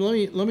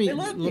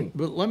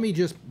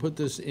just put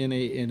this in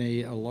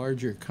a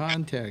larger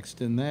context,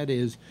 and that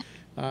is,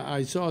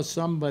 I saw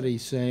somebody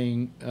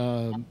saying.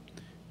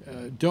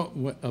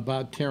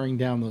 About tearing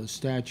down those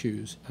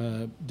statues.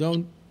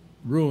 Don't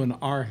ruin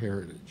our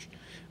heritage.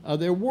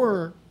 There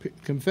were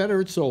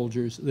Confederate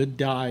soldiers that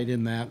died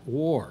in that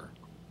war.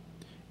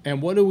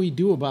 And what do we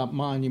do about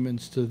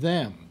monuments to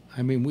them?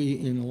 I mean,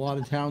 in a lot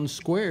of town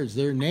squares,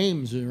 their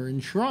names are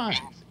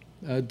enshrined.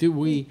 Do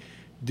we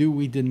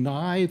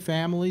deny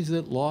families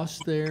that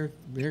lost their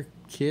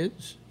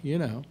kids?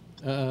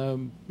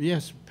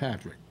 Yes,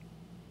 Patrick.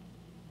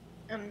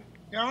 And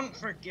don't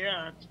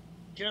forget,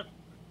 just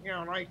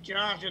like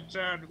Josh had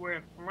said,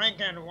 with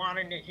Lincoln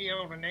wanting to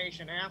heal the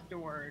nation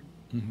afterward,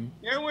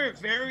 there were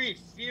very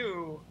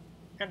few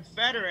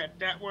Confederate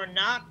that were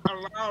not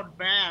allowed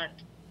back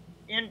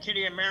into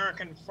the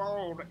American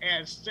fold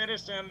as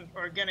citizens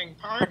or getting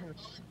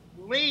pardons.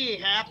 Lee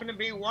happened to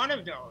be one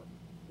of those.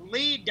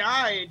 Lee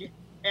died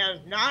as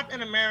not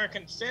an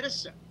American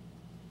citizen.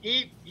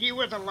 He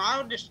was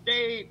allowed to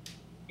stay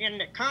in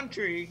the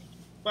country,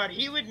 but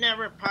he would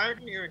never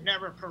pardon, he was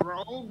never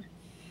paroled.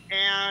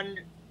 And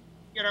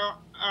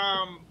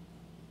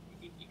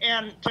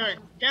and to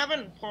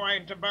Kevin's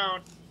point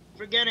about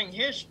forgetting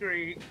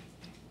history,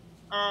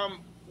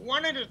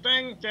 one of the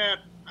things that,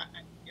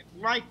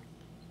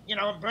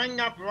 bring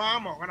up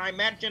Rommel, and I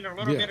mentioned a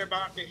little bit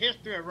about the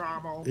history of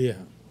Rommel.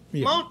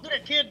 Most of the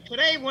kids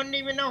today wouldn't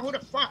even know who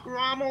the fuck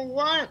Rommel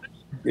was.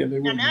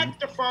 And that's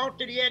the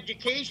fault of the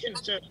education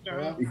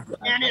system.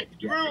 And it's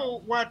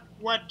true what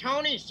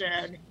Tony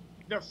said,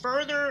 the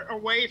further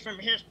away from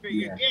history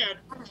you get,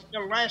 the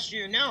less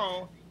you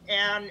know.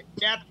 And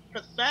that's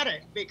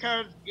pathetic,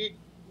 because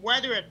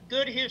whether it's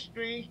good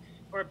history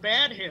or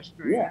bad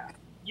history,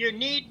 you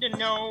need to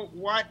know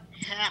what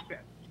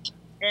happened.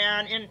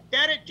 And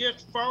instead of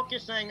just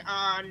focusing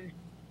on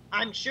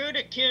I'm sure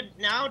the kids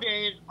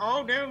nowadays,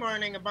 all they're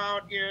learning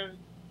about is,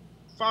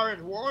 as far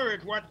as war,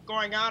 is what's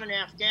going on in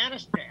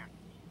Afghanistan.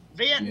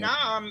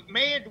 Vietnam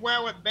may as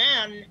well have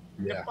been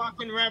the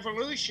fucking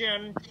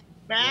revolution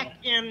back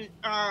in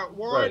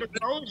War of the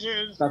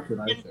Roses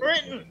in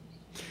Britain.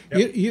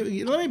 Let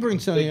me bring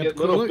something They up. get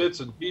little bits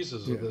and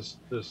pieces of this.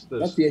 That's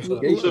the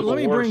education. Let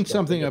me bring stuff.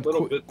 something up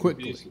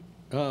quickly.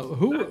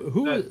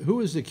 Who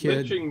is the kid?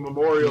 Lynching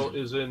memorial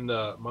is in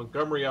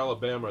Montgomery,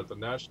 Alabama, at the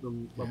National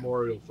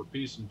Memorial for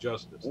Peace and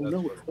Justice.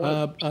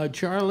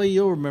 Charlie,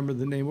 you'll remember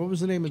the name. What was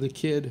the name of the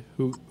kid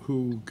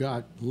who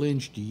got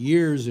lynched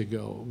years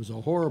ago? It was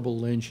a horrible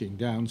lynching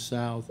down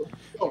south,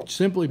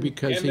 simply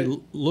because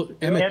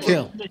Emmett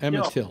Till.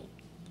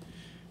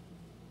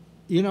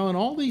 You know, and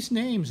all these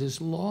names, this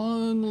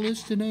long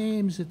list of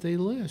names that they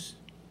list,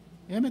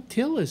 Emmett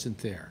Till isn't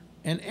there.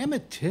 And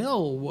Emmett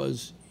Till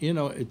was, you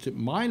know, to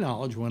my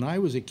knowledge, when I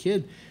was a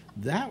kid,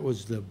 that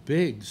was the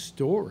big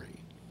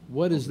story.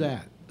 What is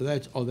that?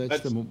 That's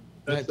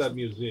that I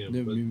museum.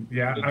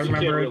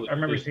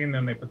 remember seeing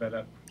them. They put that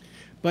up.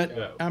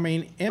 But I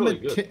mean,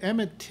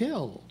 Emmett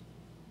Till,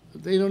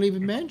 they don't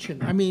even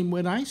mention. I mean,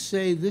 when I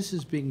say this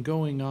has been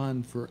going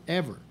on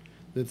forever,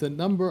 that the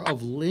number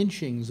of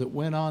lynchings that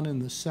went on in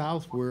the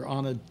South were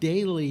on a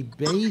daily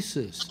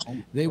basis.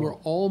 They were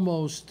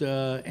almost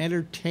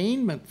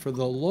entertainment for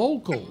the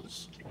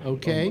locals,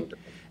 okay?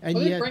 And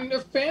they yet, bring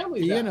their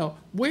families you out. know,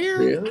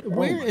 where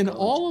in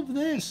all of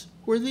this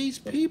were these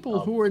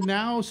people who are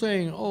now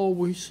saying, "Oh,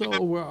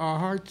 our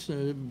hearts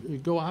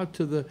go out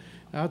to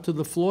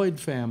the Floyd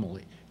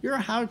family." Your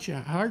heart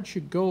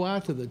should go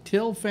out to the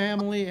Till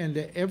family and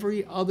to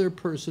every other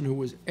person who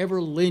was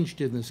ever lynched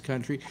in this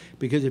country,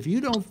 because if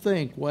you don't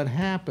think what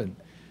happened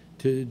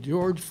to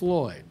George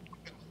Floyd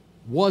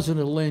wasn't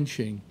a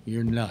lynching,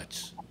 you're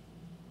nuts.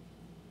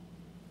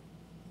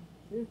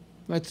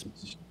 That's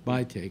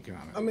my take on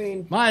it. I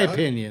mean, my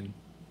opinion.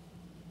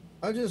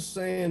 I'm just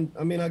saying,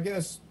 I mean, I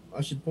guess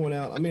I should point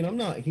out, I mean, I'm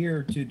not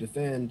here to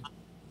defend,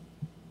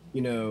 you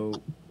know,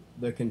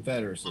 the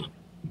Confederacy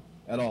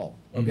at all.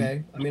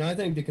 Okay. I mean, I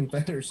think the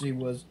Confederacy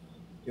was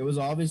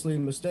obviously a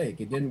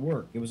mistake. It didn't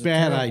work. It was a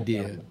bad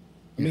idea.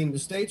 I mean, the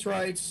states'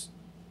 rights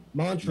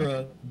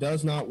mantra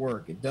does not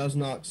work. It does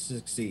not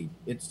succeed.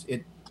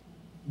 It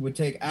would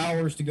take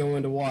hours to go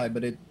into why,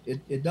 but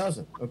it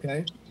doesn't.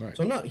 Okay. Right.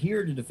 So I'm not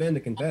here to defend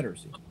the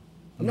Confederacy.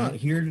 I'm not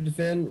here to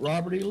defend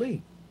Robert E.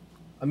 Lee.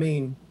 I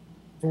mean,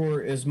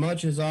 for as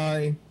much as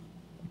I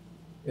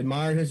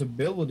admire his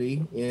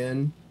ability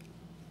in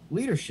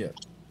leadership,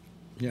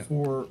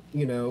 for,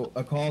 you know,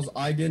 a cause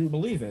I didn't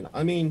believe in.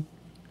 I mean,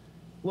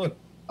 look,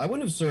 I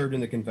wouldn't have served in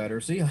the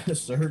Confederacy. I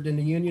served in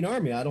the Union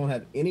Army. I don't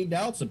have any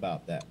doubts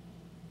about that.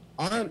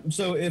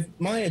 So if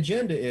my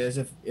agenda is,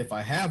 if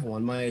I have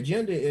one, my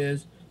agenda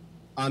is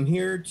I'm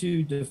here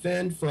to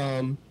defend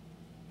from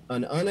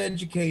an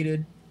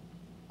uneducated,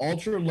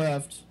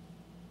 ultra-left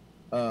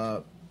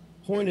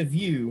point of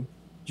view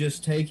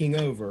just taking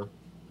over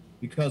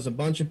because a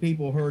bunch of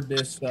people heard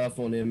this stuff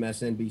on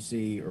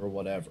MSNBC or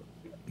whatever.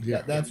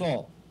 That's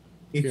all.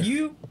 If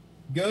you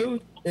go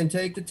and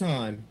take the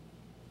time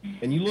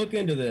and you look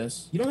into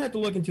this, you don't have to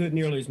look into it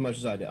nearly as much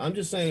as I did. I'm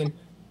just saying,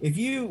 if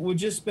you would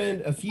just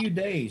spend a few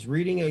days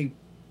reading a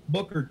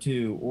book or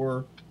two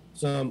or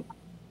some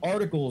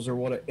articles or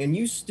whatever, and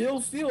you still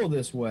feel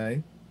this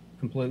way,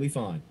 completely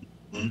fine.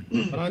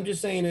 But I'm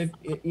just saying,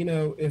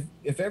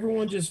 if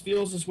everyone just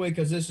feels this way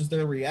because this is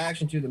their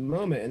reaction to the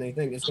moment and they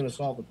think it's going to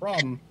solve the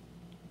problem,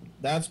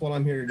 that's what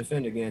I'm here to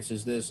defend against,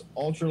 is this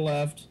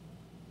ultra-left,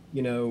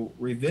 you know,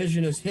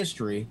 revisionist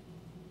history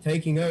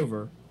taking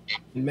over.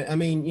 I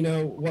mean, you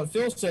know, what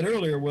Phil said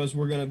earlier was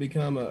we're going to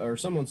become or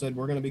someone said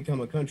we're going to become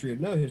a country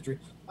of no history.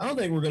 I don't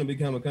think we're going to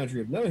become a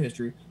country of no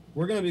history.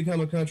 We're going to become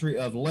a country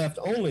of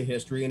left-only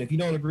history. And if you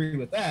don't agree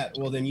with that,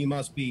 well, then you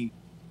must be,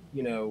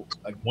 you know,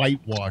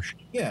 whitewashed.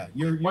 Yeah,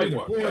 you're either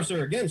for us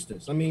or against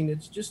us. I mean,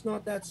 it's just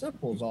not that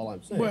simple is all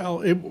I'm saying.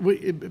 Well, a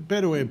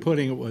better way of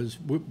putting it was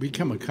we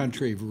become a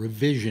country of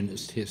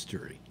revisionist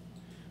history.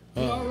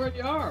 We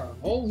already are.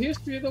 Whole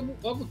history of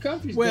the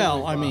country.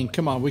 Well, I mean,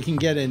 come on. We can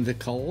get into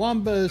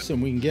Columbus,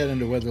 and we can get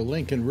into whether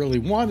Lincoln really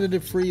wanted to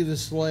free the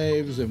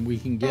slaves, and we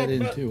can get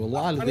into a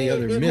lot of the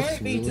other myths. It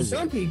might be to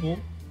some people,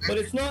 but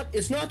it's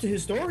not to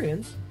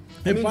historians.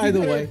 And I mean, by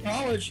the way, to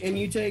college and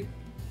you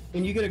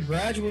get a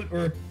graduate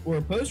or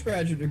a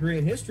postgraduate degree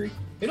in history,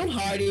 they don't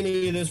hide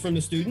any of this from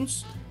the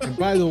students. And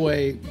by the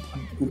way,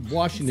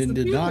 Washington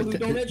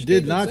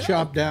did not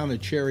chop down a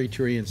cherry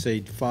tree and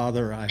say,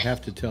 "Father, I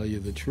have to tell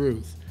you the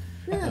truth."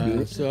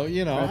 So,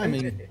 you know, I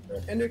mean,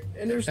 and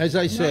there's as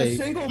I say, not a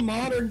single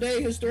modern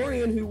day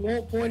historian who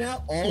won't point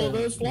out all of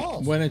those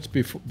flaws. When it's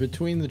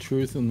between the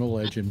truth and the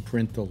legend,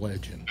 print the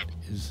legend,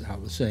 is how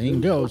the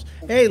saying goes.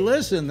 Hey,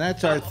 listen,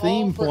 that's our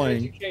theme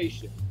playing.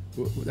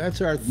 That's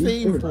our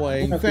theme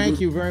playing. Thank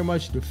you very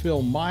much to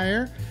Phil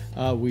Meyer.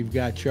 We've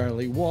got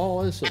Charlie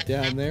Wallace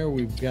down there.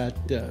 We've got,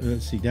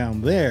 let's see,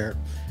 down there,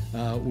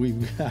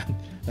 we've got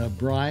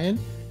Brian.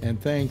 And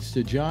thanks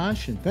to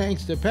Josh, and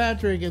thanks to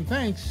Patrick, and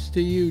thanks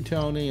to you,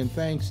 Tony, and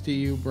thanks to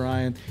you,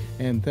 Brian,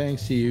 and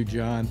thanks to you,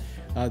 John.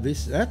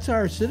 That's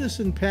our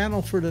citizen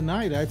panel for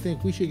tonight. I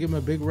think we should give them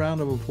a big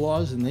round of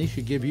applause, and they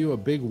should give you a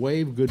big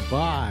wave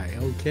goodbye,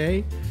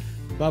 okay?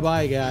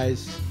 Bye-bye,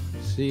 guys.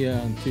 See you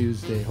on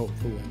Tuesday,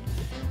 hopefully.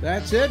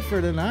 That's it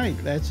for tonight.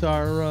 That's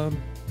our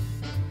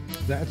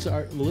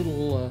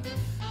little,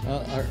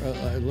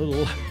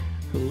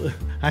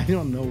 I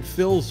don't know,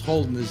 Phil's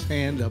holding his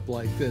hand up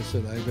like this,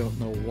 and I don't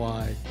know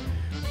why.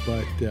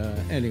 But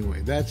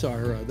anyway, that's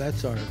our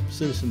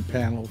citizen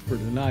panel for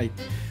tonight.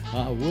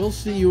 We'll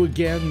see you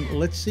again.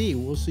 We'll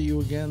see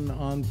you again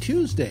on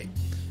Tuesday.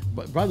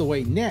 But by the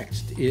way,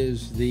 next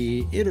is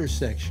the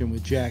intersection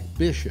with Jack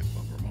Bishop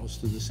over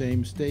most of the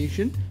same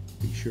station.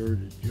 Be sure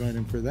to join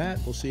him for that.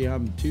 We'll see you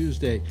on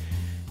Tuesday,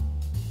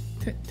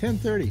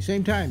 10:30,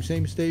 same time,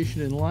 same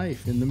station in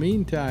life. In the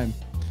meantime,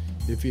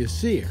 if you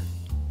see her,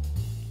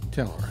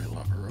 tell her I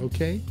love her,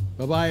 okay?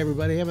 Bye-bye,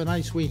 everybody. Have a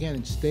nice weekend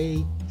and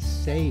stay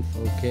safe,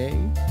 okay?